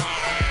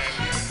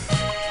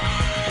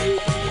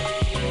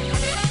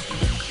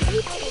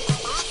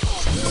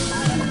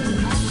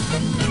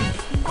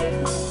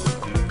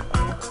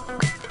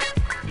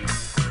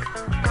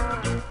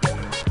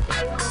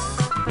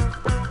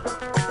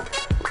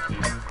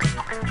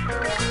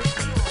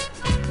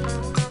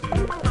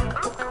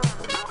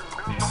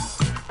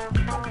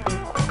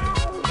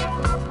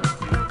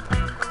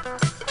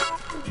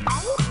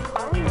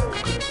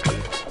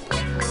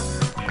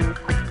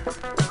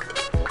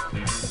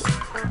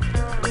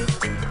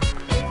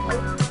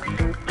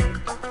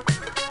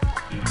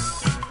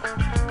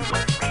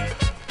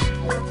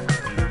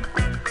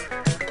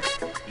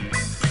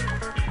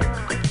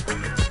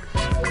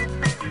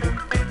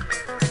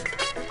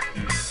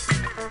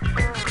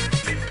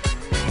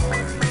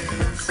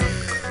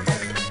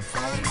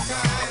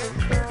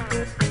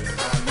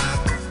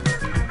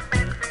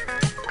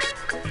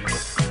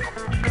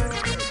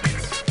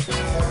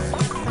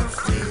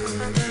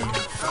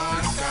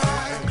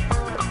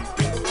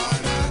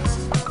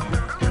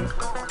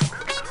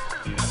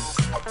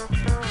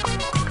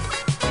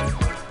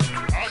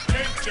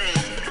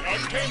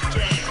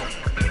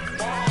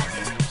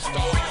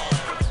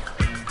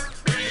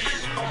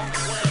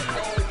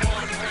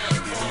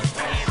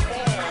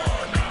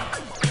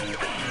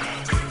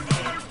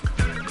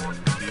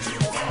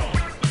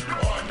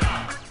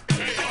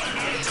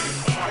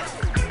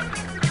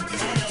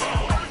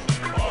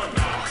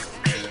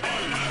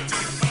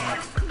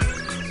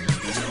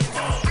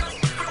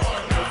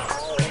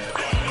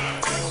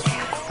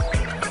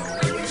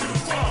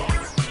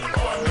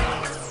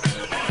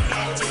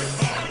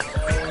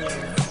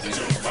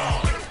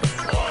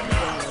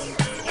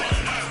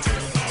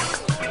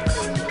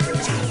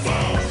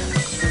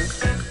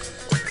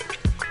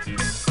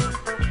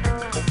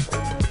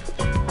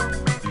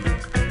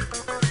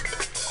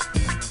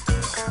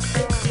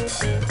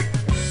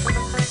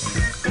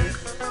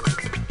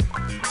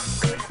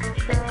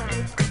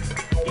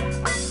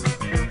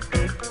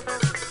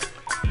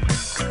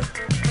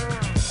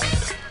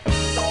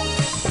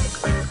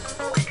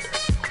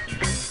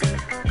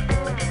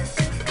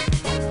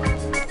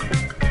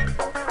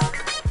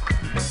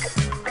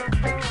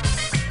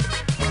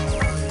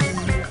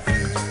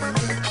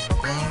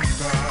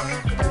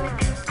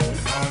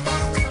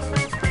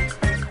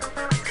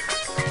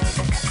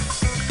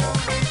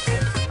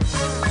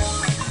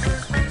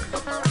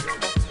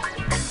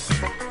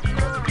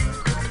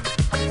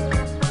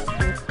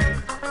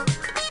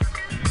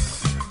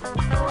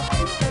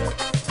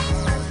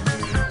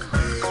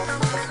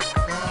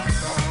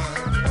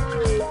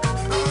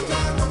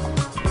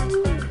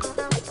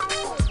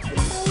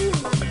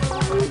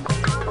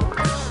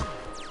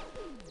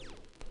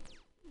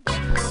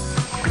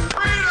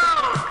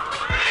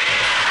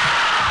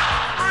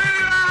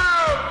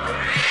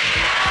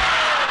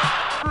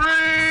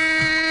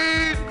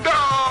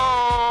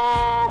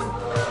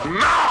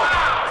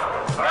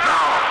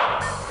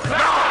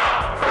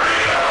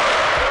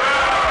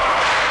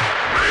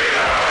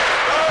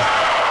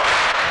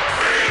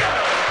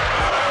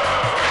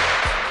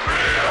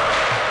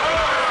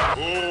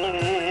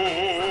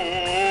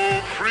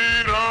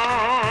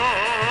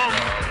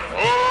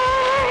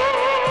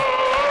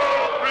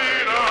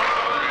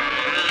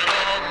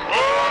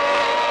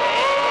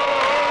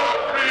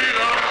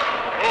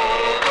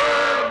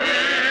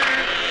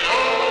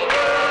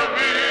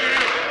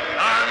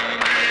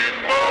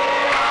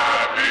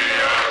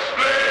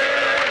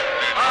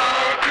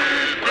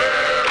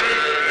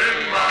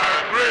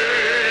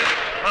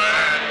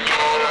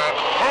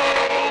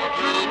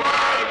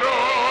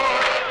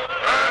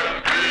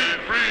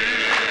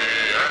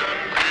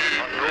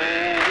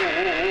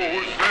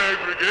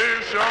No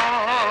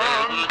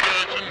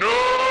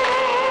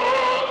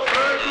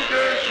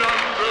segregation.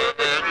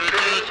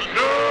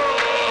 No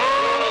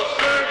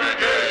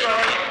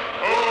segregation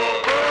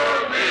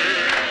over me.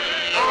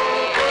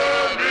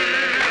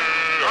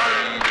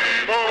 And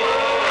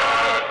before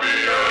I be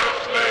a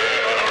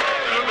slave,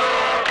 and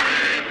I'll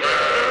be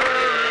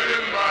buried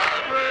in my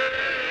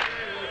grave.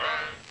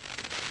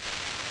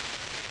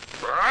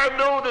 I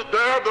know that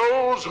there are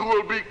those who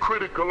will be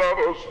critical of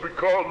us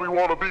because we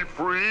want to be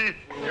free.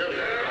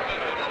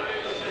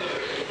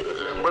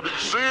 But it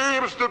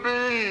seems to be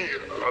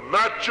a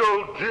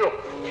natural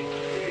gift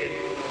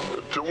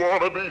to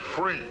want to be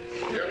free.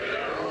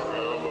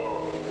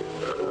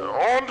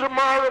 On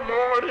tomorrow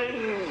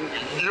morning,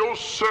 your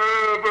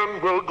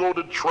servant will go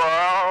to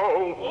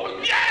trial.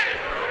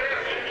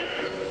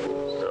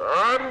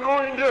 I'm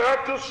going to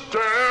have to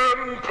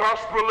stand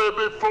possibly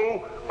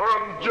before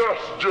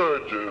unjust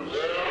judges.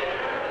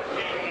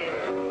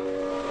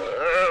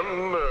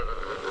 And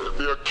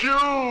the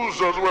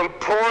accusers will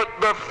point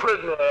their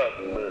finger at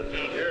me.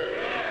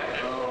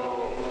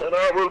 And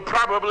I will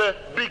probably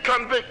be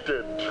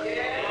convicted.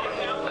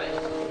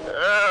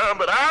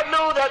 But I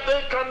know that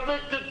they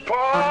convicted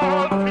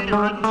Paul, Peter,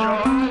 and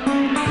John.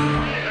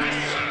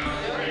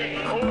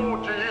 Oh,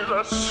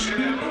 Jesus.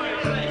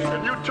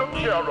 And you took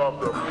care of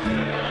them.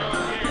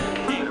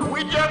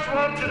 We just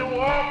want you to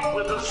walk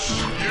with us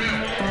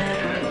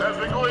as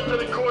we go into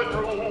the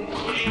courtroom.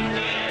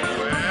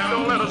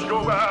 Don't let us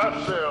go by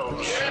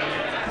ourselves.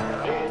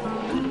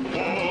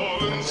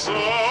 Fall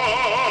inside.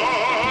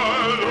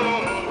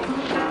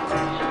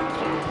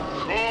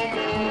 Come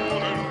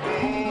on and go.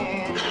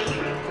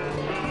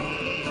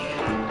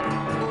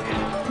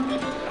 You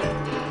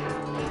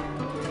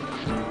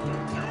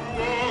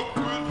walk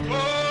with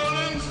fall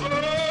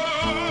inside.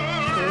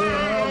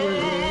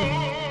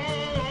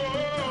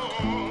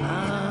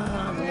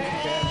 I'm in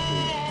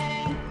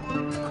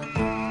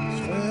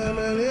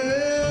swimming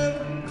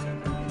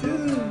into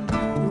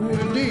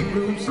the deep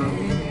blue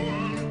sea.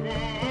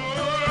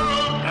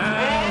 I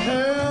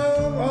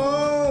have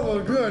all the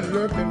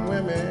good-looking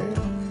women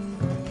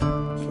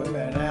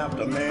swimming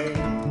after me,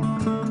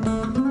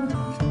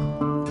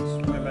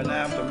 swimming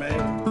after me,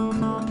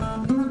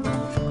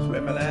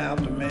 swimming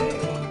after me.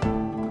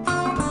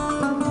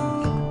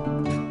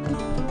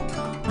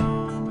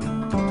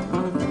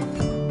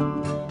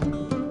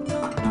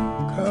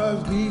 'Cause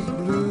these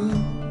blues,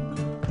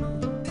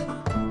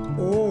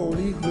 oh,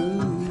 these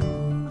blues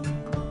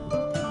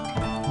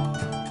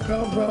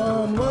come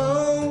from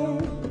long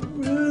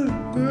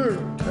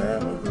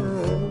time ago.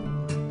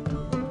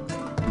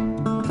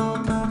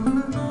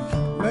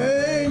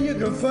 Man, you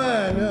can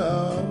find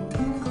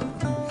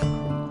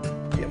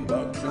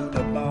Timbuktu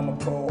the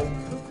Bamako,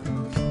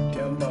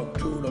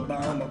 Timbuktu the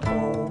Bamako,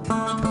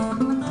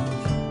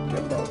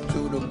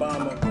 Timbuktu the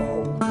Bamako.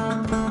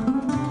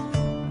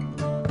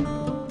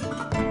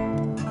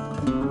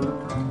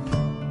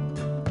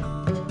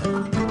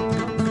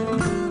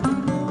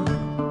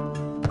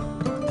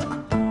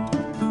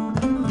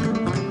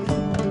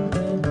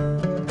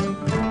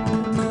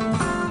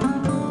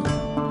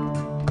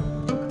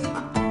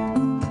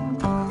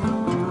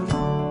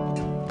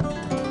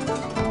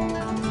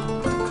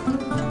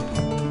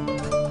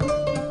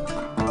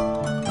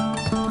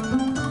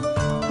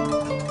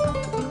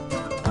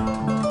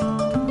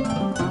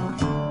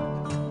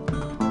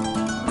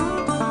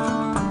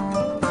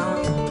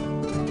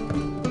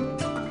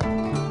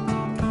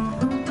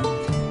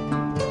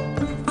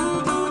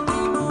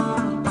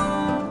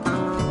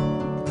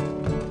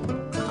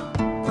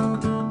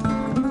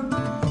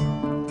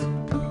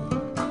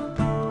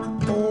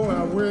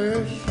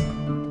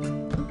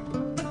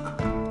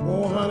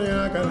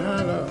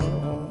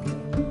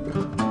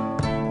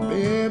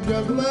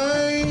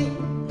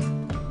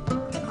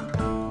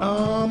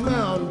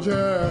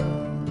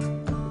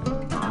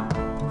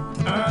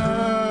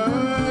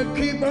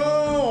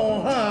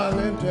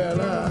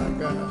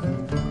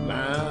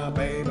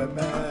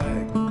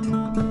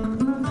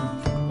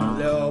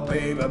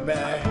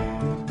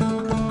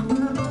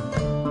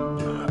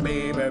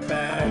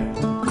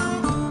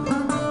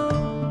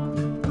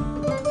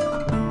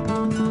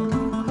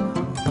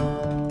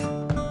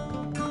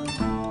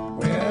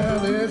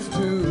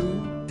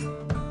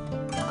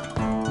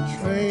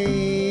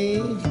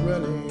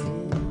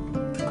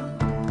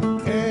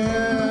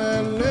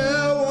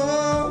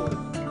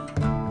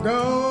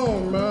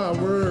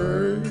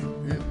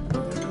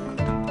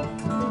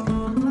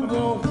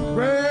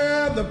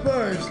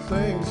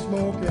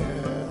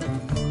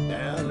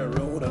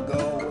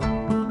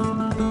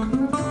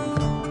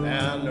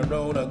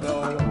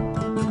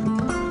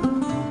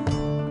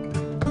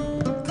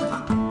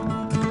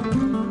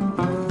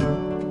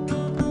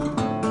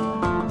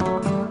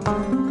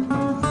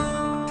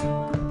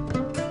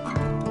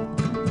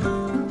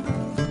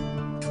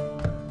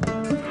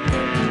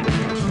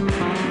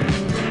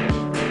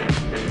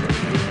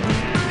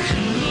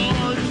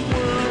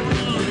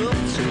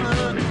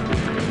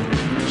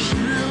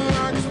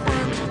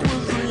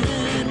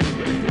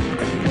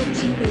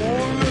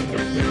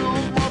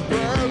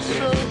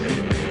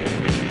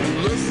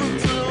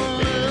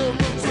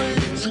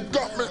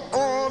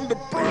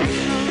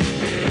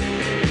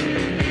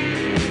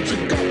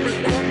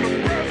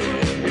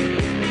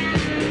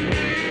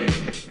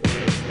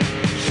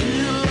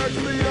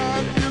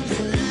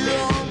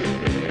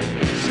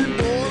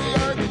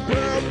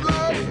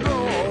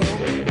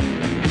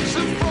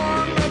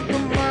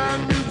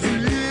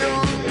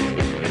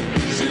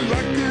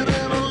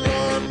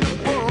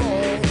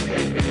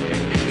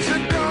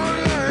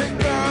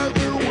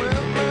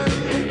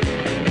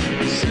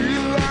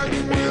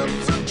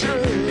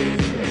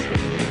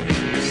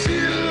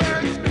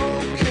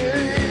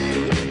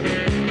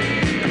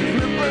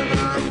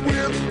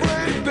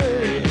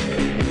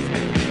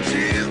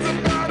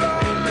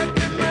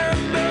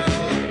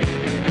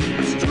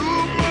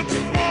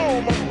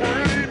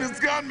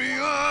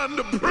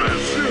 under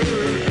pressure.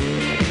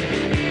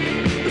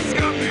 It's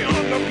got me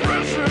under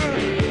pressure.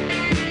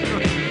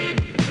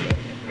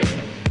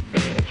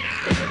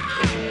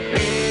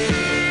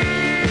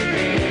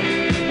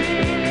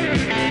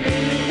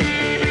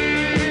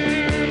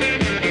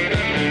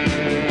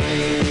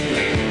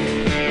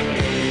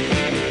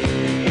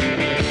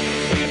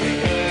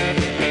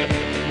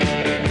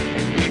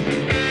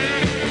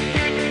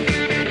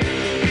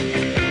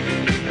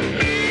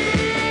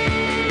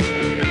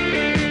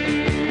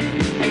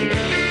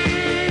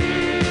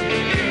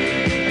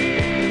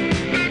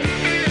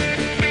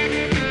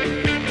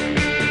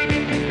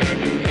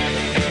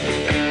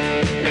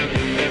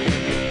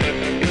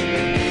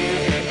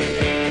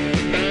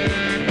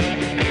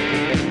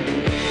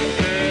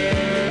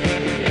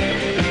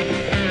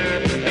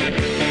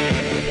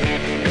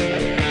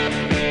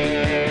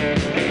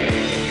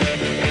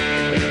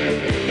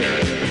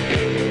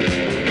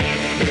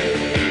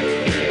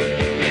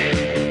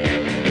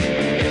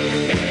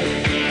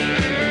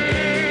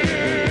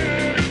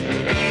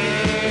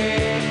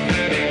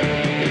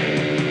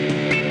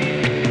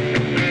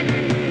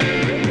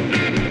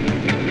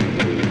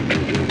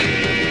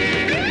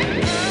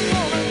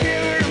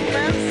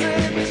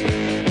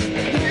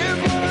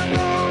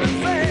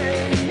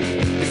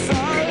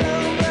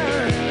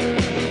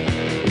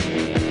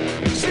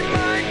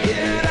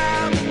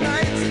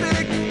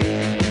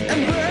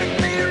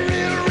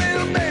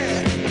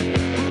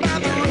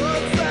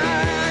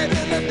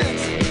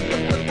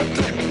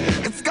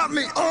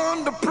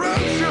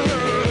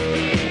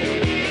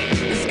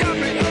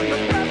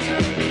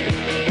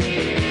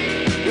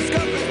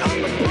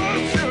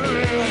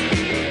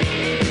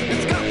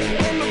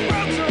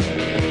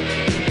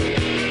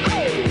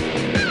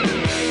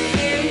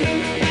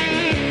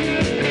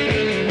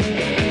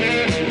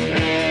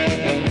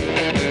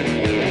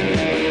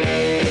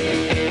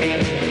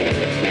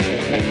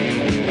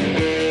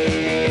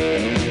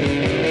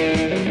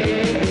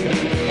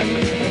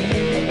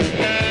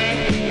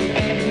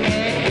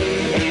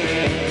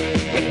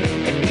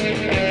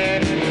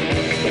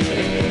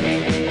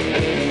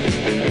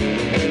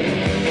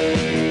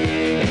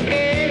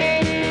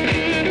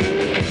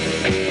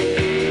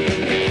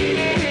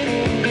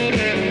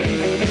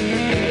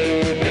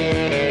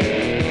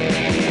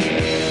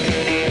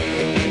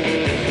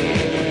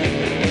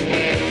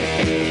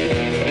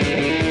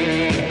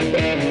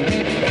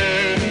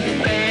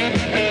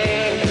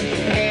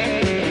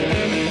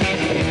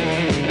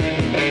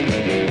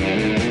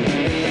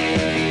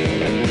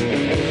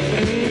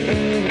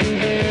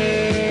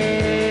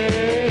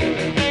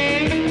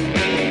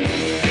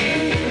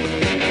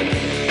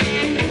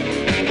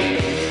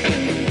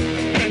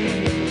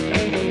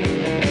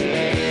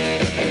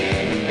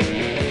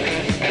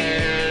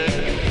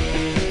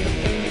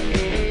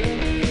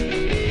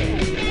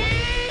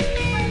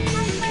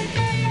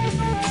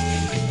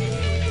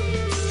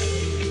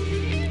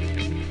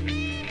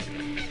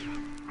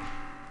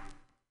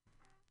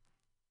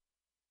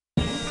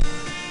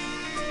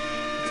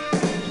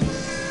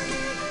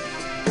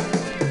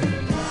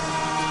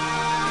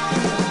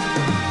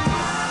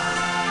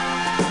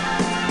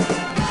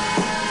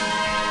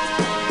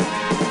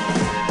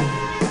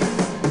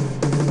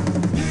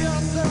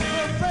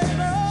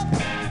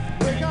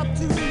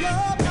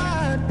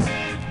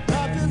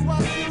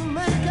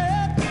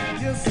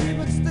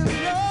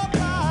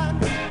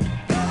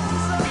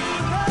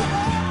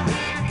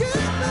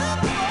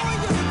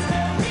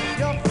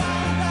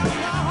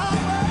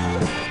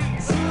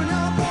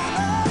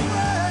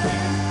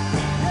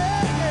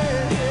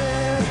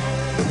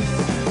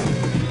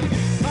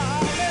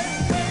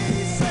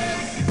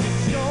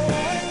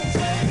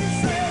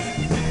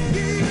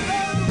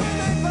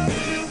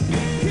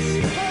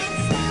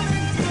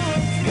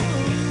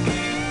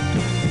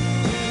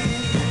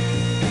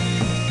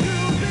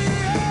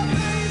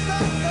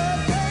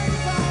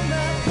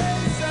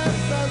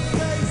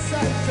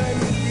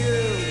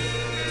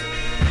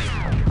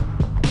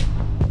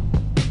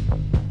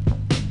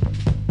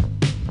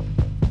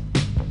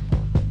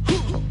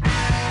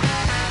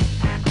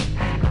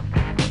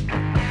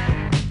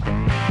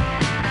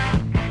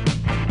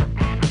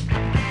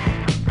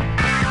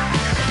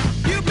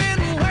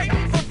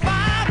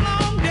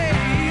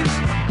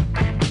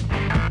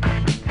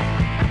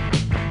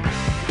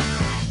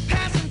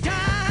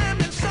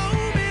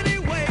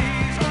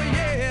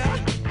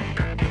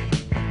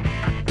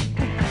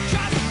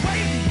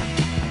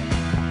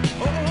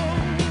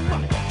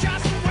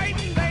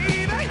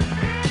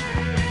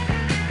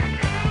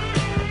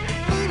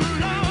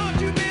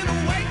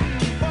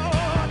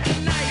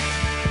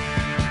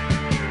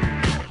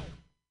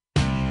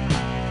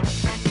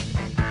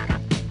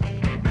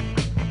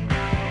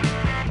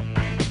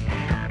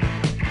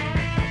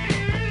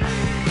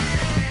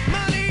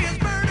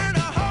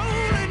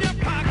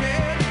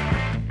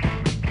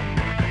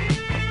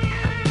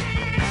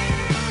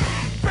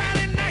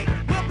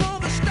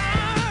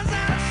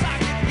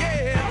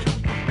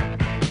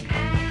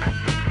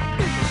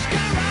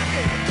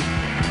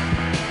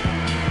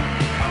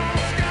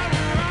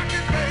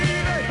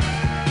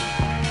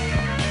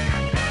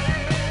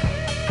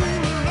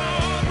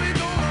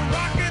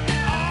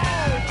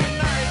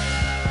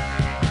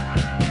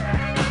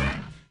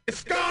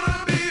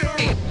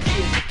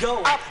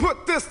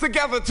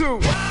 together to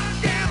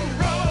rock and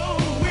roll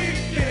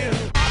weekend.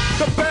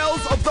 The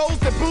bells of those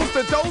that boost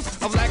the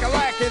dose of lack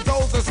and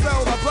those that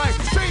sell the black.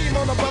 Shame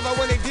on the brother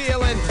when they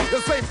dealing. The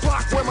same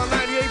block where my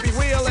 98 be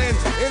wheeling.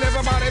 And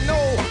everybody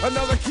know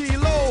another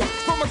kilo.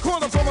 From a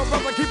corner from a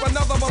brother, keep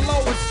another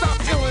below. And stop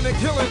illing and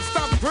killing,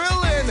 stop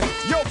grilling.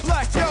 Yo,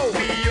 black, yo. 4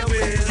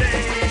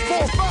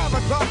 or 5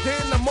 o'clock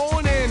in the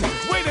morning.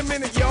 Wait a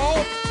minute, y'all.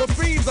 The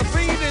fiends are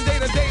fiending day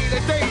to day to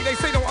day. They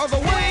say no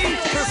other way.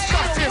 This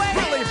stuff is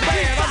really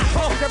bad. I'm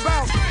talking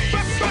about.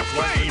 What's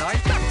the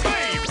night?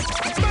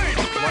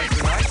 What's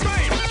the night?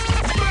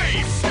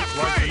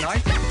 What's the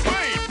night?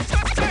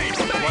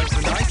 What's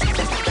the night?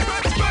 What's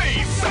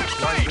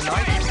the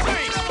night?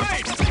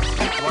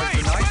 What's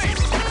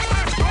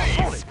the night?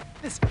 Hold it.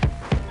 Listen.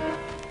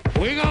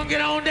 We're gonna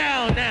get on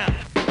down now.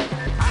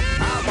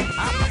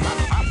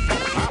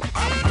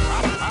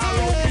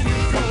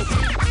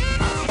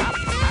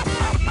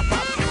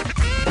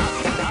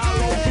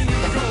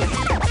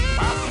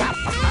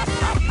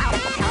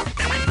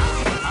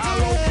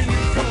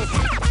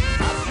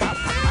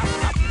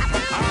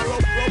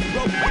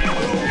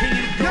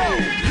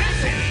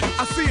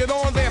 I see it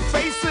on their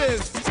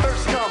faces.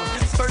 First come,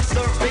 first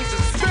serve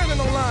bases. Standing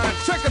on line,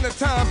 checking the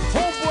time.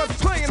 Homeboys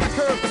playing the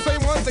curve, the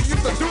same ones they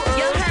used to do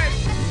earlier.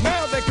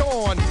 Now they're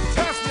gone,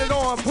 passing it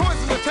on.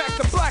 Poison attack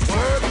the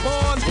blackbird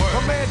born.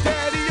 My man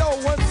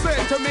Daddy-O once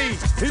said to me,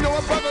 he know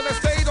a brother that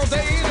stayed all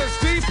day in his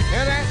Jeep,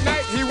 and at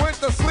night he went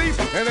to sleep,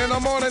 and in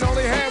the morning all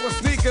he had was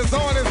sneakers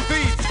on his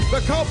feet.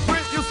 The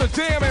culprit used to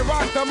jam and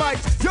rock the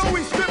mic. Yo,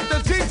 he stripped the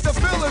Jeep to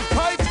fill his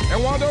pipe and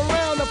wander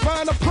around to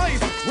find a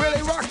place where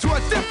they rock to a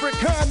different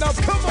kind of.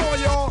 Come on,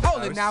 y'all.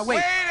 Hold it now,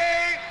 wait.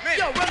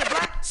 Yo, run it,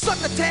 black.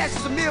 Sucker tash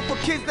is a meal for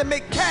kids that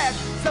make cash,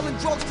 selling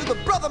drugs to the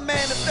brother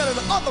man instead of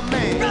the other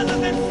man.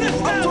 Brothers and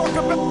sisters. I'm talking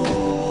about.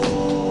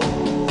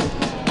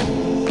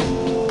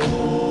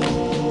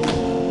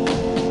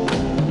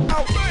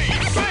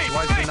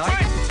 What's the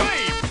night?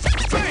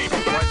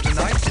 What's the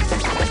night? What's the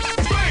night?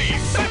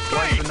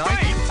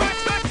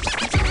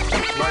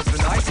 What's the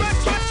night?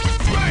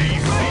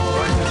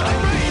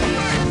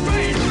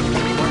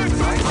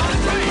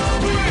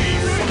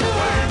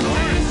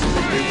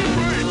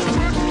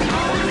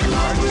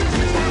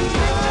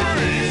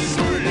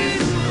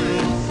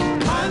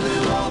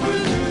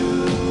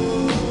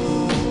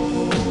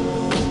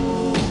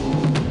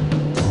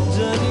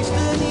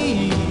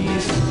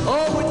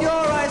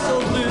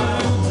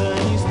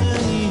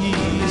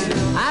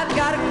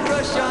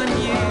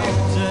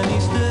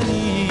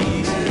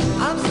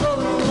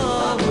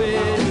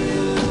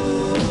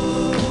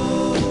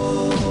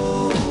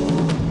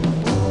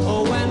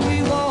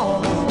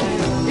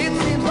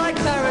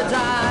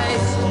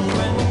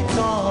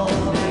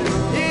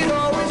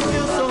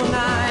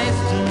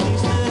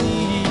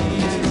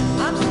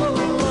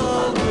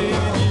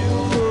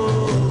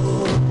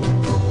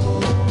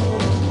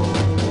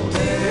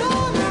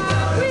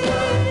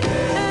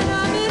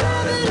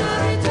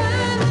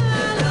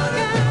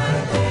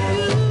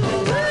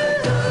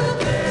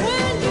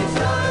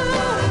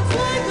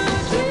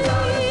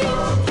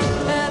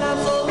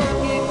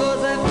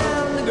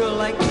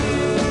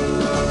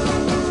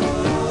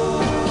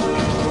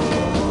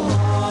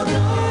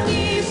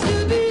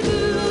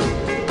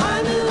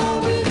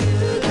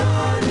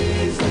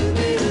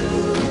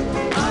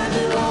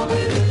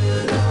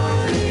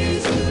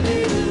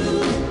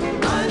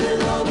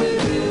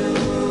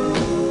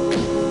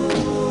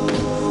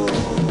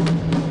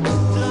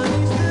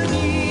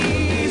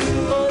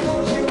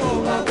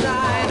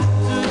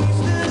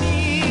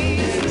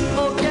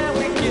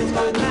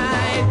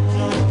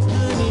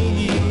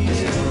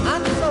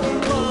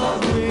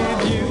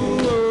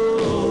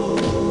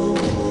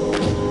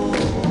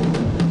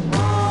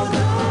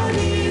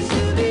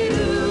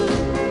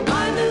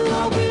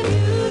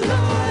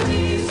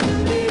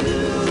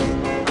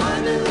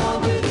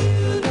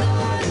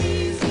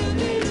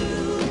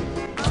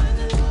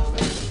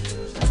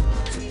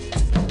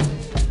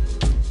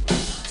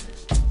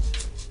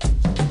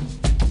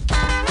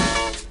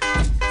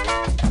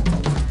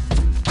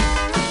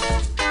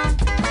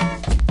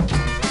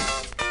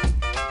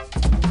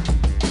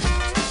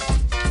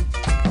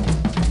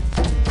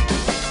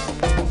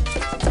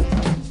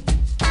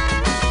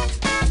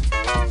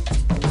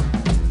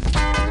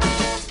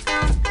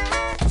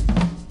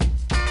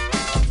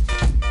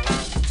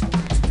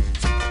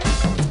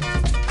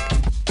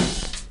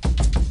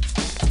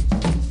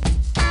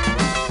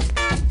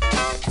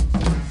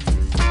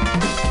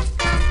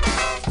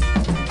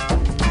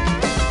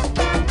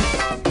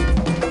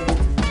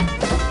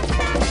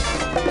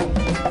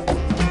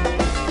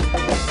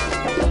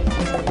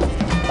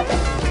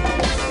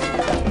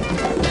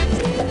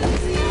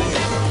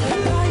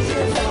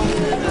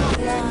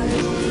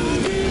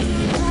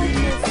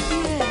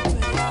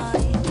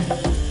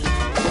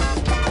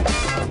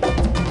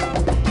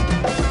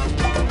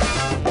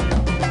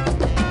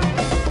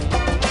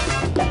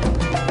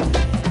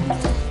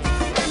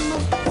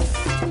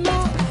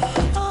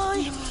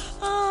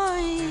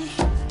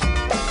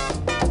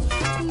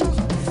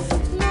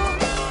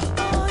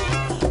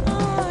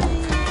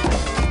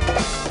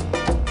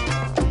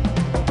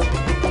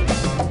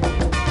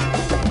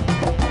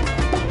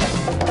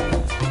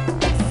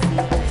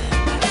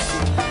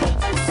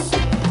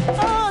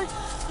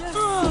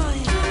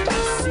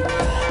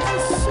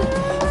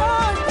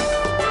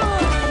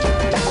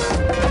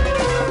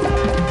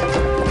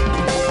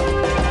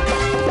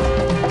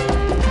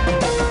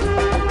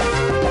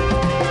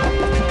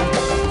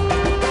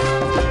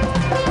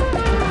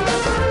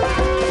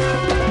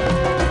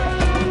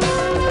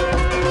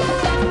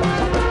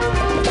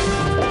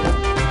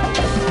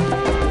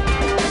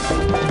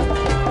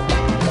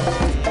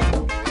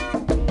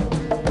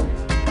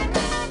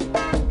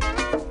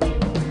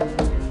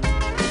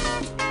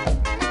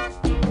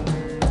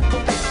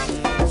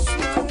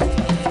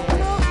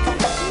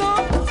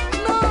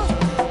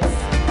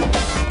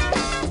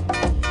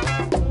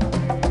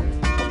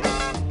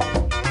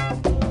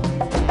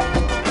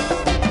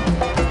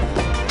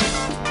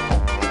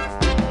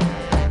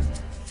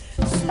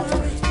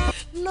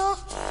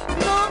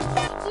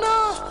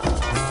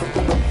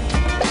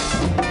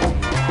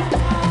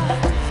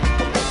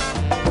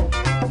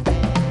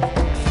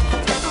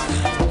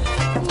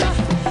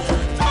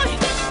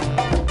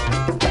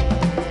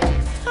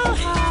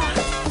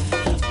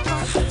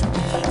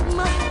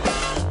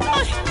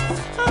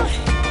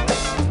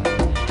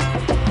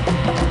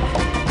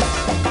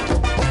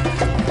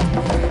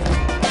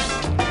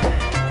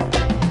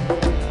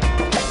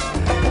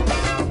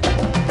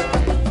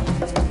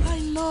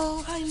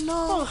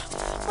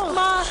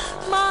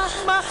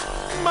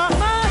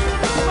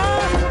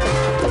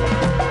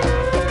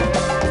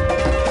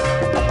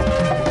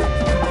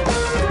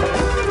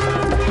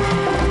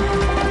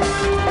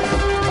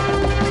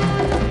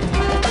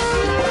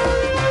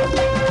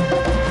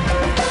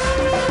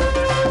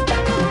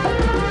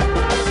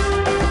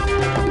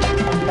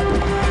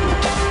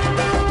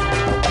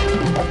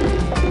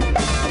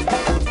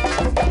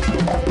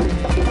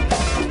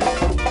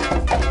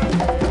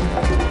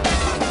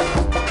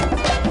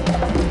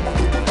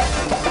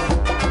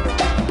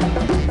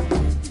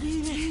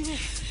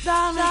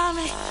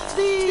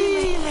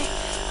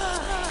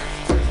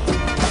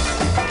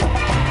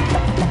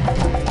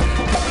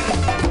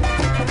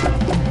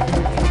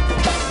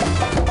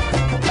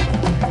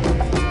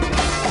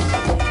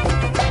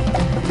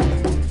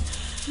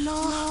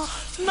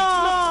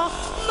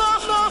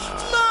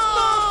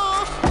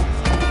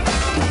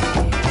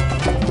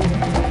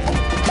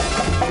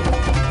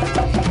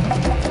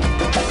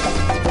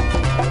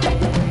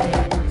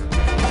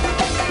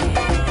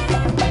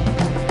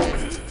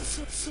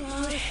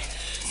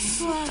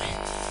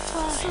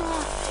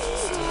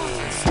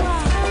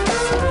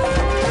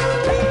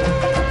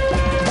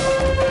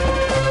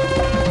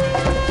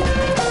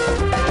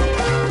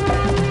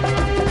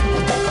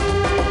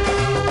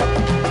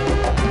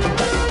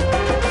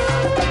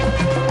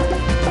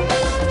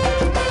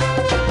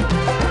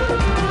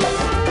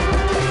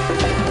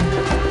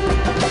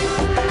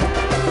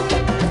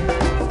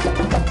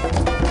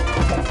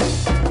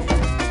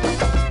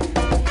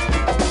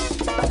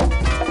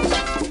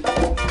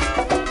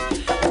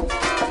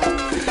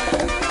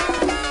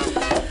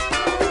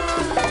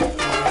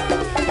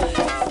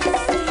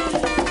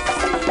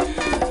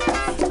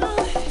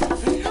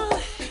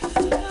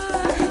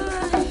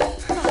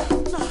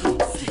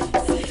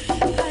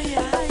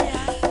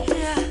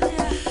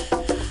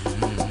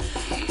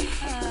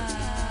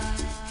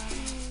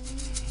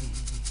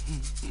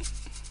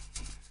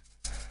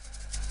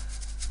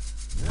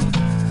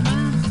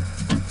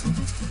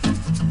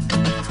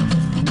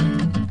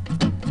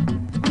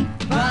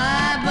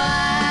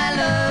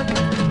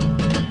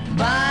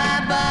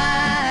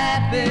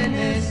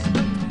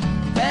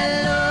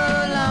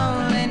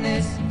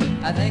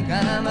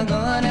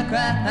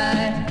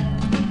 goodbye.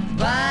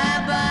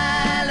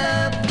 Bye-bye,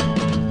 love.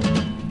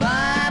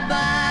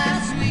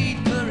 Bye-bye, sweet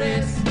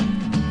caress.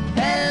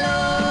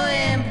 Hello,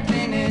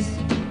 emptiness.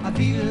 I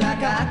feel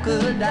like I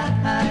could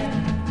die.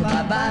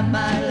 Bye-bye,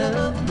 my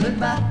love,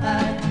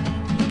 goodbye.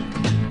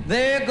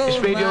 There goes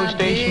This radio my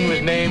station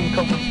was named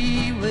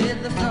baby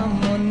with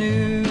someone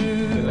new.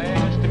 The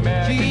last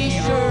American She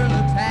hero sure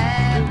looks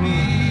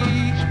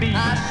happy. speaks I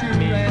sure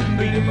me am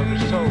freedom of the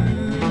soul.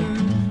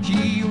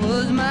 She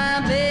was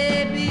my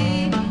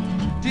baby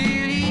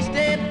till he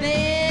stepped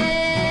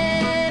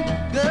in.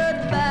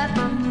 Goodbye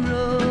to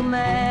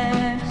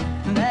romance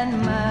that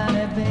might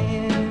have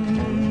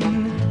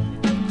been.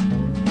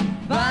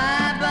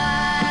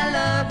 Bye-bye,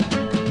 love.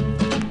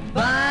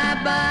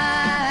 Bye-bye,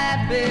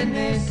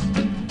 happiness.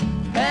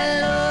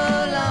 Hello,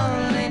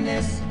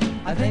 loneliness.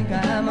 I think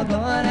I'm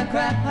gonna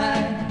cry.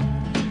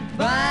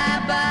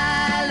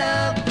 Bye-bye,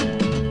 love.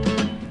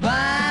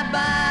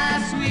 Bye-bye,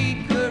 sweet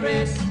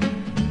caress.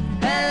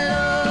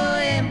 Hello,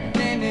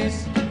 emptiness.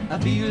 I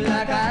feel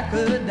like I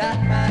could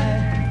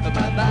die.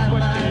 Bye-bye,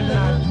 my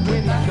love.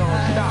 When he's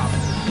gonna stop,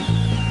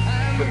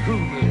 but who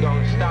is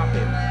gonna stop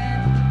him?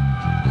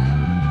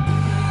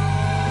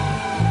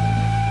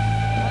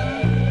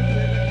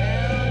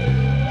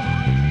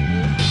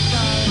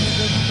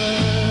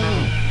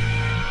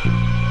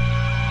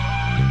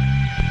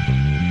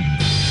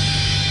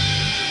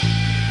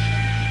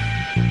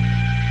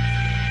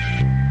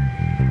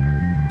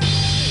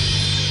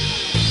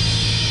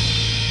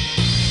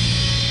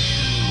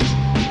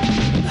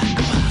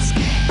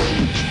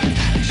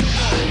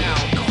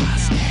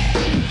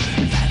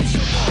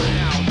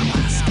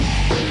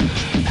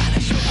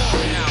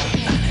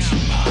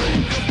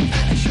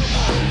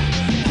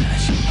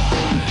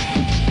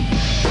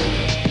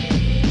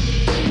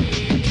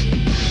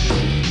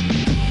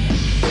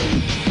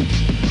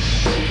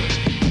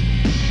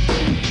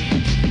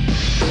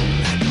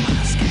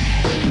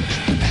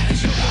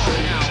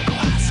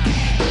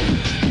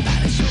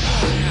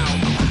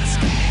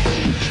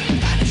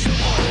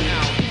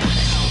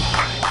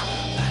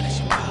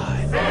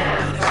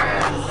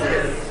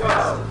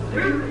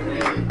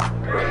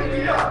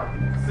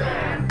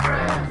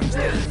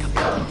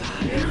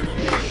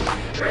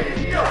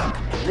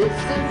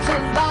 Listen to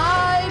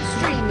live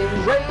streaming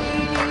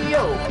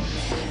radio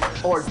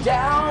or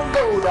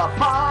download a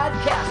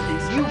podcast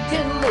and you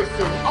can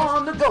listen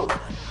on the go.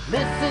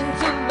 Listen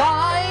to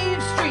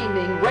live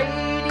streaming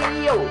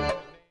radio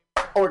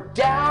or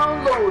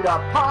download a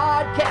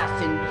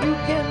podcast and you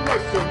can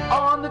listen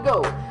on the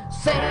go.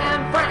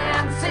 San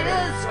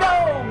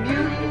Francisco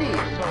Mutiny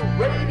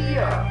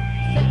Radio.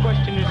 The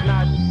question is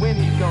not when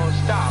he's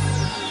gonna stop,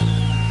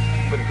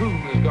 but who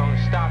is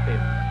gonna stop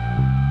him.